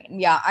screen.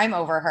 Yeah, I'm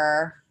over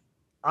her.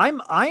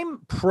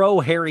 I'm pro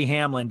Harry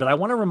Hamlin, but I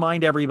want to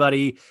remind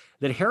everybody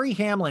that Harry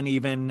Hamlin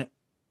even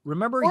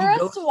remember or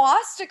a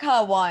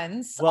swastika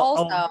once.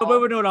 Also,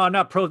 no, I'm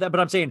not pro that, but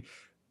I'm saying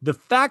the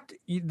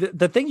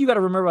thing you got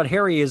to remember about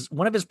Harry is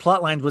one of his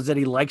plot lines was that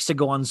he likes to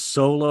go on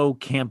solo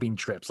camping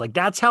trips. Like,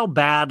 that's how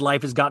bad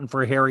life has gotten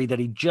for Harry, that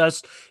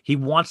he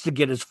wants to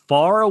get as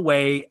far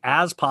away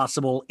as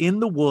possible in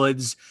the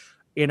woods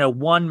in a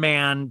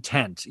one-man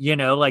tent,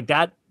 like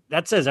that.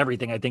 That says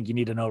everything I think you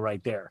need to know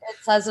right there. It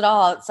says it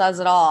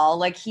all.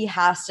 Like, he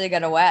has to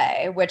get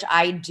away, which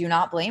I do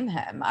not blame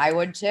him. I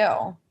would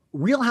too.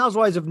 Real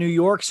Housewives of New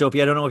York,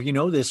 Sophie, I don't know if you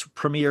know this,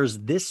 premieres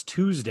this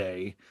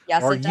Tuesday.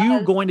 Yes, Are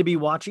you going to be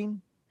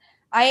watching?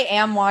 I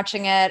am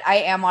watching it.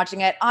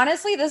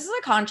 Honestly, this is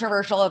a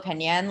controversial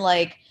opinion.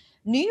 Like,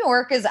 New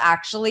York is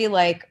actually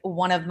like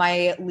one of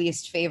my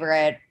least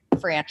favorite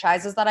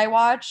franchises that I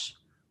watch.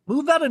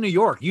 Move out of New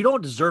York. You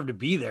don't deserve to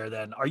be there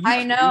then. Are you?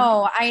 I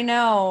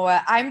know.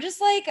 I'm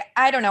just like,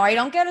 I don't know. I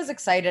don't get as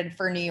excited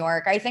for New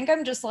York. I think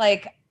I'm just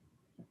like,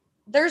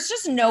 there's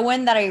just no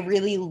one that I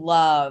really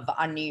love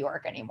on New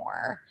York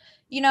anymore.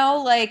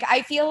 Like,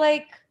 I feel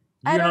like,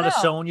 You're not a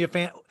Sonia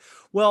fan?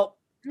 Well,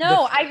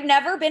 no, I've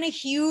never been a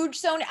huge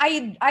Sonia.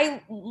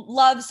 I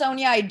love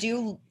Sonia. I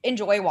do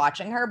enjoy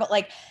watching her, but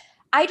like,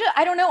 I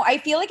don't know. I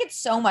feel like it's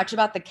so much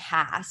about the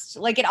cast.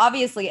 Like, it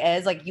obviously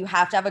is. Like, you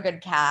have to have a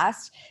good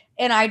cast.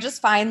 And I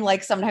just find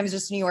like sometimes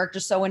just New York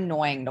just so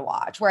annoying to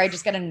watch, where I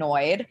just get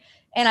annoyed.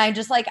 And I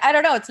just like, I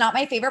don't know. It's not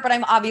my favorite, but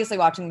I'm obviously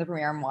watching the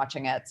premiere. I'm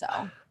watching it.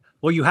 So.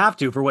 Well, you have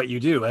to for what you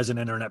do as an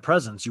internet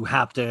presence. You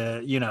have to,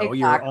 exactly.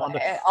 You're on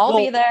I'll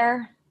be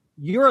there.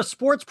 You're a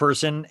sports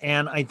person,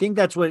 and I think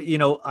that's what,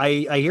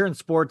 I hear in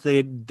sports,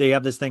 they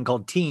have this thing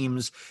called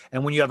teams,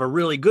 and when you have a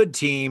really good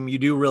team, you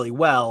do really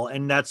well.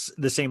 And that's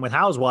the same with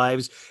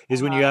Housewives,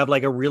 is when you have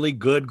like a really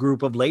good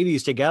group of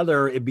ladies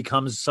together, it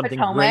becomes something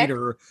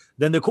greater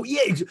than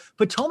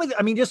Potomac.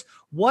 I mean, just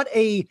what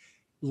a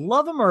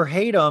love them or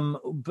hate them,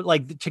 but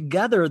like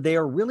together, they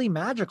are really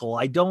magical.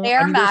 They are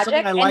there's magic,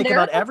 something I like and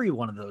about every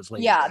one of those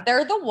ladies. Yeah,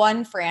 they're the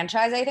one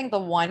franchise, I think the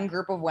one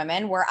group of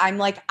women where I'm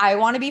like, I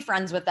want to be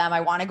friends with them. I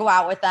want to go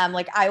out with them.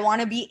 Like, I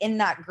want to be in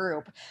that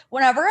group.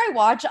 Whenever I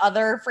watch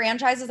other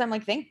franchises, I'm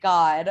like, thank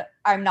God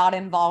I'm not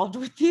involved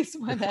with these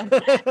women.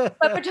 But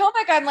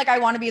Potomac, I'm like, I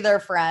want to be their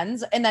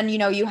friends. And then,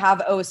 you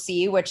have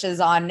OC, which is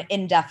on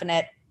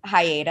indefinite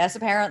hiatus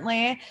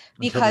apparently,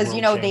 because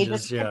they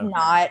just did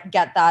not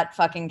get that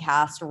fucking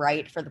cast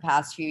right for the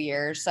past few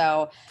years.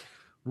 So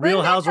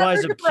Real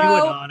Housewives of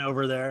QAnon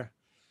over there.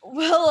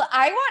 Well,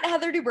 I want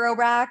Heather Dubrow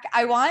back.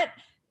 I want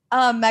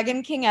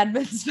Megan King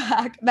Edmonds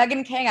back.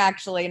 Megan King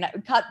actually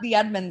cut the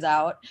Edmonds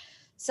out.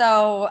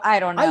 So I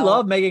don't know. I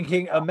love Megan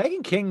King.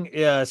 Megan King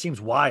seems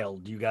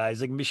wild, you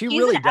guys. Like she's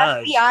really an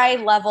does.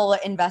 FBI level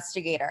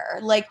investigator.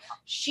 Like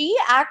she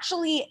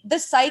actually, the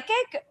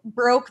psychic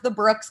broke the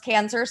Brooks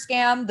cancer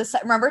scam.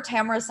 Remember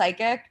Tamara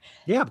Psychic?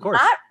 Yeah, of course.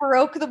 That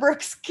broke the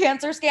Brooks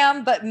cancer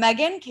scam, but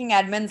Megan King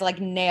Edmonds like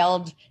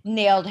nailed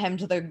him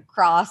to the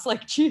cross.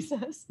 Like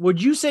Jesus.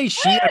 Would you say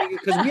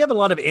because we have a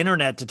lot of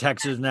internet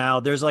detectives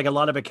now. There's like a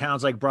lot of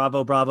accounts like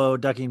Bravo,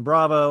 Ducking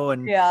Bravo,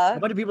 and a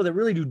bunch of people that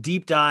really do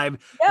deep dive.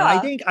 Yeah.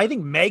 And I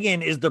think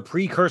Megan is the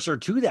precursor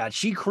to that.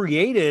 She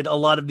created a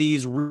lot of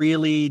these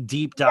really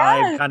deep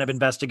dive kind of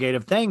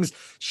investigative things.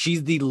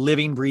 She's the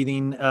living,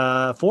 breathing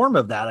form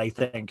of that, I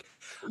think.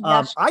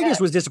 I just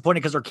was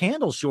disappointed because her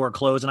candle store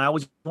closed, and I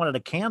always wanted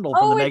a candle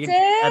from the Megan.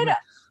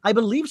 I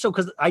believe so,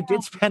 because I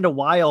did spend a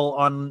while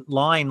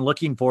online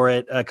looking for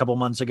it a couple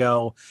months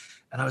ago.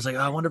 And I was like,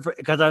 I wonder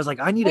because I was like,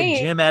 I need a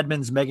Jim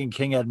Edmonds, Megan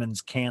King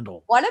Edmonds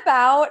candle. What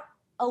about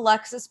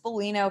Alexis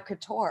Bellino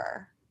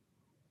Couture?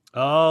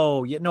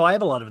 Oh, yeah. No, I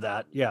have a lot of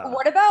that. Yeah.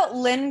 What about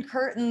Lynn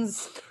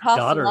Curtin's Tough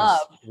Daughters?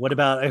 Love? What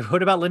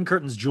about Lynn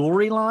Curtin's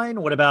jewelry line?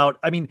 OC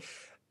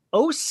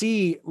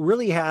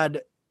really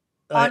had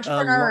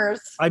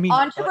entrepreneurs.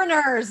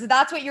 Entrepreneurs.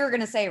 That's what you were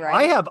going to say,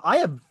 right? I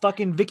have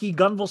fucking Vicky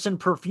Gunvalson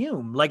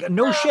perfume. Like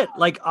no shit.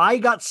 Like I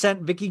got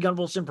sent Vicky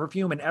Gunvalson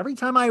perfume, and every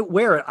time I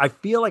wear it, I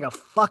feel like a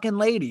fucking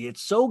lady.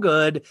 It's so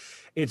good.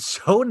 It's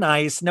so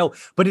nice. No,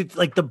 but it's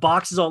like the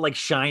box is all like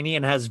shiny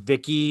and has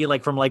Vicky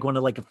like from like one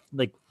of like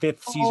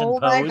fifth season. Oh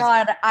my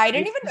God. I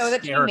didn't even know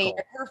that she made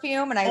a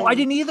perfume. And I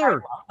didn't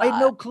either. I had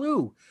no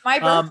clue. My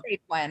birthday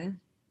twin.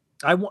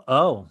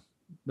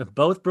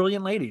 Both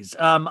brilliant ladies.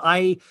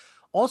 I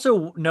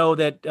also know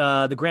that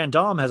the Grand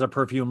Dame has a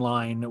perfume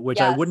line, which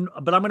I wouldn't,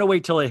 but I'm going to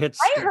wait till it hits.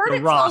 I heard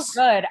it smells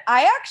good.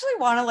 I actually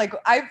want to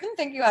I've been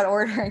thinking about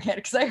ordering it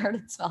because I heard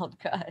it smelled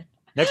good.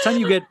 Next time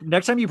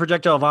you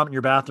projectile vomit in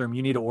your bathroom,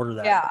 you need to order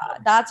that. Yeah,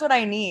 that's what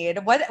I need.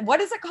 What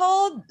is it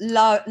called?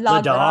 La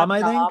Dame,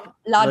 I think.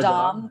 La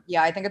Dame.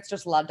 Yeah, I think it's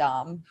just La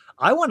Dame.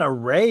 I want a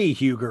Ray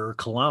Huger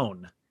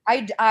cologne.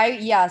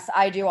 Yes,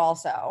 I do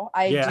also.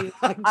 I do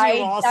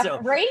also.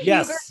 Ray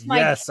Huger's my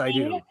yes, I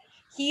do.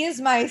 He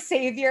is my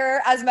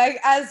savior, as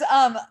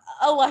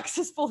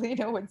Alexis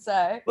Bellino would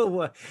say.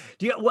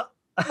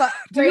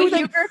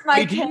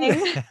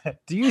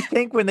 Do you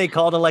think when they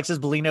called Alexis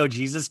Bellino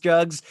Jesus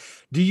Jugs,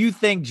 do you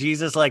think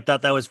Jesus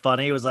thought that was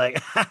funny? It was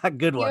like,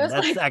 good one.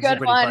 That's actually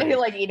pretty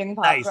funny. He eating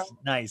popcorn.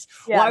 Nice.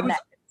 Yeah, well,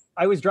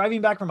 I was driving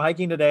back from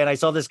hiking today, and I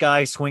saw this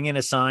guy swinging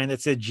a sign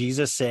that said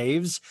Jesus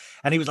saves,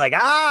 and he was like,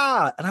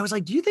 ah, and I was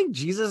like, do you think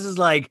Jesus is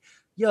like,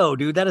 yo,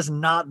 dude, that is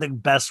not the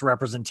best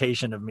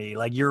representation of me.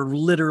 Like, you're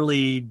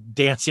literally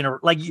dancing.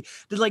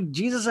 Did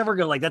Jesus ever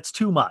go that's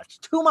too much,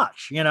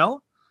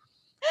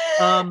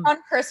 on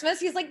Christmas,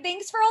 he's like,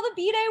 thanks for all the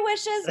B-Day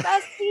wishes,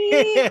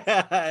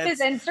 bestie.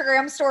 His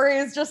Instagram story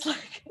is just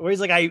where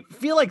he's like, I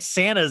feel like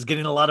Santa's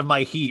getting a lot of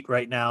my heat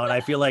right now, and I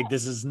feel like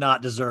this is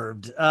not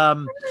deserved.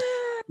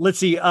 Let's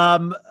see.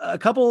 A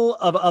couple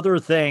of other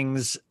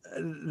things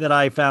that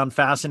I found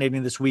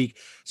fascinating this week.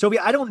 Sophie,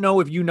 I don't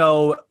know if you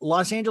know,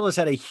 Los Angeles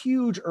had a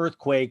huge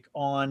earthquake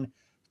on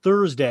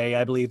Thursday,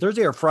 I believe,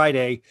 Thursday or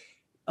Friday.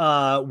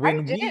 I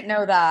didn't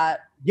know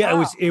that. Yeah,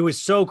 wow. It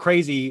was so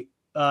crazy.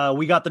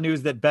 We got the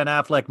news that Ben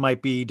Affleck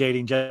might be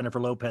dating Jennifer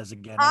Lopez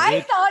again.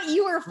 I thought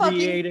you were fucking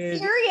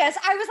serious.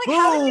 I was like,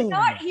 how did I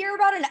not hear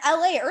about an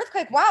LA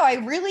earthquake? Wow, I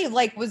really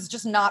was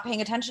just not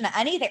paying attention to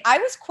anything. I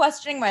was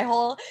questioning my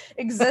whole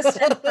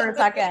existence for a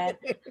second.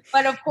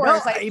 But of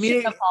course, I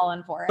shouldn't have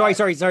fallen for it.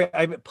 Sorry.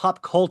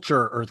 Pop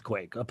culture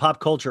earthquake. A pop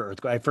culture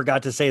earthquake. I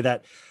forgot to say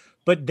that.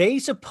 But they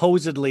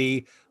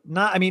supposedly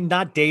not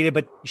dated,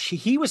 but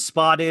he was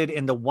spotted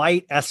in the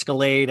white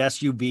Escalade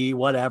SUV,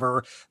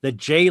 whatever, the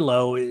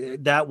J-Lo,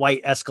 that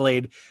white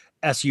Escalade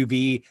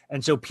SUV.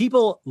 And so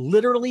people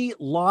literally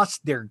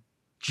lost their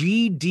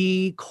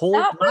GD,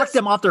 knocked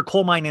them off their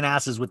coal mining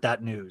asses with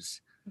that news.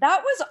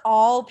 That was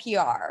all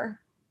PR.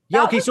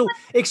 Yeah, okay, so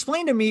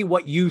explain to me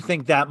what you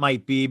think that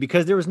might be,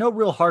 because there was no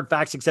real hard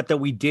facts except that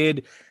we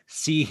did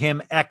see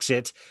him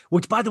exit,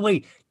 which, by the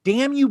way,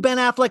 damn you, Ben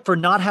Affleck, for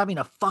not having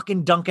a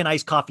fucking Dunkin'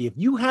 iced coffee. If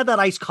you had that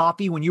iced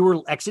coffee when you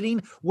were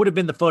exiting, would have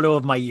been the photo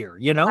of my year,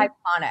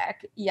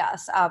 Iconic.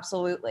 Yes,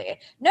 absolutely.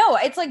 No,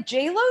 it's like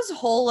J-Lo's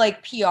whole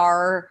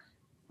PR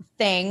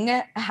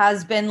thing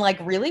has been like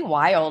really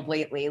wild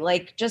lately.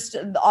 Like just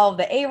all of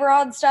the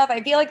A-Rod stuff.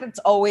 I feel like it's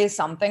always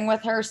something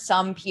with her,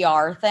 some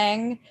PR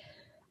thing.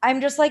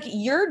 I'm just like,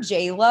 you're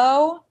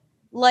J-Lo.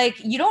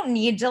 Like, you don't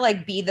need to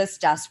like be this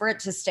desperate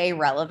to stay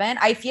relevant.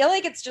 I feel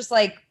like it's just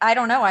like, I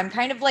don't know. I'm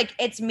kind of like,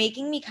 it's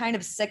making me kind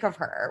of sick of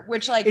her,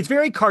 which like. It's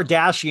very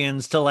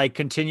Kardashians to like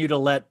continue to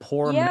let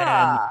poor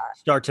men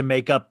start to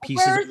make up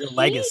pieces of your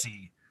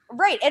legacy.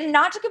 Right. And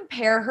not to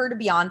compare her to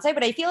Beyonce,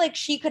 but I feel like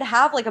she could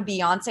have like a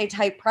Beyonce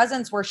type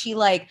presence where she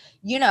like,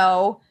 you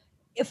know,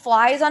 it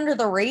flies under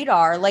the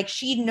radar. Like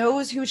she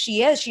knows who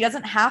she is. She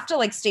doesn't have to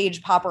like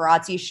stage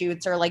paparazzi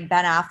shoots or like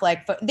Ben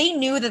Affleck. They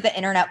knew that the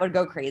internet would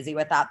go crazy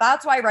with that.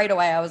 That's why right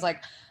away I was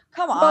like,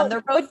 come on,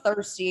 they're both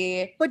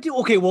thirsty. But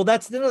okay, well,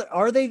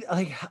 are they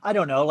like, I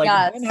don't know.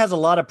 Like Ben has a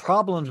lot of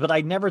problems, but I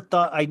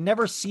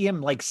never see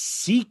him like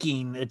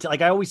seeking it.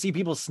 Like I always see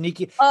people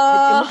sneaking.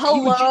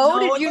 Hello?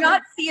 Did you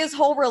not see his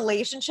whole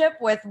relationship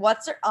with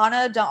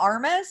Ana de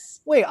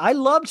Armas? Wait, I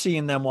loved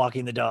seeing them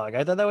walking the dog.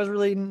 I thought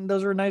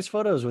those were nice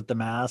photos with the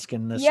mask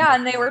and this. Yeah,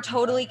 and they were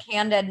totally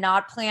candid,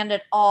 not planned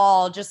at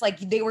all. Just like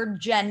they were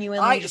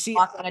genuinely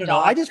walking a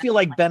dog. I just feel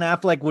like Ben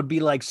Affleck would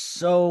be like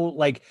so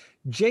like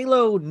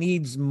J-Lo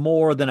needs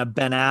more than a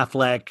Ben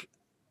Affleck,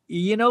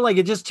 you know, like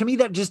it just, to me,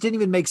 that just didn't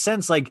even make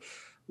sense. Like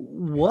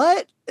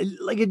what?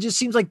 Like, it just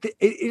seems like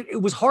it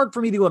was hard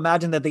for me to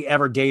imagine that they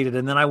ever dated.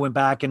 And then I went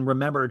back and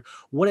remembered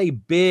what a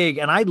big,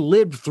 and I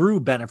lived through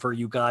Bennifer,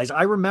 you guys.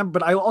 I remember,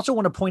 but I also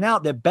want to point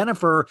out that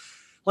Bennifer,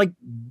 like,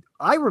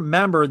 I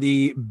remember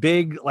the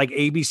big like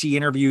ABC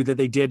interview that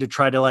they did to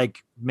try to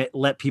like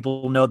let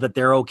people know that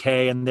they're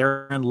okay and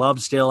they're in love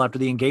still after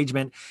the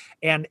engagement.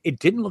 And it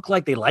didn't look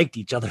like they liked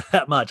each other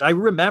that much. I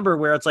remember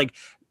where it's like,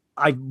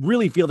 I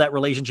really feel that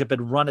relationship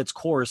had run its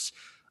course,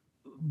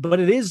 but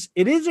it is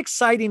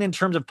exciting in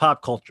terms of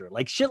pop culture.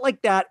 Like shit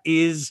like that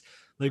is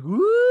like,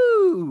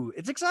 woo,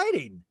 it's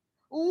exciting.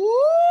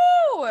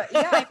 Ooh,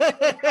 yeah.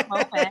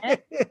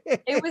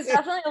 It was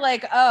definitely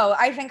like, oh,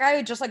 I think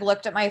I just like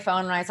looked at my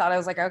phone and I thought, I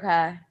was like,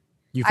 okay.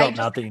 You felt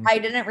nothing. I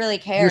didn't really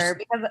care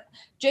because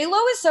J-Lo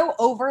is so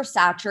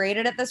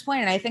oversaturated at this point,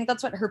 and I think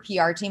that's what her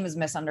PR team is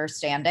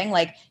misunderstanding.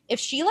 Like, if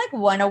she like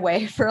went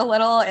away for a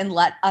little and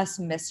let us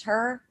miss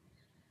her,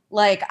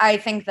 like, I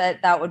think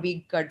that would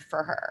be good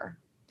for her.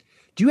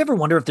 Do you ever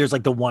wonder if there's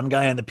like the one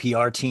guy on the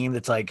PR team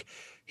that's like,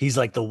 he's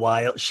like the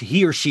wild,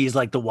 he or she is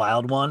like the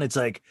wild one? It's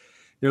like,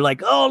 they're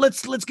like, oh,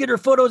 let's get her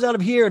photos out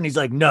of here. And he's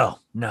like, no,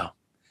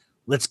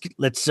 let's get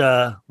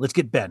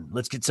Ben.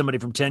 Let's get somebody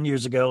from 10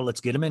 years ago. Let's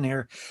get him in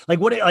here.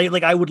 Like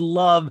I would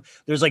love,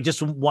 there's like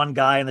just one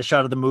guy in the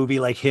shot of the movie,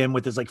 like him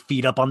with his like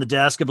feet up on the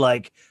desk of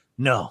like,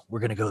 no, we're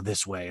going to go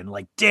this way. And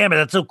like, damn it,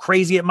 that's so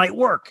crazy. It might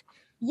work.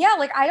 Yeah.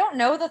 Like, I don't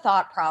know the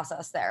thought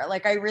process there.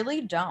 Like, I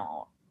really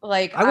don't.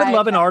 Like, I would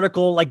love an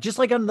article, like just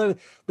like on the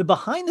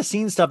behind the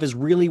scenes stuff is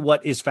really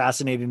what is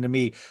fascinating to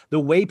me. The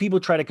way people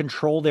try to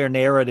control their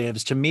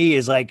narratives to me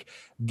is like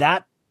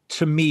that.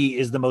 To me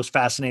is the most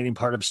fascinating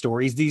part of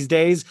stories these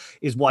days,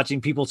 is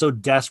watching people so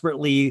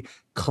desperately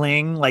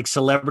cling, like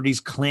celebrities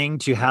cling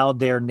to how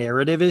their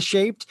narrative is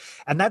shaped.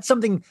 And that's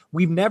something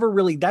we've never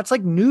really, that's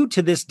like new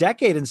to this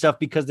decade and stuff,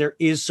 because there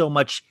is so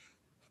much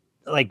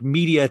like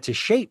media to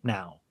shape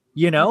now.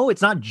 You know,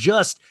 it's not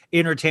just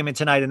Entertainment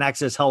Tonight and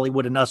Access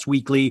Hollywood and Us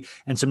Weekly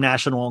and some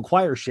National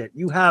Enquirer shit.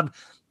 You have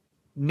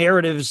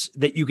narratives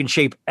that you can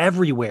shape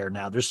everywhere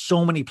now. There's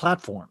so many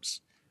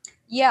platforms.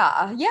 Yeah.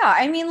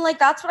 I mean, like,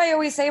 that's what I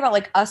always say about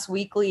like Us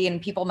Weekly and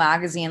People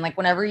Magazine. Like,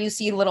 whenever you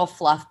see little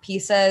fluff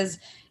pieces,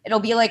 it'll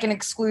be like an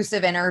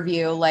exclusive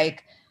interview,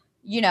 like,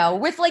 you know,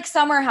 with like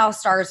Summer House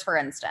stars, for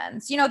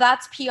instance. You know,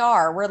 that's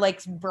PR, where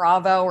like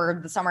Bravo or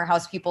the Summer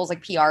House people's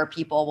like PR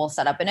people will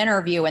set up an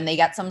interview and they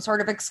get some sort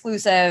of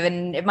exclusive,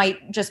 and it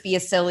might just be a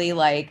silly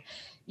like,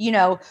 you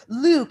know,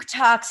 Luke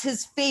talks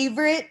his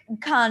favorite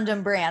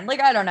condom brand.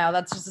 Like, I don't know,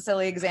 that's just a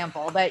silly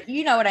example, but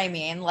you know what I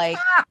mean? Like,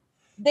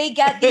 they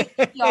get these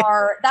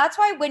PR. That's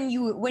why when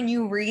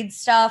you read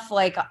stuff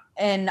like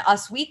in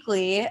Us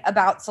Weekly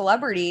about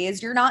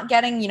celebrities, you're not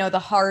getting, you know, the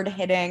hard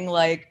hitting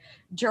like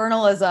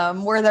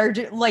journalism where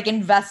they're like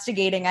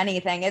investigating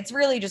anything. It's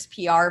really just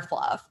PR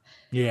fluff.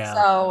 Yeah.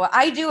 So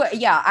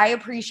I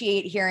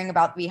appreciate hearing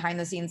about the behind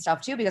the scenes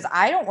stuff too, because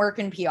I don't work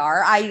in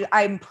PR.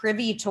 I'm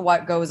privy to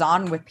what goes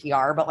on with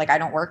PR, but like I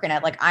don't work in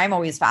it. Like, I'm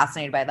always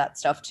fascinated by that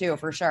stuff too,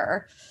 for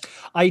sure.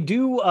 I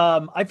do.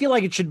 I feel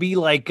like it should be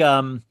like,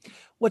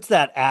 what's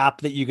that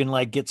app that you can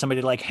like get somebody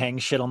to like hang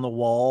shit on the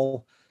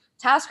wall?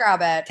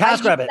 TaskRabbit.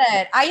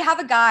 I have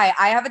a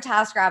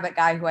TaskRabbit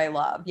guy who I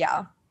love.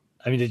 Yeah.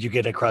 I mean, did you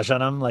get a crush on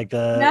him? Like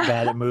the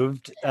guy that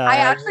moved? I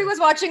actually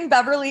was watching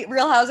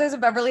Real Housewives of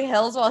Beverly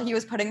Hills while he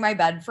was putting my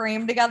bed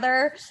frame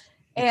together.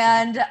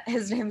 And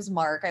his name's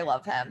Mark. I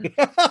love him.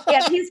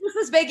 And he's just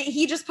this big,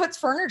 he just puts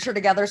furniture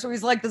together. So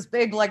he's like this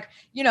big, like,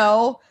 you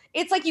know,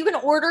 it's like you can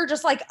order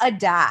just like a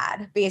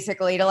dad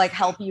basically to like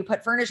help you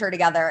put furniture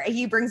together.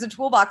 He brings a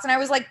toolbox. And I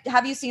was like,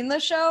 have you seen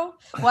this show?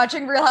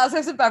 Watching Real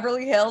Housewives of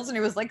Beverly Hills. And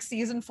it was like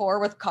season 4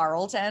 with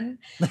Carlton.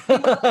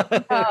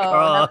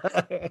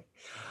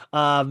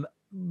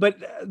 but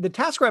the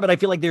TaskRabbit, I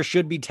feel like there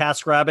should be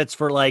TaskRabbits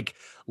for like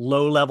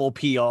low level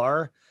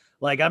PR.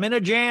 Like, I'm in a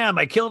jam.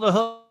 I killed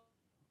a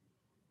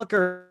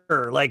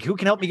hooker. Like, who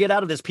can help me get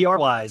out of this PR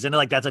wise? And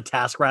like, that's a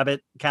TaskRabbit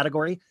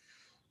category.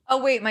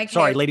 Oh, wait, Mike.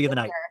 Sorry, Lady of the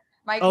Night.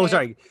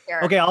 Sorry.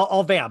 Okay,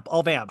 I'll vamp.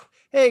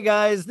 Hey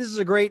guys, this is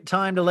a great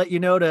time to let you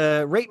know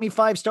to rate me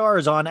 5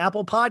 stars on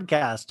Apple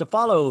Podcasts, to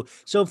follow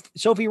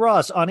Sophie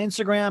Ross on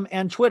Instagram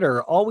and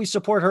Twitter. Always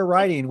support her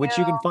writing, which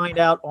you can find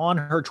out on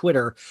her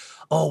Twitter.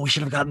 Oh, we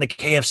should have gotten the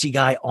KFC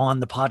guy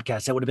on the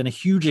podcast. That would have been a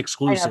huge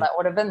exclusive. I know, that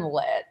would have been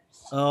lit.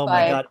 Oh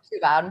my God. Too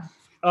bad.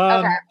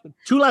 Okay.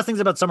 2 last things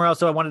about Summer House,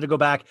 so I wanted to go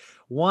back.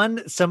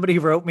 One, somebody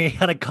wrote me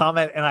on a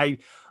comment and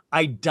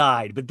I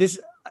died, but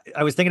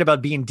I was thinking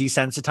about being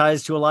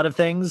desensitized to a lot of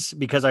things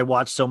because I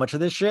watched so much of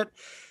this shit.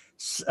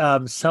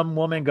 Some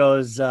woman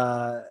goes,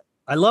 I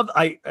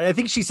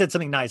think she said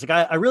something nice.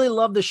 Like, I really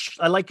love this.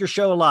 I like your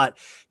show a lot.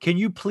 Can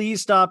you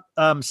please stop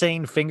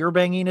saying finger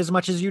banging as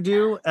much as you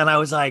do? And I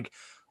was like,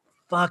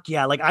 fuck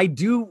yeah. Like, I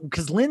do.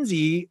 Cause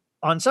Lindsay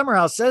on Summer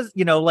House says,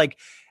 like,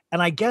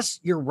 and I guess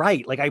you're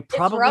right. Like, it's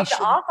rubbed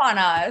off on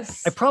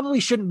us. I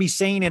probably shouldn't be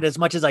saying it as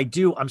much as I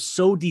do. I'm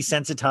so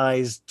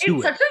desensitized to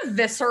it. It's such a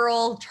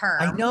visceral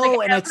term. I know.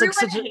 Like, and it's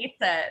like hates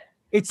it.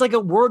 It's like a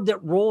word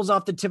that rolls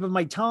off the tip of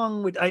my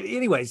tongue.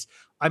 Anyways,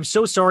 I'm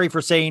so sorry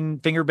for saying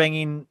finger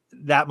banging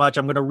that much.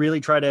 I'm going to really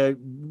try to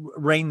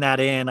rein that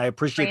in. I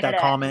appreciate that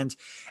comment.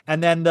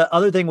 And then the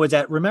other thing was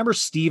that, remember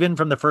Steven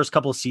from the first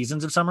couple of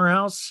seasons of Summer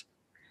House?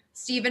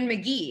 Stephen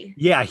McGee.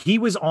 Yeah, he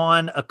was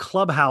on a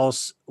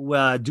Clubhouse.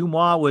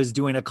 Dumois was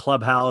doing a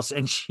Clubhouse,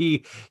 and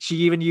she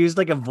even used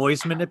like a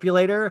voice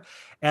manipulator.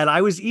 And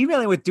I was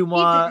emailing with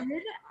Dumois.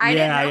 I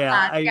didn't know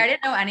that. I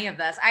didn't know any of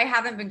this. I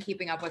haven't been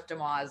keeping up with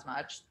Dumois as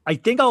much.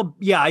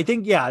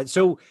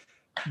 So,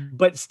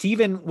 but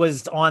Steven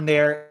was on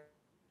there,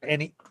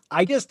 and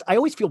I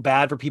always feel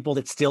bad for people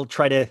that still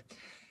try to,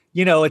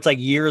 it's like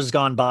years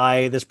gone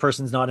by. This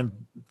person's not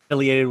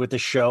affiliated with the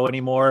show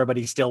anymore, but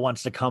he still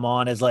wants to come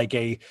on as like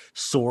a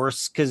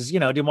source. Cause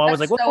Dumois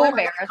was like, well, I have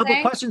a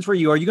couple questions for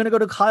you. Are you going to go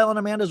to Kyle and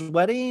Amanda's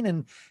wedding?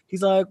 And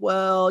he's like,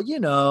 well,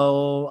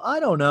 I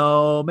don't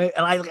know.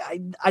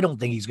 And I don't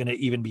think he's going to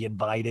even be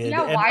invited.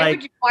 Yeah.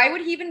 And why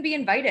would he even be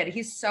invited?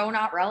 He's so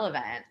not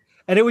relevant.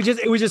 And it was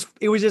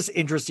just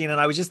interesting. And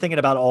I was just thinking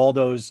about all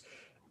those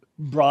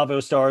Bravo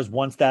stars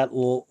once that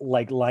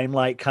like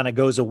limelight kind of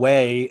goes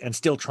away and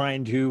still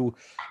trying to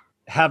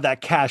have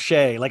that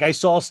cachet. Like, I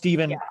saw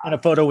Steven in a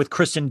photo with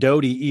Kristen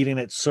Doty eating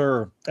at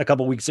Sir a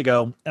couple weeks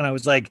ago. And I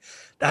was like,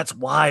 that's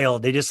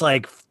wild. They just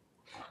like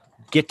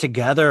get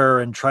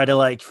together and try to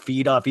like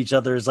feed off each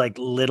other's like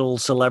little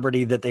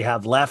celebrity that they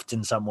have left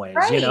in some ways,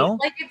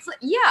 Like, it's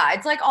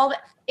like all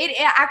that. It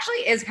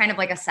actually is kind of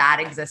like a sad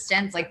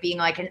existence, like being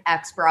like an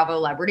ex-Bravo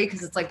celebrity.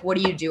 Cause it's like, what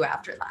do you do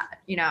after that?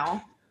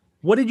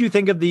 What did you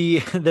think of the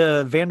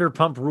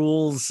Vanderpump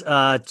Rules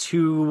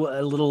 2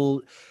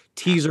 little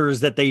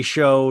teasers that they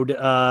showed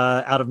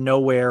out of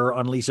nowhere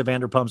on Lisa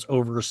Vanderpump's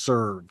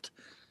Overserved?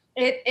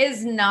 It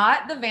is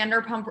not the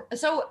Vanderpump.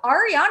 So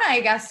Ariana,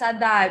 I guess, said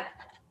that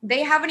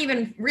they haven't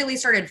even really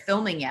started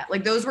filming yet.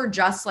 Like, those were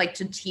just like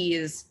to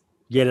tease.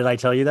 Yeah, did I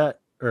tell you that?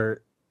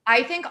 Or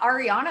I think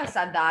Ariana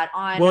said that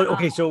on. Well,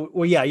 okay,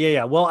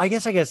 yeah. Well, I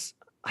guess I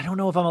don't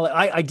know if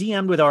I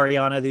DM'd with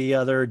Ariana the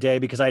other day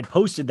because I had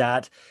posted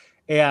that.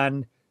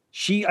 And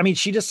she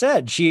just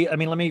said,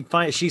 let me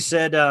find, she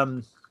said,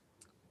 oh,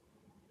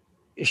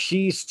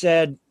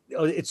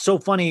 it's so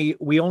funny.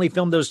 We only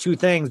filmed those 2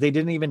 things. They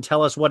didn't even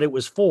tell us what it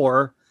was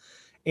for.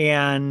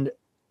 And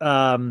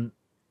she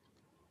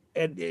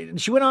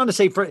went on to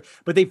say but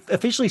they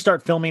officially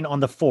start filming on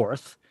the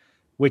 4th,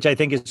 which I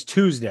think is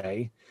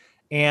Tuesday.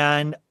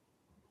 And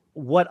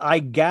what I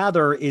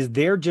gather is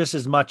they're just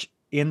as much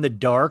in the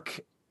dark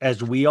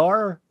as we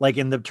are, like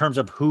in the terms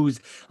of who's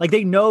like,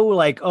 they know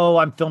like, oh,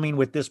 I'm filming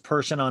with this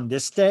person on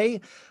this day,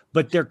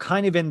 but they're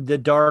kind of in the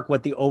dark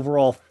what the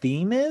overall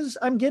theme is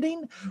I'm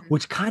getting,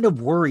 which kind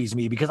of worries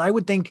me because I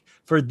would think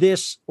for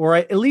this, or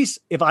at least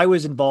if I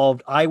was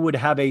involved, I would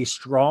have a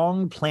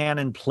strong plan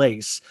in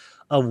place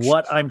of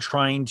what I'm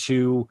trying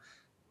to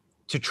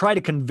try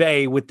to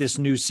convey with this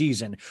new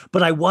season.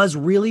 But I was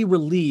really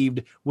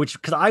relieved,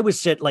 because I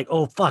was like,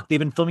 oh, fuck, they've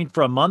been filming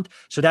for a month.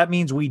 So that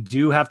means we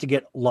do have to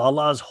get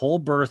Lala's whole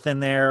birth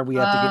in there. We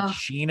have to get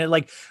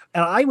Sheena,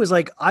 and I was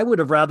like, I would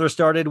have rather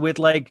started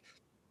with if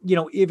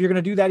you're going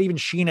to do that, even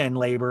Sheena in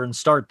labor and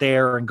start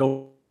there and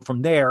go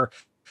from there.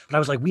 But I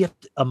was like, we have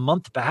a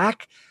month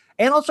back.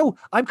 And also,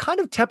 I'm kind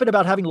of tepid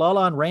about having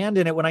Lala and Rand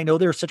in it when I know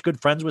they're such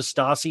good friends with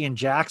Stassi and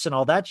Jax and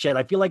all that shit.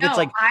 I feel like it's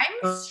like I'm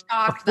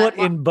shocked a foot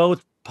in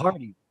both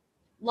parties.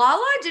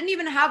 Lala didn't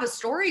even have a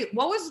story.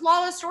 What was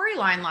Lala's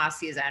storyline last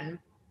season?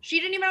 She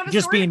didn't even have a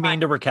just storyline. Being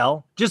mean to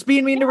Raquel. Just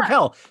being mean to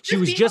Raquel.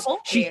 She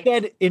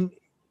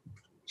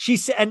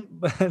said, and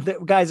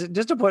guys,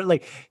 just to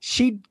point,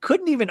 she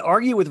couldn't even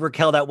argue with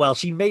Raquel that well.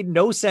 She made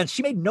no sense.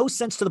 She made no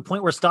sense to the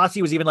point where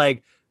Stassi was even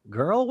like,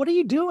 girl, what are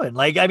you doing?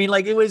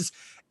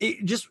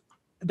 It just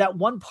that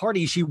one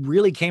party, she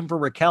really came for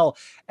Raquel.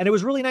 And it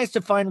was really nice to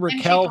find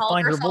Raquel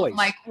find her voice.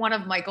 One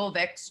of Michael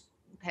Vick's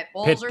pit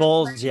bulls Pit or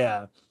bulls, something.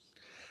 yeah.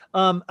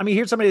 I mean,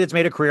 here's somebody that's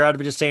made a career out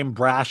of just saying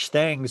brash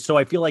things. So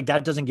I feel like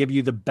that doesn't give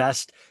you the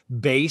best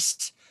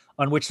base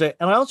on which to.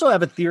 And I also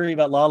have a theory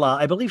about Lala.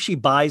 I believe she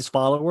buys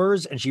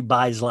followers and she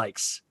buys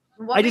likes.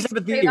 What I makes just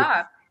have a you say theory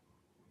that?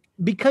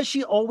 because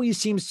she always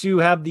seems to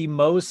have the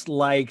most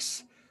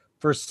likes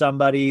for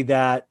somebody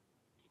that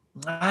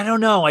I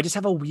don't know. I just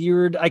have a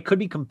weird, I could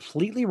be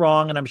completely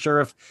wrong. And I'm sure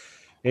if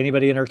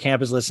anybody in her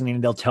camp is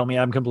listening, they'll tell me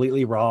I'm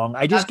completely wrong.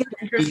 I just That's get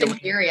an interesting feeling,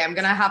 theory. I'm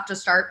gonna have to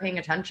start paying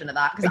attention to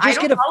that because I I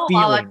just don't get a follow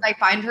Lala feeling. 'cause I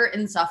find her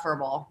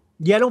insufferable.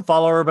 Yeah, I don't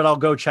follow her, but I'll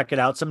go check it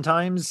out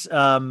sometimes.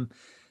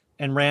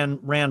 And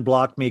Rand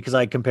blocked me because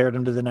I compared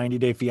him to the 90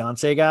 Day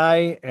Fiance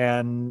guy,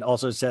 and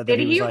also said that Did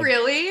he was he like,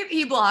 really?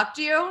 He blocked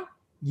you?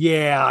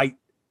 yeah,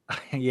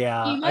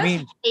 yeah. He I must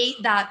mean,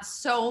 hate that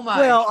so much.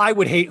 well, I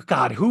would hate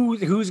God.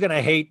 Who's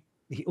gonna hate?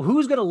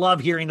 Who's gonna love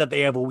hearing that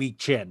they have a weak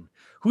chin?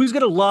 Who's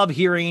gonna love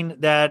hearing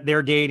that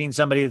they're dating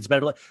somebody that's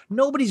better?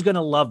 Nobody's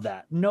gonna love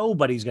that.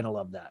 Nobody's gonna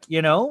love that.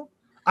 You know,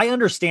 I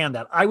understand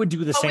that. I would do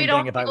the But we same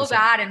don't thing if I feel was him.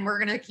 bad, and we're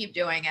gonna keep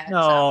doing it.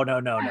 No, no,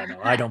 no, no, no.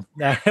 I don't.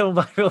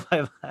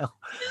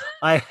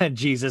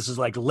 Jesus is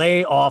like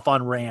lay off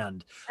on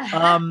Rand.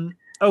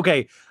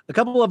 Okay, a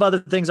couple of other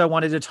things I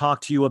wanted to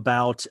talk to you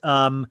about.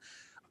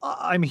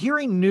 I'm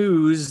hearing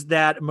news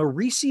that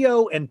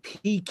Mauricio and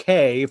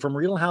PK from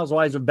Real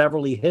Housewives of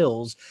Beverly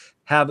Hills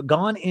have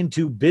gone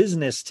into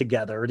business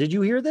together. Did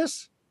you hear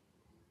this?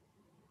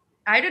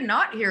 I did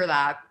not hear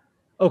that.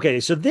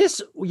 Okay, so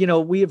this,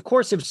 we of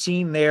course have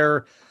seen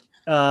their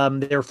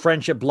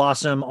friendship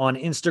blossom on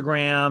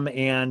Instagram,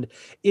 and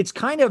it's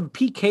kind of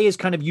PK has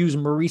kind of used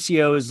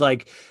Mauricio as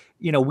like,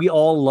 we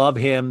all love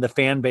him, the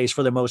fan base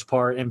for the most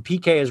part, and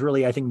PK has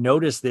really, I think,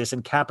 noticed this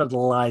and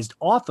capitalized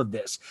off of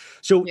this.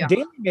 So Yeah.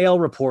 Daily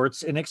Mail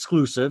reports an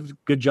exclusive,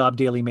 good job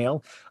Daily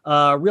Mail,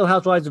 Real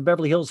Housewives of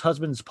Beverly Hills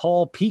husbands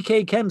Paul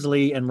PK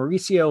Kemsley and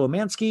Mauricio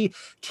Omansky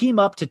team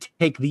up to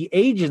take the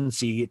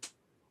agency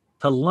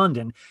to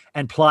London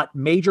and plot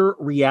major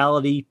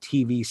reality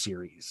TV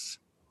series.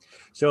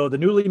 So the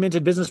newly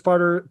minted business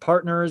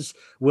partners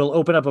will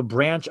open up a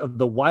branch of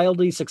the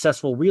wildly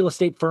successful real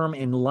estate firm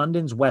in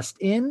London's West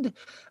End.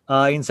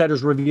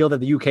 Insiders reveal that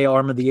the UK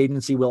arm of the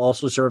agency will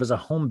also serve as a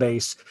home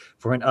base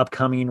for an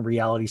upcoming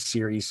reality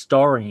series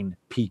starring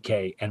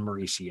PK and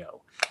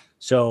Mauricio.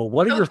 So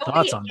what are your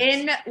thoughts on this?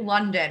 In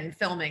London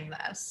filming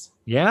this?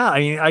 Yeah, I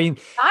mean,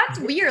 that's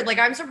weird. Like,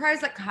 I'm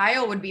surprised that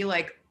Kyle would be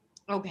like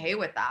okay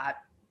with that.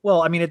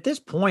 Well, I mean, at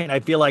this point, I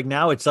feel like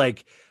now it's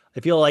like,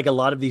 I feel like a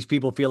lot of these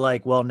people feel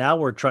like, well, now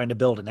we're trying to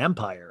build an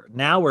empire.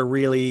 Now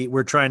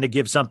we're trying to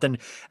give something.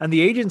 And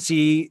the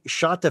agency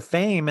shot to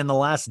fame in the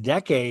last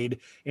decade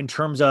in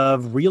terms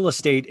of real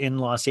estate in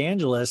Los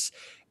Angeles,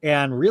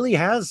 and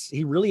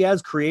he really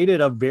has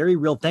created a very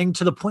real thing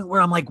to the point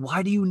where I'm like,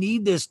 why do you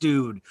need this,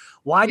 dude?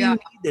 Why do you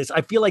need this?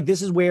 I feel like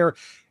this is where,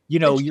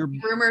 your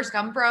rumors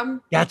come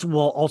from.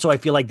 Also, I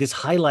feel like this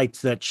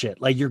highlights that shit.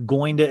 Like, you're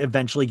going to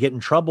eventually get in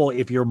trouble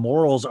if your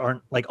morals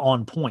aren't like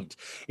on point.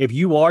 If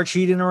you are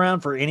cheating around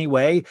for any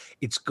way,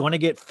 it's going to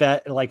get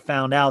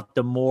found out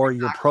the more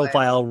your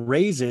profile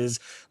raises.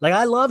 Like,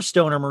 I love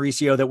Stoner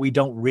Mauricio that we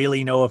don't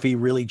really know if he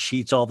really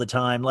cheats all the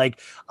time.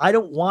 Like, I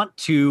don't want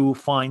to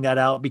find that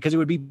out because it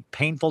would be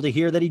painful to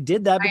hear that he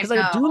did that because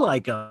I do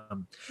like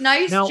him.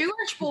 Nice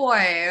Jewish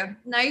boy.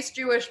 Nice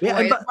Jewish boy.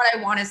 Yeah, that's what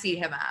I want to see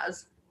him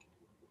as.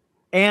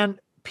 And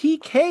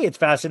PK, it's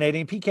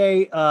fascinating.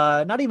 PK,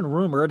 not even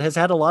rumored, has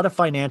had a lot of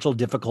financial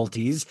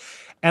difficulties.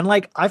 And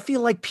like, I feel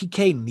like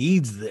PK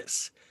needs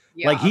this.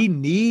 Yeah. Like, he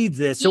needs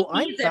this. So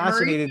I'm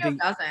fascinated.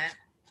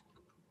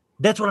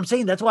 That's what I'm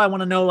saying. That's why I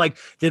want to know, like,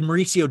 did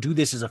Mauricio do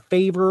this as a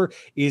favor?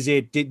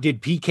 Did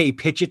PK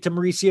pitch it to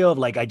Mauricio of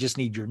like, I just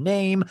need your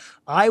name?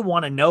 I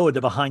want to know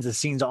the behind the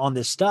scenes on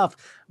this stuff.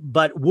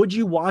 But would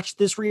you watch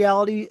this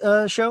reality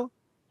show?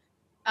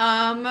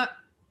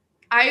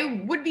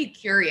 I would be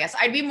curious.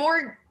 I'd be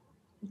more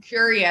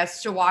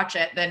curious to watch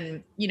it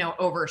than,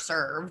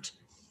 Overserved.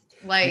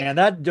 Like, man,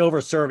 that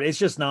Overserved, it's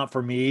just not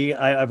for me.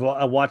 I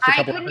watched a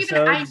couple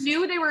episodes. I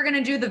knew they were going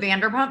to do the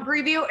Vanderpump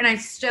preview, and I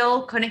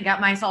still couldn't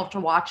get myself to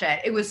watch it.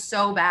 It was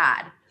so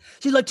bad.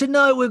 She's like,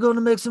 tonight we're going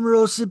to make some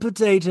roasted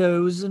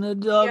potatoes and a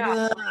dog.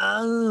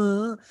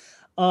 Yeah.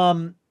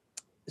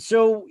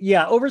 So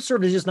yeah,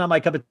 Overserved is just not my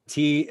cup of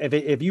tea.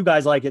 If you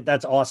guys like it,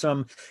 that's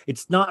awesome.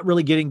 It's not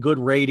really getting good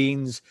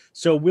ratings,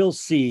 so we'll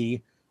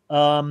see.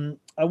 I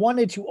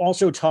wanted to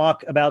also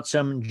talk about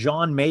some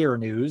John Mayer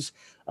news.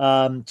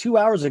 2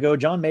 hours ago,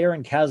 John Mayer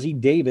and Cassie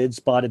David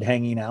spotted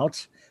hanging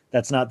out.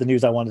 That's not the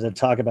news I wanted to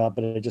talk about,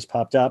 but it just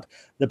popped up.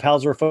 The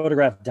pals were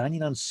photographed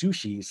dining on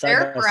sushi.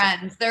 They're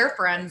friends. They're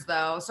friends,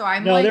 though. So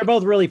they're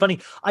both really funny.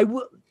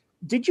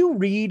 Did you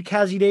read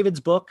Cassie David's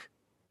book?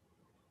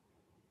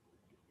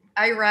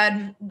 I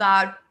read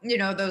that,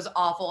 those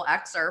awful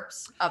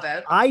excerpts of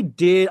it. I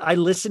did. I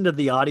listened to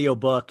the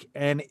audiobook,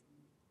 and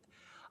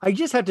I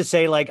just have to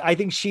say, like, I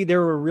think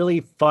there were really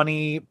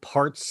funny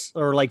parts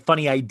or like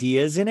funny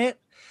ideas in it.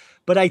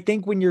 But I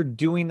think when you're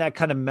doing that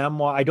kind of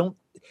memoir,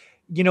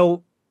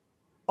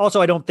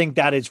 also, I don't think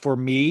that is for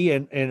me,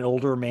 an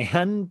older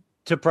man,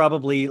 to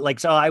probably like,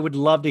 so I would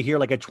love to hear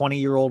like a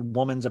 20-year-old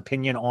woman's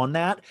opinion on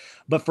that.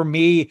 But for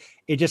me,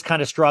 it just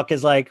kind of struck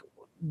as like,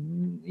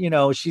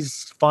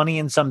 she's funny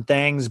in some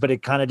things, but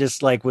it kind of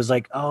just like was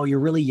like, oh, you're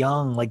really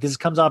young. Like this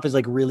comes off as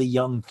like really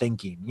young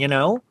thinking,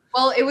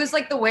 Well, it was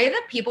like the way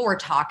that people were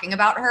talking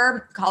about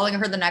her, calling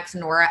her the next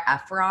Nora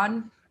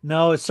Ephron.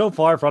 No, it's so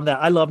far from that.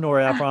 I love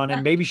Nora Ephron,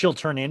 and maybe she'll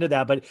turn into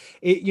that. But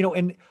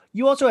and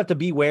you also have to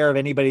beware of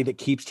anybody that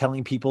keeps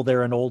telling people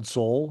they're an old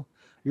soul.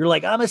 You're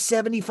like, I'm a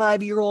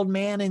 75-year-old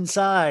man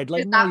inside.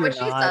 Like, no, you're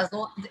not.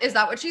 Is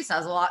that what she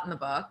says a lot in the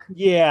book?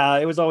 Yeah,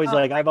 it was always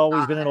like, I've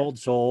always been an old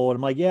soul. And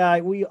I'm like, yeah,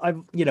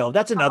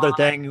 that's another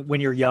thing.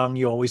 When you're young,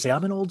 you always say,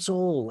 I'm an old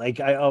soul. Like,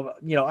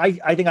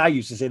 I think I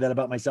used to say that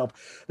about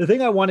myself. The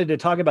thing I wanted to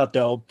talk about,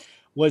 though,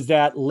 was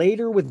that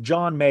later with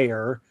John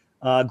Mayer,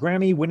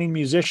 Grammy-winning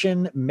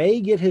musician, may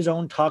get his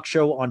own talk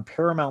show on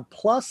Paramount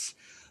Plus.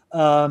 He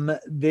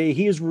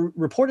is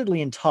reportedly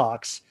in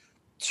talks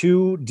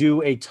to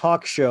do a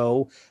talk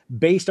show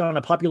based on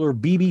a popular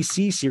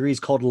BBC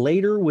series called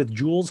Later with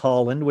Jules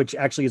Holland, which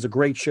actually is a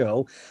great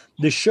show.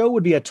 The show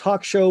would be a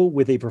talk show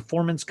with a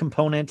performance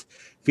component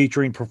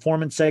featuring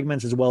performance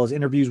segments as well as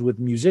interviews with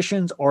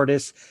musicians,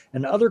 artists,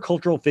 and other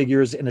cultural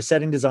figures in a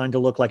setting designed to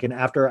look like an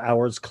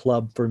after-hours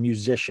club for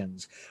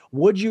musicians.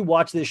 Would you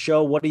watch this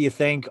show? What do you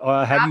think?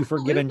 Have you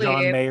forgiven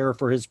John Mayer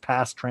for his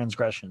past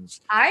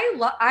transgressions?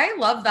 I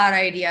love that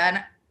idea.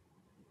 And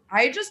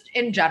I just,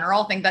 in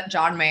general, think that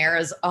John Mayer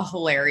is a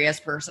hilarious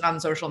person on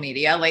social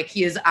media. Like,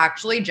 he is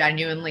actually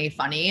genuinely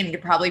funny and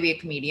could probably be a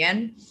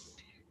comedian.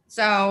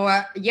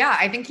 So, yeah,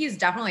 I think he's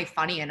definitely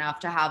funny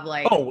enough to have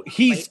like. Oh,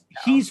 he's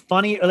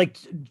funny. Like,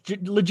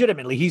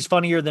 legitimately, he's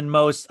funnier than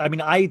most. I mean,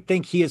 I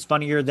think he is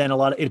funnier than a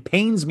lot of. It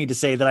pains me to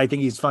say that I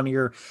think he's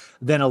funnier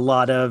than a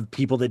lot of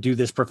people that do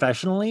this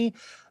professionally.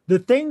 The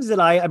things that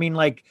I mean,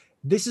 like,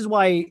 this is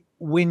why.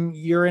 When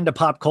you're into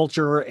pop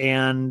culture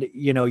and,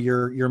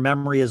 your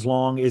memory is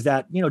long, is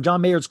that, John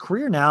Mayer's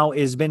career now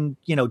has been,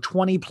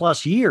 20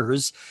 plus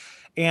years.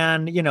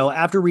 And,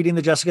 after reading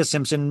the Jessica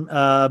Simpson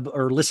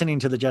or listening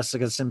to the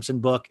Jessica Simpson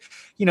book,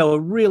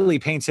 it really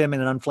paints him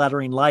in an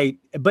unflattering light,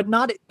 but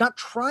not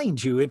trying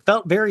to. It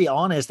felt very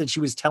honest that she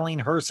was telling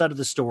her side of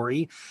the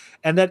story.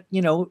 And that,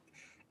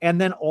 and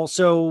then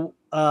also,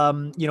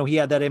 he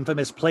had that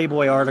infamous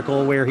Playboy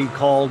article where he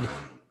called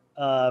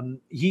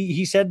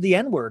he said the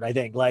N-word, I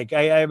think. Like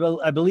I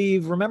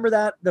believe, remember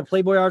that the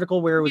Playboy article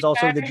where it was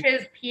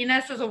his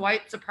penis is a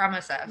white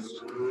supremacist.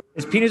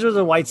 His penis was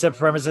a white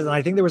supremacist, and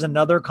I think there was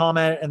another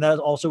comment, and that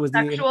also was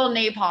sexual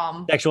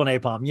napalm. Sexual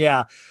napalm,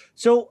 yeah.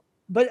 So,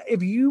 but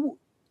if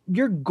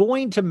you're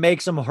going to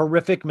make some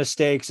horrific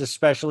mistakes,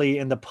 especially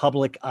in the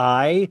public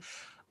eye,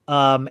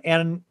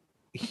 and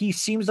he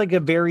seems like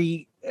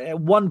at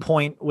one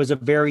point was a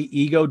very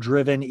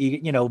ego-driven,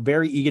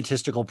 very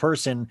egotistical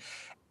person.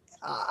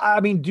 I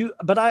mean,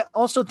 but I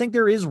also think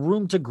there is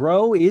room to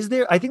grow. Is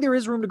there? I think there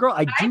is room to grow.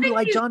 I do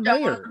like John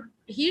Mayer.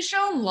 He's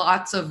shown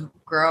lots of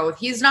growth.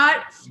 He's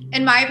not,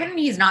 in my opinion,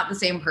 he's not the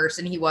same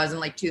person he was in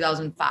like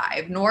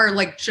 2005, nor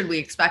like should we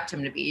expect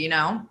him to be,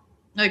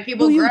 like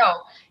people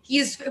grow.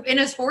 He's in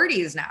his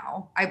 40s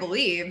now, I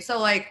believe. So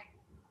like,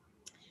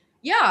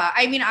 yeah,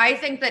 I mean, I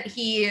think that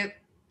he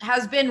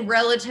has been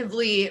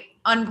relatively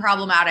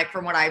unproblematic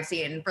from what I've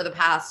seen for the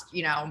past,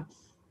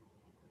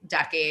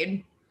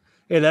 decade.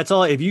 Yeah, that's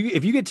all. If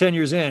you get 10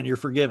 years in, you're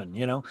forgiven,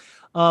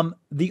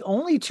 The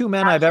only two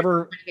men I've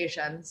ever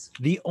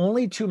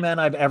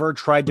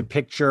tried to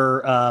picture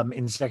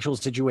in sexual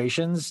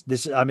situations,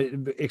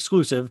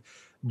 exclusive,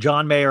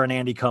 John Mayer and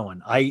Andy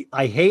Cohen.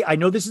 I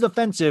know this is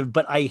offensive,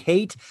 but I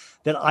hate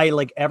that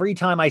every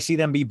time I see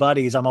them be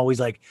buddies, I'm always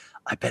like,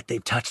 I bet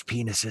they've touched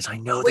penises. I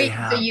know they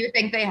have. So you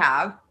think they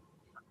have?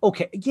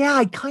 Okay. Yeah,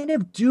 I kind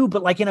of do,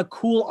 but like in a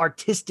cool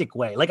artistic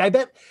way. Like I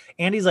bet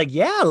Andy's like,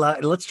 yeah,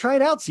 let's try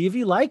it out. See if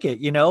you like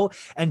it,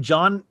 And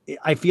John,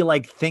 I feel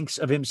like thinks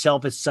of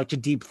himself as such a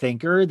deep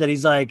thinker that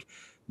he's like,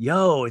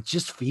 yo, it's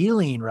just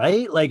feeling,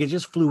 right? Like it's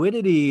just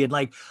fluidity. And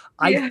like,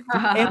 and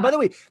by the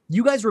way,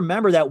 you guys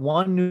remember that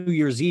one New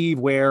Year's Eve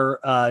where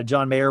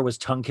John Mayer was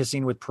tongue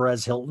kissing with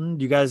Perez Hilton?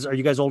 Are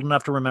you guys old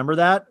enough to remember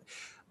that?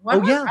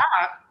 When was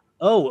that?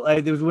 Oh,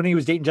 it was when he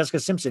was dating Jessica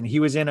Simpson. He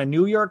was in a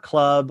New York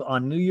club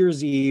on New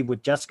Year's Eve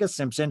with Jessica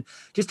Simpson.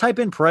 Just type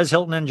in Perez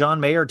Hilton and John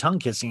Mayer tongue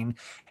kissing.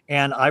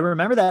 And I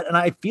remember that. And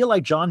I feel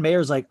like John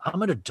Mayer's like,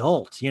 I'm an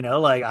adult,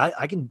 like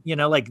I can,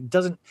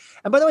 doesn't.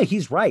 And by the way,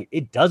 he's right.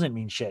 It doesn't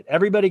mean shit.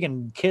 Everybody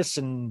can kiss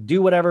and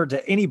do whatever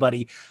to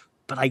anybody.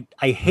 But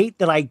I hate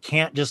that I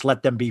can't just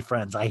let them be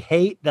friends. I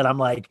hate that I'm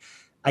like,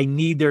 I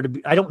need there to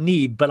be, I don't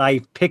need, but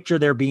I picture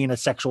there being a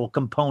sexual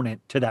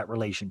component to that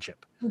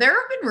relationship. There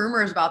have been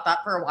rumors about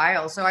that for a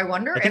while. So I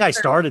wonder. I think I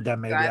started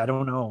them maybe. I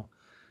don't know.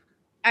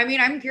 I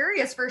mean, I'm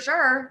curious for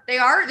sure.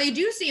 They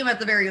do seem at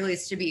the very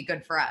least to be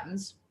good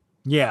friends.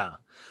 Yeah.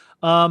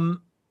 Oh,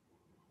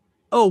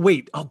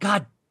 wait. Oh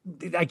God.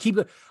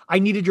 I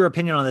needed your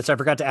opinion on this. I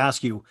forgot to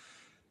ask you.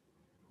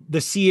 The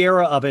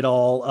Sierra of it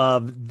all,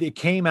 it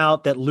came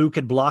out that Luke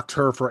had blocked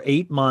her for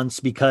 8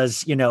 months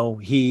because,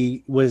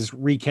 he was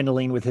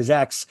rekindling with his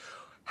ex.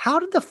 how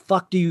did the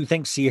fuck do you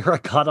think Sierra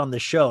got on the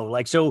show?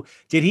 Like, so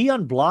did he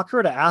unblock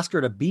her to ask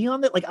her to be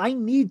on it? Like, I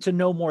need to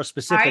know more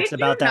specifics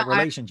about that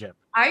relationship.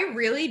 I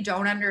really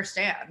don't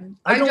understand.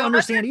 I don't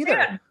understand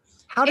either.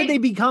 How did they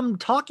become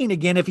talking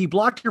again if he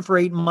blocked her for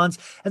 8 months?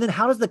 And then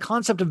how does the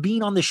concept of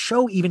being on the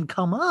show even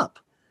come up?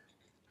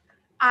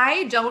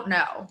 I don't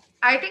know.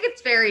 I think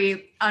it's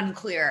very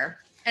unclear,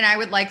 and I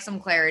would like some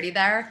clarity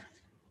there.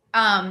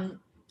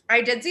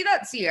 I did see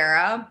that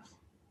Sierra,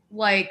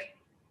 like,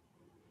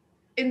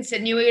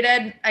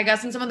 insinuated, I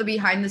guess, in some of the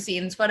behind the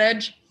scenes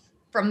footage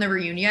from the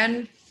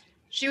reunion.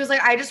 She was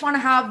like, I just want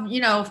to have,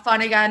 you know,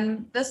 fun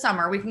again this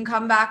summer. We can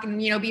come back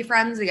and, you know, be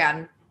friends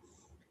again.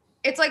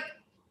 It's like,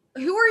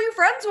 who are you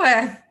friends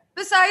with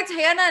besides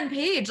Hannah and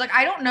Paige? Like,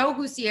 I don't know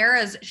who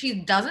Sierra is. She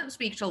doesn't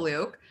speak to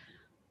Luke,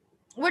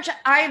 which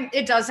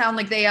it does sound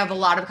like they have a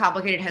lot of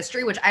complicated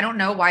history, which I don't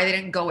know why they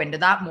didn't go into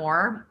that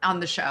more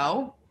on the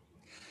show.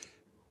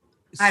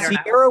 I don't know.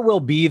 Sierra will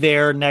be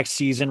there next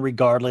season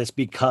regardless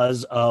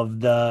because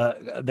of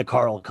the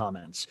Carl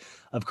comments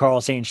of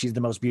Carl saying she's the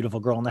most beautiful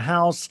girl in the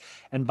house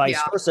and vice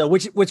versa,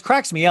 which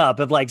cracks me up.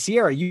 Of like,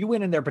 Sierra, you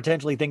went in there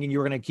potentially thinking you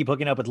were going to keep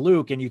hooking up with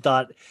Luke, and you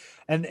thought,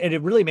 and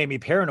it really made me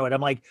paranoid.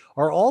 I'm like,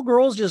 are all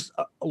girls just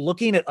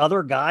looking at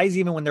other guys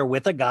even when they're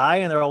with a guy,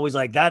 and they're always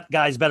like, that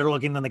guy's better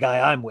looking than the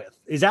guy I'm with?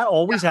 Is that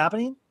always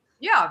happening?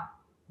 Yeah.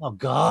 Oh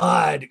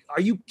God,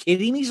 are you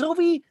kidding me,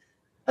 Sophie?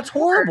 That's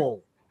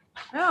horrible.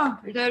 Yeah,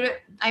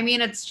 I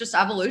mean, it's just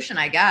evolution,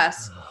 I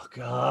guess. Oh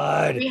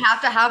God, we have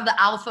to have the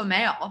alpha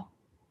male.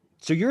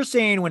 So you're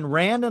saying when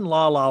Rand and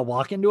Lala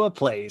walk into a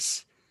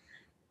place,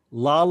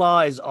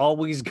 Lala is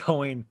always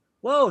going,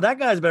 whoa, that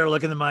guy's better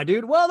looking than my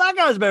dude. Well, that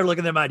guy's better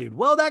looking than my dude.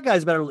 Well, that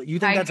guy's better. You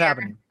think that's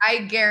happening? I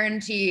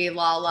guarantee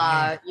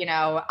Lala, you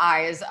know,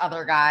 eyes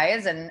other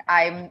guys, and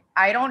I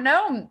don't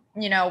know,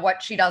 you know,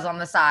 what she does on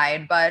the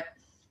side, but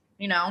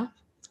you know,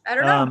 I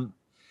don't know.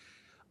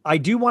 I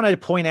do want to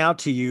point out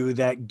to you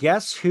that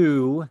guess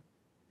who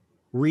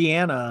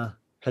Rihanna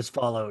has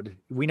followed.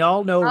 We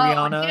all know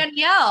Rihanna.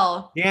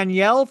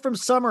 Danielle from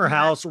Summer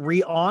House.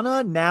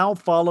 Rihanna now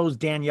follows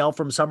Danielle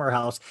from Summer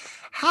House.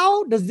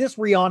 How does this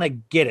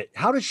Rihanna get it?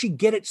 How does she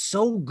get it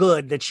so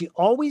good that she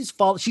always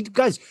follows? She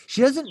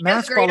doesn't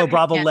mass follow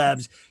Bravo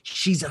Lebs.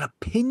 She's an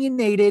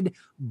opinionated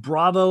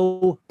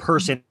Bravo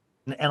person.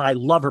 And I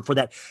love her for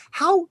that.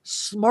 How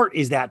smart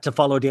is that to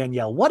follow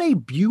Danielle? What a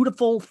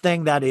beautiful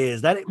thing that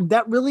is.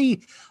 That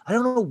really, I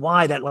don't know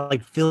why that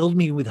like filled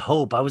me with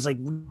hope. I was like,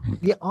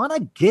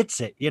 Rihanna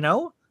gets it, you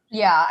know?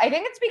 Yeah, I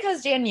think it's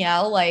because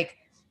Danielle, like,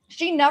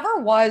 she never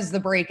was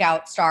the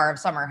breakout star of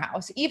Summer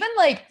House. Even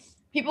like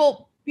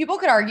people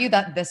could argue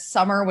that this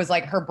summer was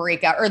like her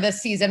breakout, or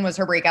this season was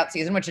her breakout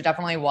season, which it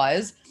definitely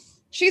was.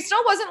 She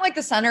still wasn't like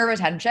the center of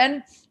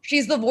attention.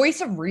 She's the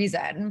voice of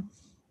reason.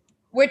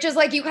 Which is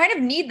like, you kind of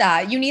need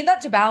that. You need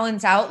that to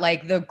balance out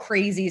like the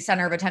crazy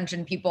center of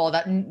attention people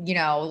that, you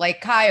know,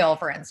 like Kyle,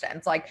 for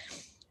instance. Like,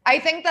 I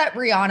think that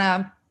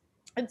Rihanna,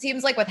 it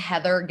seems like with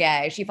Heather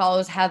Gay, she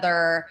follows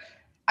Heather.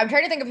 I'm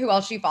trying to think of who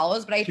else she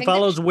follows, but I think she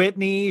follows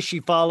Whitney.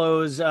 She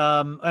follows,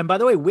 and by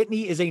the way,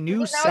 Whitney is a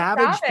new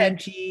Savage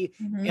Fenty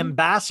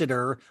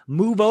ambassador.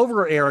 Move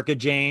over, Erica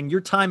Jane. Your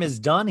time is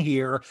done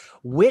here.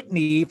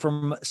 Whitney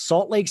from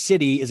Salt Lake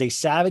City is a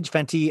Savage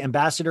Fenty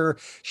ambassador.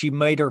 She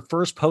made her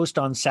first post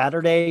on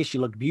Saturday. She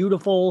looked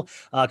beautiful.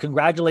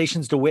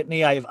 Congratulations to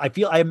Whitney. I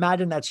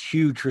imagine that's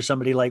huge for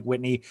somebody like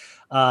Whitney.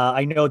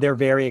 I know they're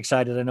very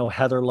excited. I know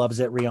Heather loves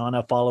it.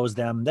 Rihanna follows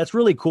them. That's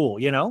really cool,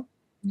 you know?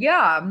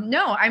 Yeah,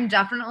 no, I'm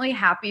definitely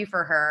happy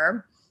for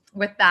her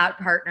with that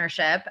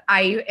partnership.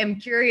 I am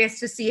curious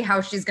to see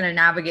how she's going to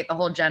navigate the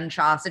whole Jen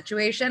Shah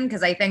situation,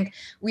 because I think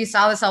we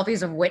saw the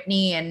selfies of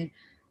Whitney and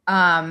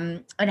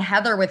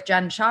Heather with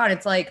Jen Shah, and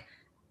it's like,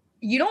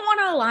 you don't want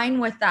to align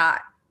with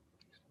that.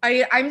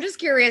 I'm just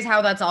curious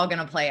how that's all going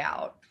to play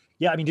out.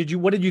 Yeah, I mean,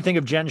 what did you think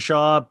of Jen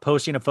Shah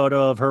posting a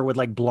photo of her with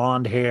like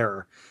blonde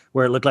hair,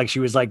 where it looked like she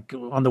was like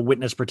on the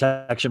witness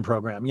protection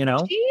program, you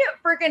know? She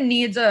freaking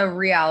needs a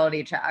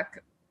reality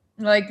check.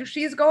 Like,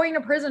 she's going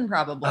to prison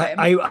probably.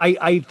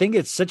 I think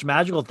it's such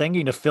magical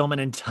thinking to film an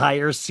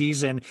entire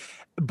season,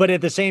 but at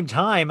the same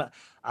time,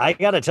 I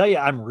got to tell you,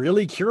 I'm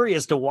really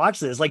curious to watch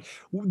this. Like,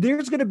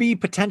 there's going to be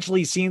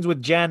potentially scenes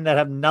with Jen that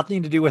have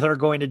nothing to do with her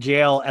going to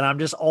jail. And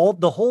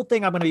the whole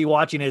thing I'm going to be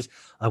watching is,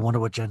 I wonder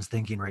what Jen's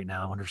thinking right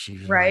now. I wonder if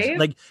she's right.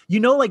 Like,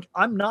 you know, like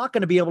I'm not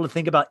going to be able to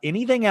think about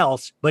anything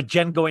else but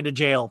Jen going to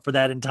jail for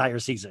that entire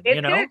season. It's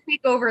going to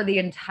take over the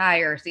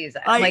entire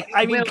season.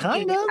 I mean,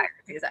 kind of.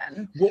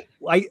 Season.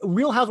 Well,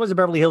 Real Housewives of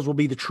Beverly Hills will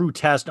be the true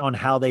test on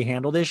how they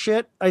handle this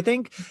shit. I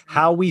think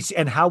how we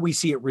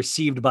see it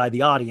received by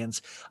the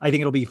audience. I think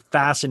it'll be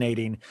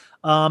fascinating.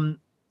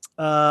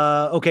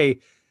 Okay.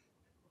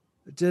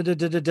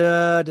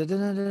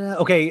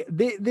 Okay.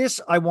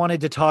 This I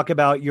wanted to talk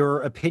about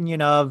your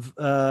opinion of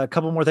a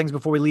couple more things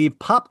before we leave.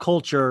 Pop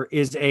culture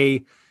is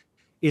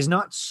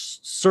not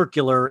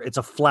circular. It's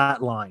a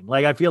flat line.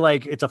 Like, I feel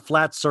like it's a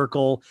flat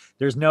circle.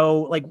 There's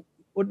no, like,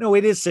 no,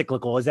 it is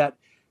cyclical. Is that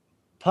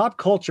pop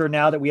culture,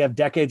 now that we have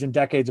decades and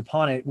decades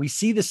upon it, we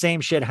see the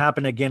same shit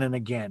happen again and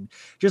again.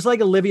 Just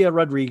like Olivia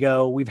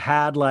Rodrigo, we've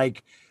had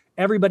like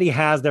everybody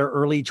has their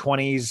early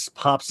 20s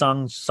pop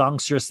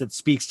songstress that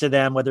speaks to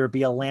them, whether it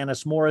be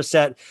Alanis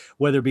Morissette,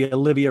 whether it be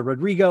Olivia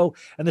Rodrigo.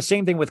 And the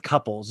same thing with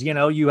couples. You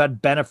know, you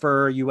had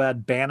Bennifer, you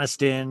had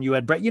Baniston, you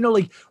had Brett. You know,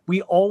 like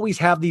we always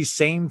have these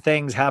same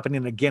things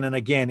happening again and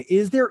again.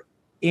 Is there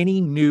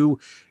any new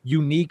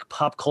unique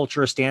pop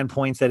culture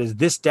standpoints that is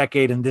this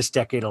decade and this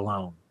decade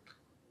alone?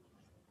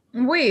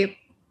 Wait,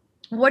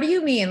 what do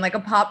you mean? Like a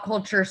pop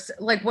culture,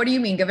 like, what do you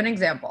mean? Give an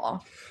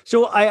example.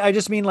 So I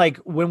just mean like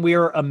when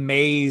we're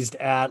amazed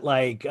at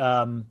like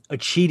a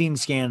cheating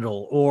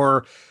scandal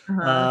or,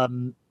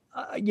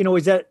 you know,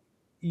 is that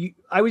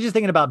I was just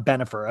thinking about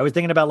Bennifer. I was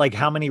thinking about like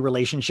how many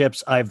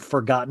relationships I've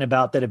forgotten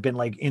about that have been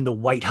like in the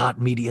white hot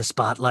media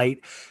spotlight.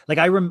 Like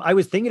I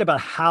was thinking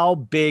about how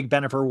big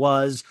Bennifer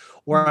was,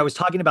 or I was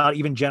talking about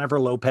even Jennifer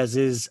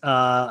Lopez's.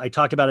 I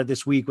talked about it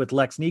this week with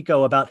Lex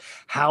Nico about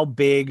how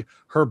big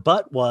her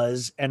butt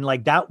was. And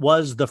like, that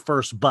was the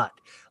first butt.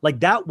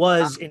 Like that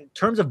was in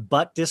terms of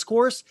butt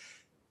discourse.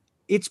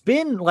 It's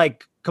been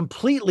like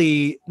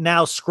completely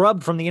now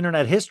scrubbed from the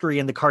internet history,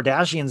 and the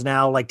Kardashians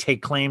now like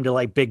take claim to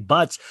like big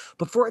butts.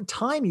 But for a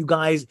time, you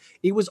guys,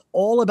 it was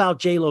all about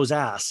J-Lo's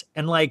ass.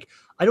 And like,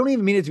 I don't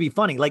even mean it to be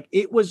funny. Like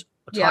it was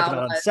talked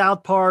about on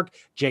South Park,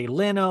 Jay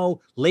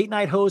Leno, late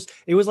night host.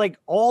 It was like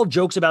all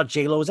jokes about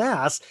J-Lo's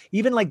ass.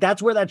 Even like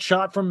that's where that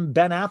shot from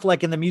Ben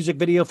Affleck in the music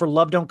video for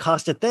Love Don't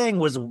Cost a Thing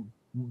was,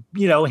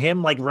 you know,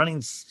 him like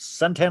running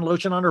suntan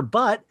lotion on her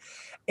butt.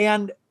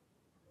 And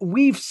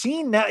we've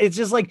seen that. It's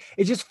just like,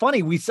 it's just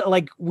funny.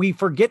 We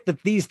forget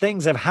that these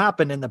things have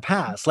happened in the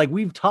past. Like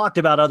we've talked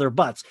about other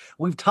butts.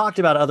 We've talked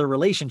about other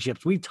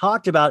relationships. We've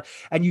talked about,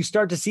 and you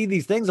start to see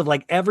these things of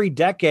like every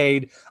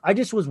decade. I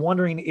just was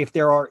wondering if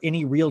there are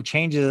any real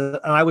changes.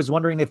 And I was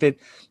wondering if it,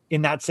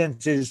 in that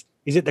sense, is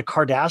it the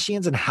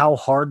Kardashians and how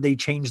hard they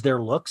change their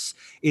looks?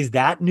 Is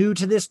that new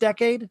to this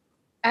decade?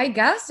 I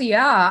guess,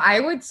 yeah. I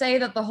would say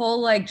that the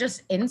whole like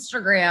just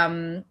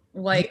Instagram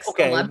like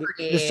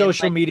celebrity, the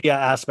social media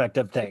aspect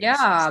of things.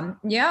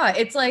 Yeah.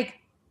 It's like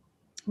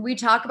we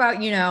talk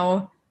about, you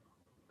know,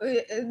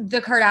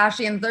 the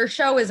Kardashians, their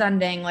show is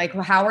ending. Like,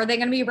 how are they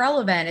going to be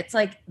relevant? It's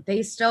like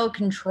they still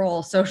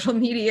control social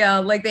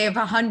media. Like they have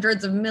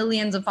hundreds of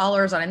millions of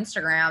followers on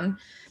Instagram.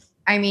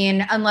 I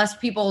mean, unless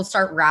people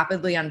start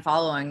rapidly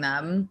unfollowing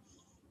them,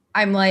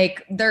 I'm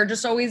like, they're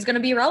just always going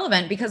to be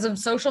relevant because of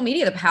social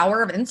media, the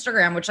power of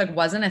Instagram, which like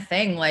wasn't a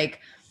thing. Like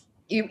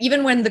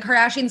even when the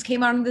Kardashians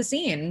came onto the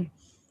scene,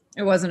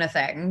 it wasn't a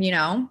thing, you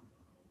know?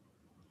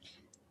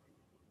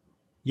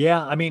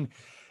 Yeah. I mean,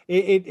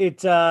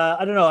 I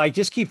don't know. I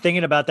just keep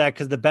thinking about that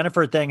because the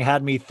Bennifer thing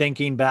had me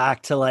thinking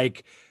back to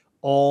like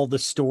all the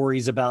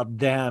stories about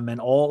them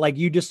and all, like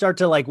you just start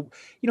to like, you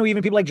know,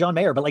 even people like John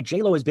Mayer, but like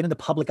J-Lo has been in the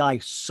public eye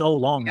so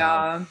long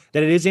now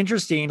that it is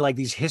interesting, like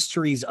these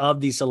histories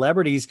of these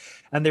celebrities,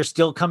 and they're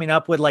still coming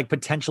up with like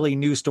potentially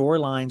new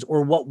storylines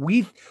or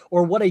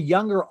what a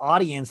younger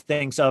audience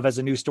thinks of as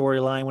a new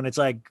storyline when it's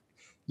like,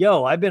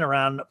 yo, I've been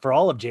around for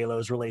all of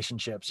J-Lo's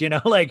relationships, you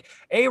know, like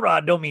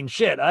A-Rod don't mean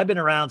shit. I've been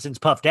around since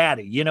Puff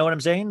Daddy. You know what I'm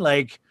saying?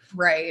 Like,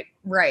 Right.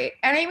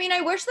 And I mean,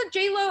 I wish that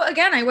J-Lo,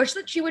 again, I wish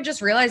that she would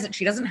just realize that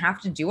she doesn't have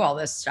to do all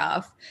this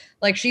stuff.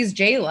 Like she's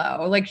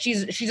J-Lo, like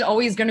she's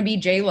always going to be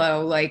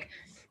J-Lo. Like,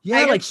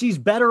 yeah, like she's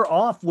better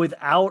off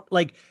without,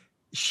 like,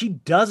 she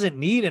doesn't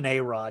need an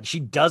A-Rod. She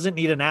doesn't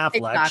need an Affleck.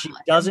 Exactly. She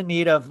doesn't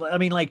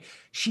need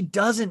she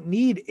doesn't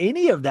need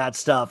any of that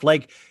stuff.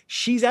 Like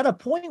she's at a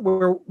point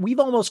where we've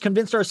almost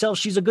convinced ourselves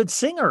she's a good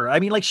singer. I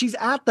mean, like she's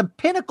at the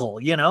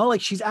pinnacle, you know,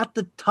 like she's at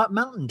the top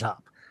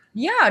mountaintop.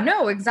 Yeah,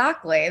 no,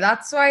 exactly.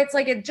 That's why it's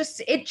like,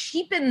 it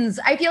cheapens.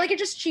 I feel like it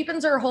just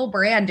cheapens her whole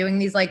brand doing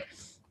these, like,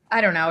 I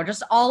don't know,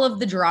 just all of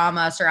the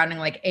drama surrounding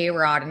like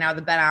A-Rod and now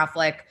the Ben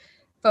Affleck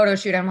photo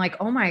shoot. I'm like,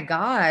 oh my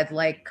God,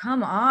 like,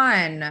 come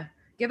on,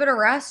 give it a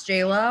rest,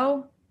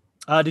 J-Lo.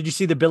 Did you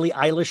see the Billie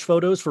Eilish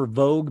photos for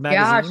Vogue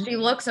magazine? Yeah, she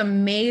looks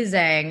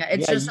amazing.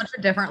 It's just such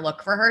a different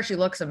look for her. She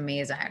looks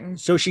amazing.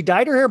 So she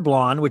dyed her hair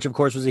blonde, which of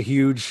course was a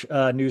huge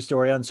news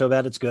story on So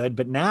Bad It's Good.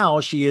 But now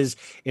she is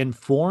in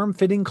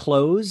form-fitting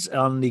clothes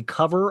on the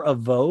cover of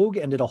Vogue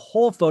and did a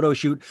whole photo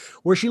shoot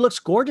where she looks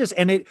gorgeous.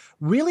 And it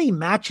really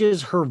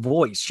matches her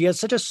voice. She has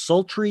such a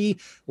sultry,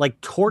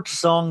 like torch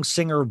song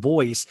singer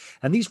voice.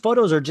 And these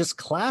photos are just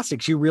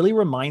classic. She really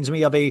reminds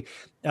me of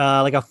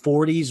like a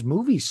 40s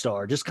movie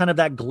star, just kind of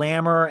that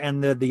glamour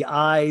and the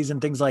eyes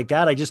and things like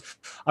that.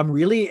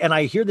 And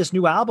I hear this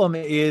new album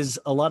is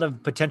a lot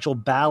of potential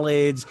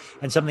ballads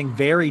and something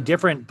very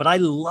different, but I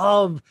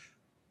love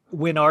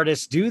when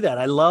artists do that.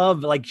 I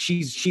love, like,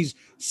 she's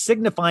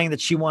signifying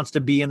that she wants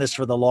to be in this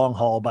for the long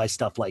haul by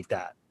stuff like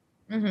that.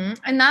 Mm-hmm.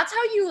 And that's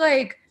how you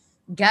like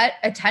get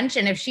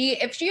attention. If she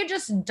had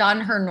just done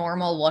her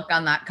normal look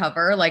on that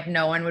cover, like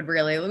no one would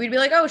we'd be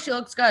like, oh, she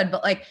looks good.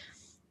 But like,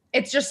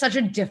 it's just such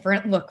a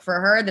different look for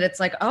her that it's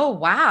like, oh,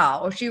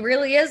 wow, she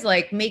really is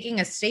like making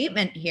a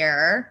statement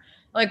here.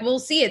 Like, we'll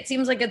see. It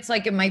seems like it's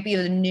like, it might be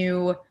a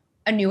new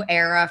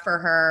era for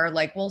her.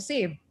 Like, we'll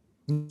see.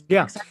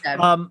 Yeah.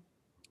 Excited.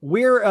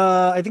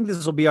 I think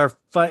this will be our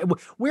fun.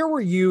 Where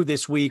were you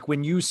this week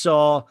when you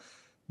saw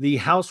the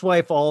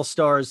Housewife All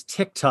Stars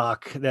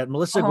TikTok that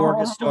Melissa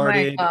Gorga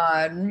started? Oh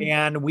my God.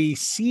 And we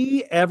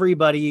see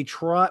everybody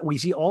we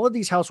see all of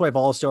these Housewife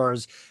All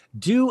Stars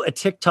do a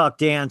TikTok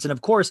dance. And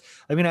of course,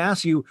 I'm going to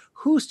ask you,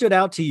 who stood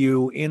out to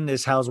you in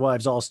this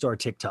Housewives All Star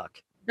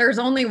TikTok? There's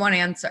only one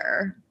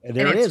answer.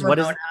 There it is. What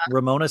is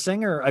Ramona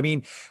Singer? I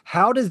mean,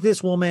 how does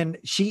this woman,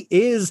 she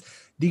is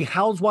the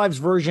Housewives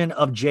version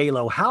of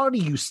J-Lo. How do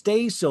you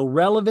stay so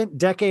relevant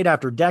decade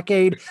after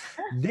decade?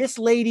 This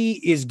lady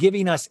is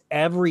giving us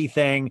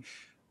everything.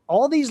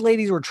 All these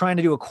ladies were trying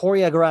to do a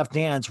choreographed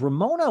dance.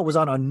 Ramona was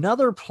on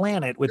another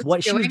planet with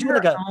what she was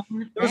doing. There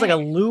was like a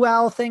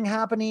luau thing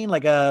happening,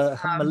 like a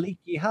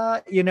Maliki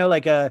Ha,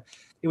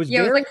 it was it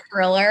was like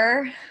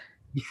Thriller.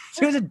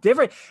 It was a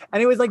different,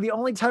 and it was like the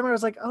only time I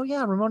was like, oh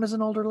yeah, Ramona's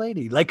an older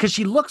lady. Like, cause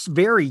she looks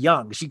very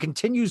young. She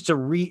continues to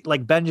read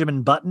like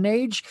Benjamin Button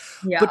age.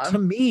 Yeah. But to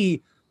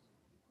me,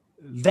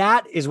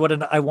 that is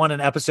what I want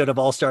an episode of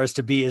All Stars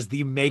to be, is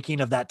the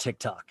making of that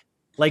TikTok.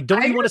 Like,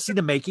 don't you want to see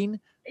the making?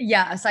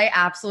 Yes, I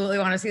absolutely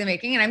want to see the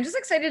making. And I'm just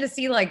excited to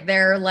see like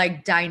their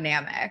like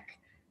dynamic,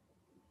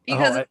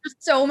 because there's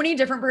so many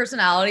different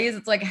personalities.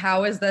 It's like,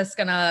 how is this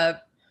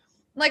gonna,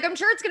 like, I'm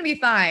sure it's gonna be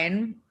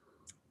fine.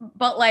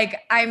 But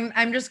like,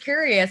 I'm just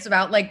curious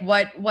about like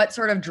what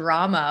sort of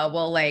drama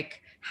will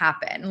like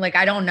happen. Like,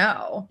 I don't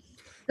know,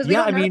 because we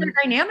don't know their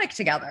dynamic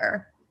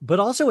together. But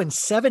also in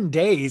 7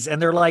 days,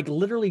 and they're like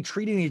literally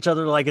treating each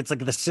other like it's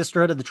like the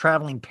sisterhood of the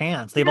traveling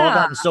pants. They've all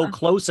gotten so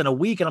close in a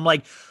week, and I'm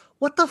like,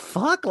 what the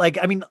fuck? Like,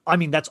 I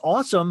mean, that's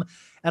awesome.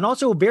 And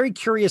also a very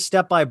curious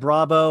step by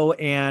Bravo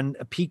and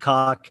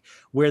Peacock,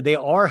 where they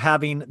are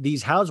having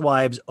these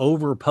housewives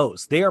over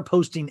post. They are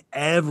posting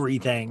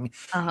everything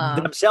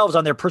themselves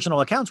on their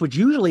personal accounts, which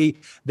usually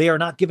they are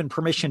not given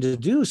permission to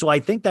do. So I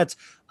think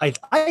I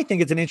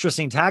think it's an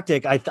interesting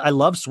tactic. I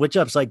love switch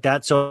ups like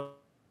that. So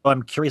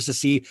I'm curious to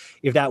see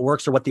if that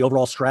works, or what the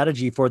overall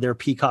strategy for their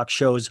Peacock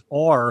shows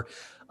are.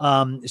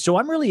 So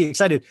I'm really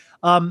excited.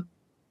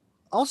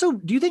 Also,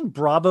 do you think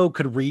Bravo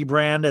could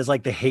rebrand as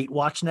like the Hate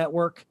Watch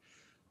Network?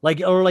 Like,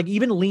 or like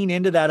even lean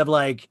into that of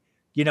like,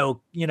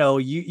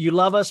 you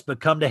love us, but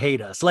come to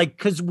hate us. Like,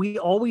 cause we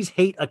always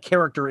hate a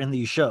character in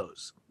these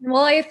shows.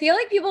 Well, I feel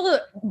like people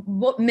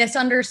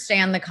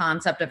misunderstand the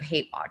concept of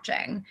hate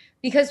watching,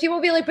 because people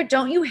will be like, but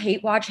don't you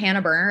hate watch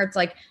Hannah Berner? It's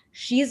like,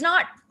 she's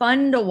not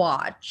fun to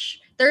watch.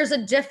 There's a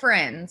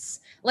difference.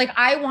 Like,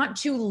 I want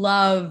to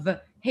love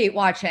hate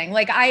watching.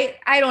 Like,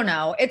 I don't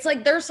know. It's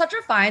like, there's such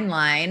a fine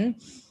line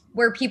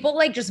where people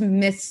like just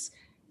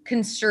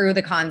misconstrue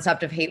the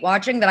concept of hate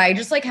watching that I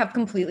just like have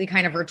completely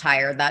kind of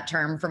retired that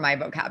term from my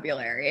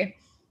vocabulary.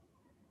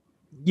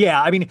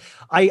 Yeah. I mean,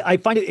 I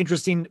find it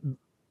interesting.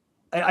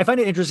 I find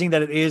it interesting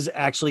that it is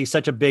actually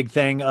such a big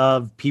thing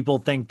of people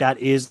think that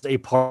is a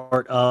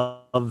part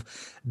of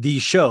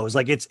these shows.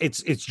 Like it's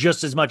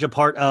just as much a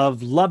part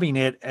of loving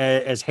it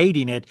as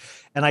hating it.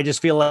 And I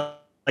just feel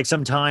like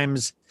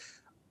sometimes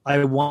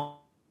I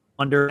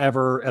wonder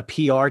ever a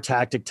PR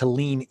tactic to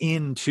lean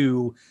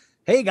into,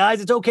 hey guys,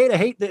 it's okay to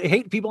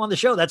hate people on the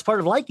show. That's part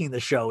of liking the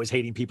show, is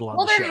hating people on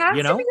the show. Well, there has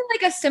to be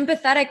like a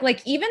sympathetic,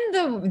 like even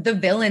the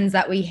villains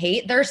that we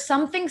hate, there's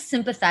something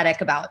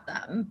sympathetic about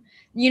them.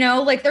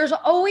 Like there's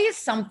always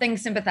something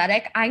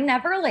sympathetic. I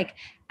never like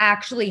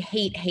actually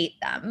hate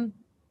them.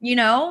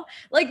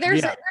 Like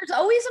there's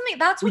always something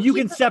that's what you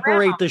can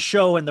separate the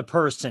show and the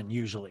person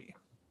usually.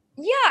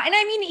 Yeah. And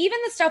I mean, even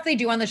the stuff they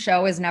do on the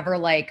show is never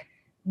like,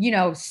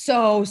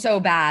 so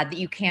bad that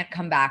you can't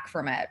come back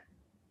from it.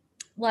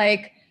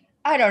 Like,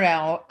 I don't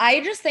know.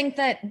 I just think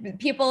that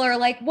people are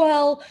like,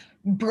 well,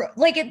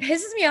 like it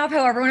pisses me off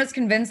how everyone is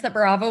convinced that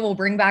Bravo will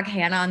bring back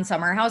Hannah on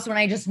Summer House, when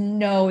I just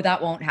know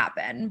that won't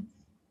happen.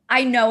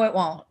 I know it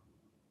won't.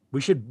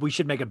 We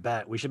should make a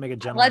bet. We should make a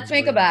gentleman's Let's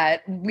make a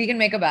bet. We can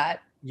make a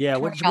bet. Yeah,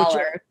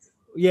 $20.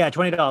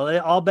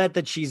 $20. I'll bet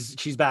that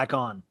she's back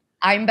on.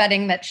 I'm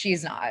betting that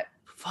she's not.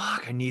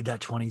 Fuck, I need that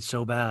 20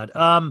 so bad.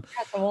 So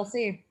we'll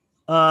see.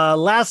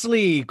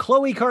 Lastly,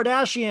 Khloe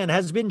Kardashian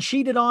has been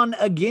cheated on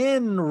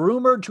again,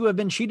 rumored to have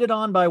been cheated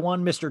on by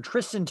one Mr.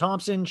 Tristan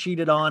Thompson,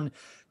 cheated on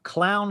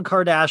Clown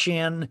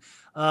Kardashian.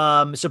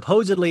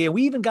 Supposedly, and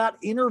we even got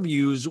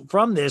interviews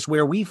from this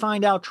where we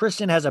find out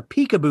Tristan has a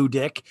peekaboo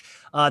dick.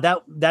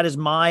 That is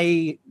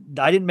I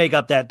didn't make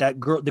up that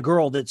girl, the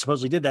girl that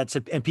supposedly did that,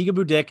 and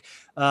peekaboo dick.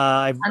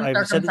 I've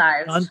said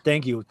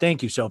thank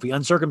you, Sophie.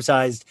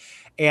 Uncircumcised,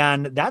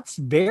 and that's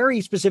very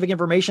specific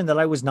information that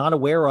I was not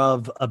aware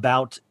of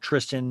about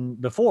Tristan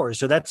before.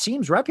 So that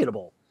seems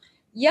reputable.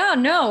 Yeah,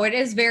 no, it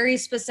is very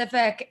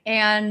specific,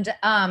 and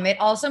it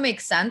also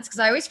makes sense because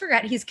I always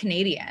forget he's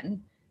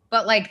Canadian.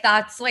 But like,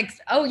 that's like,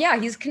 oh yeah,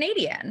 he's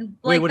Canadian.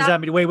 Like, wait, what does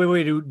that mean? Wait.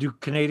 Do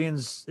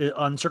Canadians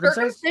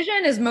uncircumcised?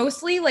 Circumcision is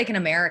mostly like an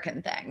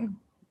American thing.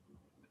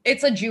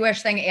 It's a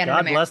Jewish thing and God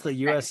an American bless the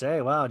USA.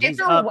 Thing.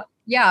 Wow.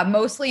 Yeah,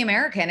 mostly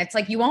American. It's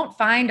like you won't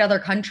find other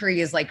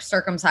countries like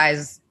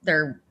circumcise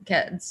their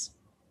kids.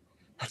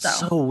 That's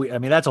so weird. I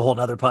mean, that's a whole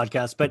nother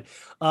podcast, but,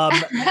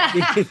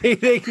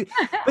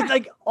 but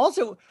like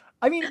also,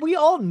 I mean, we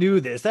all knew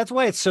this. That's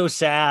why it's so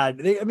sad.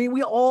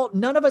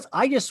 None of us,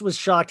 I just was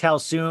shocked how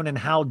soon and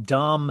how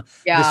dumb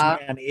this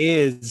man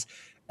is.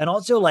 And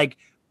also like,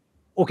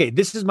 okay,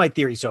 this is my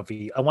theory,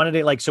 Sophie. I wanted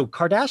to so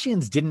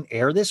Kardashians didn't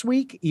air this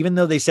week, even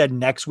though they said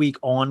next week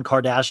on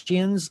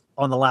Kardashians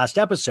on the last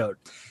episode.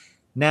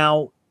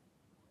 Now,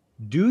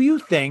 do you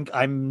think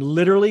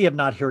literally have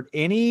not heard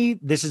any,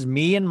 this is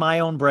me in my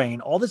own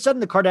brain. All of a sudden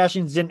the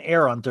Kardashians didn't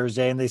air on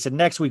Thursday and they said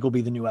next week will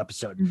be the new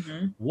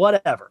episode,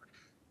 whatever.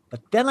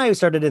 But then I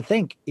started to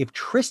think if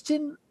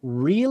Tristan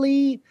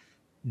really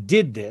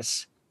did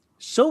this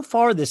so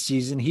far this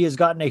season, he has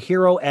gotten a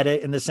hero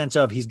edit in the sense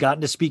of he's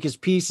gotten to speak his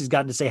piece. He's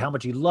gotten to say how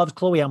much he loves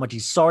Khloe, how much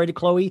he's sorry to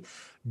Khloe.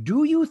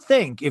 Do you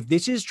think if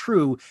this is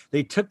true,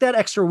 they took that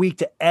extra week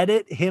to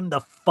edit him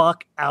the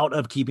fuck out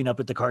of Keeping Up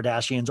with the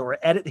Kardashians or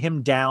edit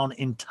him down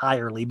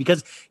entirely?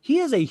 Because he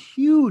is a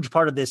huge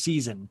part of this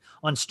season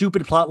on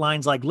stupid plot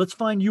lines like, let's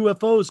find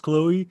UFOs,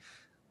 Khloe.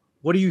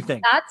 What do you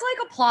think? That's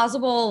like a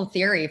plausible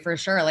theory for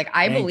sure. Like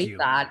I believe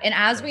that. And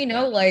as we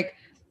know, like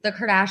the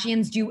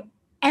Kardashians do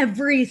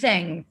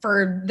everything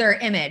for their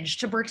image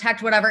to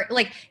protect whatever.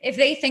 Like if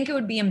they think it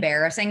would be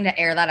embarrassing to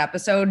air that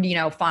episode,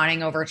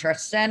 fawning over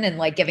Tristan and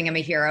like giving him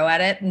a hero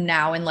edit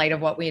now in light of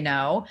what we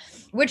know,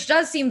 which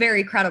does seem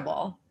very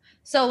credible.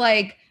 So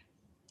like,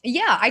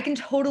 yeah, I can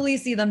totally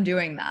see them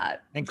doing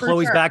that. And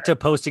Khloe's back to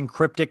posting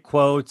cryptic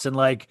quotes and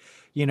like,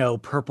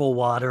 purple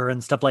water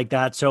and stuff like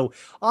that. So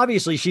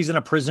obviously she's in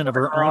a prison of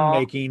her own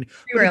making.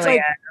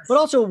 But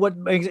also what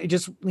makes it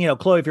just,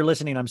 Khloe, if you're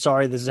listening, I'm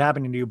sorry this is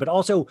happening to you, but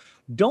also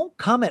don't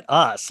come at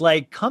us.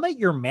 Like come at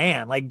your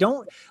man. Like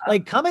don't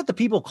come at the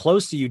people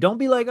close to you. Don't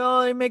be like,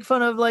 oh, I make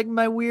fun of like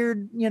my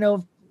weird,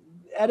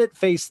 edit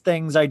face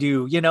things I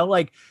do,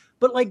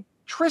 but like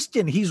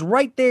Tristan, he's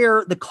right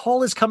there. The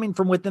call is coming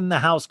from within the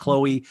house,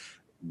 Khloe.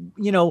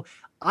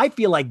 I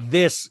feel like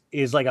this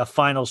is like a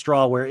final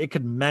straw where it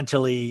could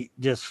mentally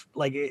just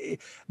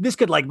this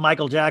could like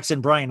Michael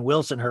Jackson, Brian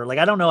Wilson her. Like,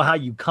 I don't know how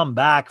you come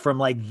back from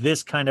like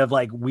this kind of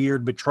like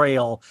weird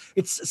betrayal.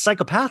 It's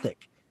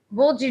psychopathic.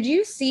 Well, did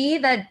you see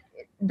that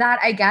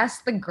I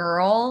guess the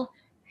girl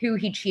who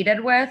he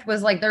cheated with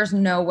was like, there's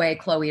no way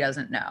Khloe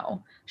doesn't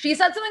know. She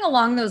said something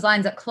along those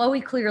lines that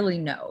Khloe clearly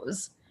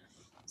knows.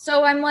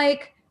 So I'm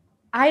like,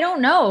 I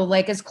don't know.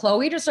 Like, is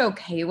Khloe just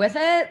okay with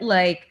it?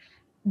 Like,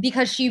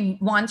 because she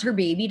wants her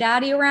baby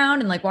daddy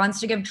around and like wants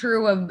to give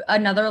True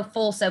another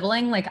full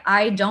sibling. Like,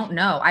 I don't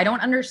know. I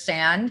don't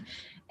understand.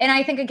 And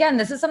I think, again,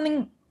 this is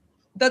something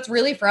that's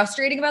really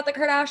frustrating about the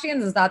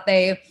Kardashians is that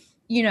they,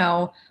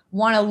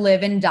 want to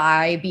live and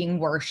die being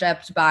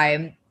worshipped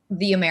by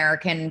the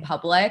American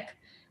public.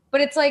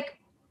 But it's like,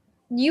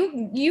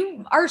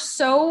 you are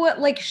so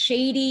like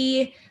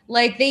shady.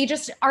 Like they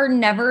just are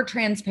never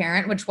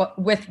transparent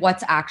with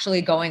what's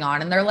actually going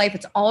on in their life.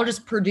 It's all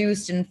just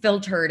produced and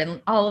filtered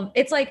and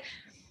it's like,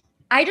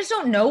 I just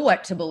don't know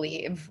what to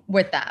believe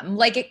with them.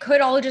 Like it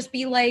could all just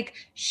be like,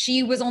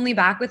 she was only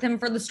back with him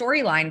for the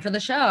storyline for the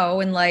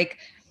show. And like,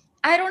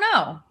 I don't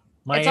know.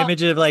 My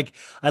image of like,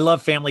 I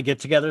love family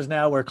get-togethers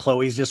now where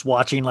Khloe's just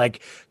watching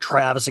like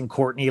Travis and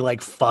Courtney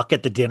like fuck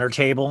at the dinner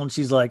table. And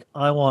she's like,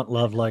 I want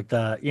love like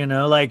that.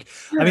 Like,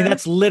 I mean,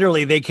 that's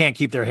literally, they can't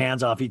keep their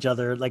hands off each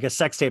other. Like a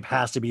sex tape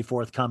has to be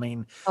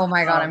forthcoming. Oh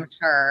my God, I'm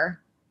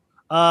sure.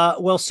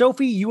 Well,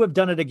 Sophie, you have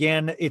done it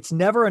again. It's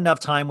never enough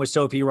time with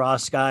Sophie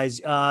Ross, guys.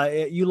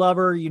 You love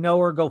her,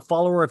 her, go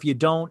follow her. If you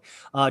don't,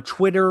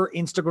 Twitter,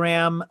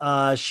 Instagram,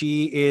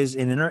 she is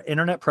an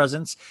internet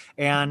presence,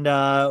 and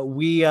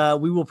we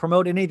will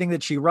promote anything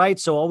that she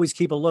writes. So always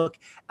keep a look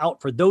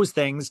out for those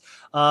things.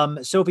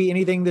 Sophie,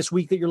 anything this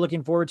week that you're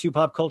looking forward to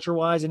pop culture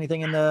wise?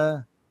 Anything in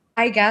the...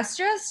 I guess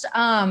just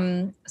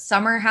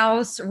Summer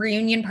House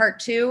Reunion Part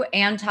 2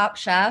 and Top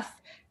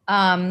Chef.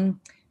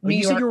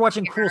 You said you were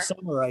watching Cruel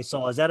Summer, I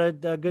saw. Is that a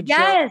good show?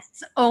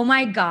 Yes. Oh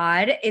my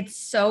God. It's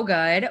so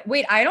good.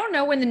 Wait, I don't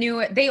know when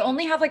they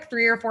only have like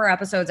 3 or 4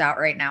 episodes out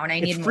right now and I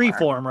need more. It's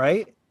freeform,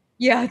 right?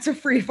 Yeah, it's a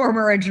freeform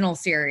original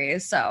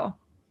series. So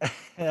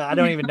I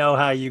don't even know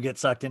how you get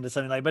sucked into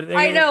something like, but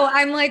I know.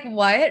 I'm like,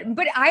 what?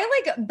 But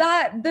I like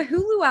that the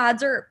Hulu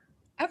ads are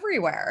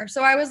everywhere.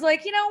 So I was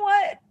like, you know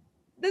what?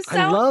 This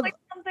sounds like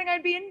something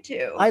I'd be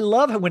into. I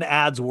love when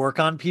ads work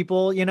on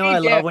people. I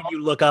love when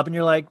you look up and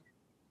you're like,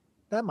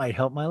 that might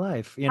help my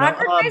life.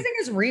 Advertising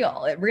is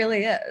real. It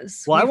really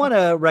is. Well, I want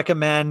to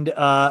recommend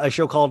a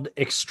show called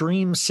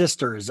Extreme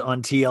Sisters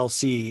on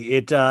TLC.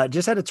 It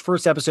just had its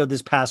first episode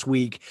this past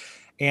week.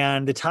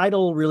 And the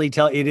title really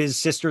it is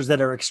sisters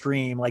that are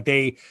extreme. Like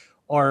they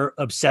are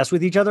obsessed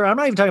with each other. I'm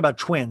not even talking about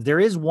twins. There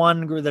is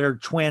one group that are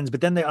twins,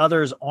 but then the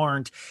others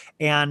aren't.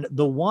 And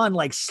the one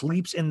like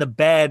sleeps in the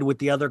bed with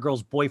the other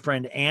girl's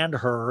boyfriend and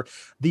her.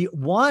 The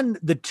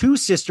two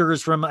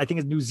sisters from, I think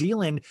it's New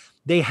Zealand,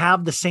 they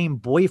have the same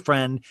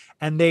boyfriend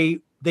and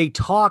they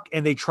talk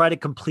and they try to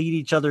complete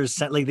each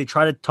other's, like they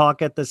try to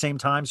talk at the same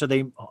time. So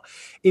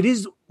it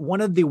is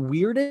one of the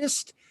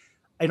weirdest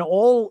in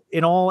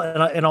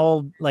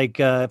all, like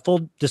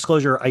full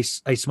disclosure, I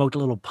smoked a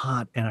little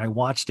pot and I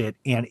watched it,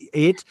 and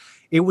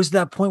it was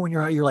that point when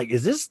you're like,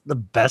 is this the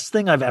best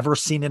thing I've ever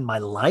seen in my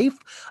life?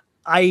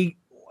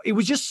 It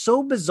was just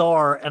so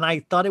bizarre, and I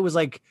thought it was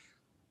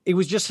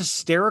just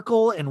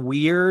hysterical and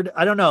weird.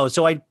 I don't know.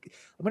 So I'm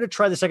going to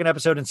try the second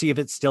episode and see if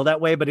it's still that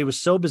way, but it was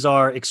so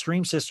bizarre.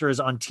 Extreme Sisters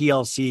on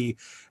TLC.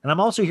 And I'm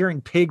also hearing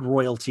Pig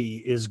Royalty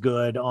is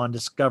good on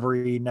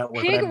Discovery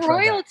Network. Pig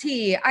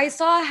Royalty, I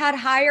saw had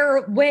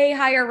way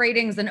higher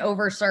ratings than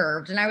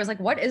Overserved. And I was like,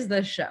 what is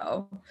this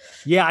show?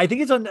 Yeah, I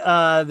think it's on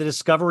the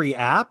Discovery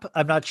app.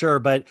 I'm not sure,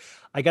 but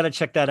I got to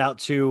check that out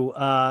too.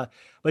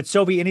 But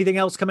Sophie, anything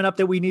else coming up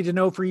that we need to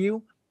know for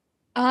you?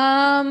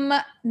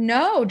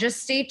 No,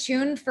 just stay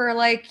tuned for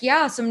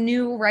some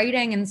new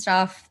writing and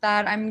stuff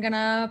that I'm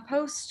gonna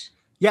post.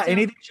 Yeah,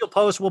 anything she'll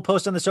post, we'll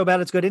post on the So Bad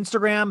It's Good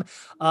Instagram.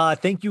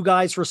 Thank you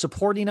guys for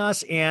supporting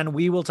us, and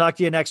we will talk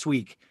to you next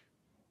week.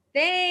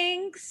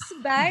 Thanks.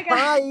 Bye,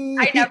 guys. Bye.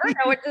 I never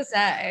know what to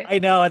say. I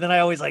know, and then I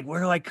always where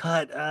do I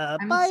cut?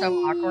 I'm bye. so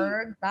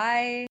awkward.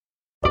 Bye.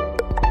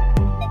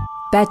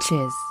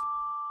 Betches.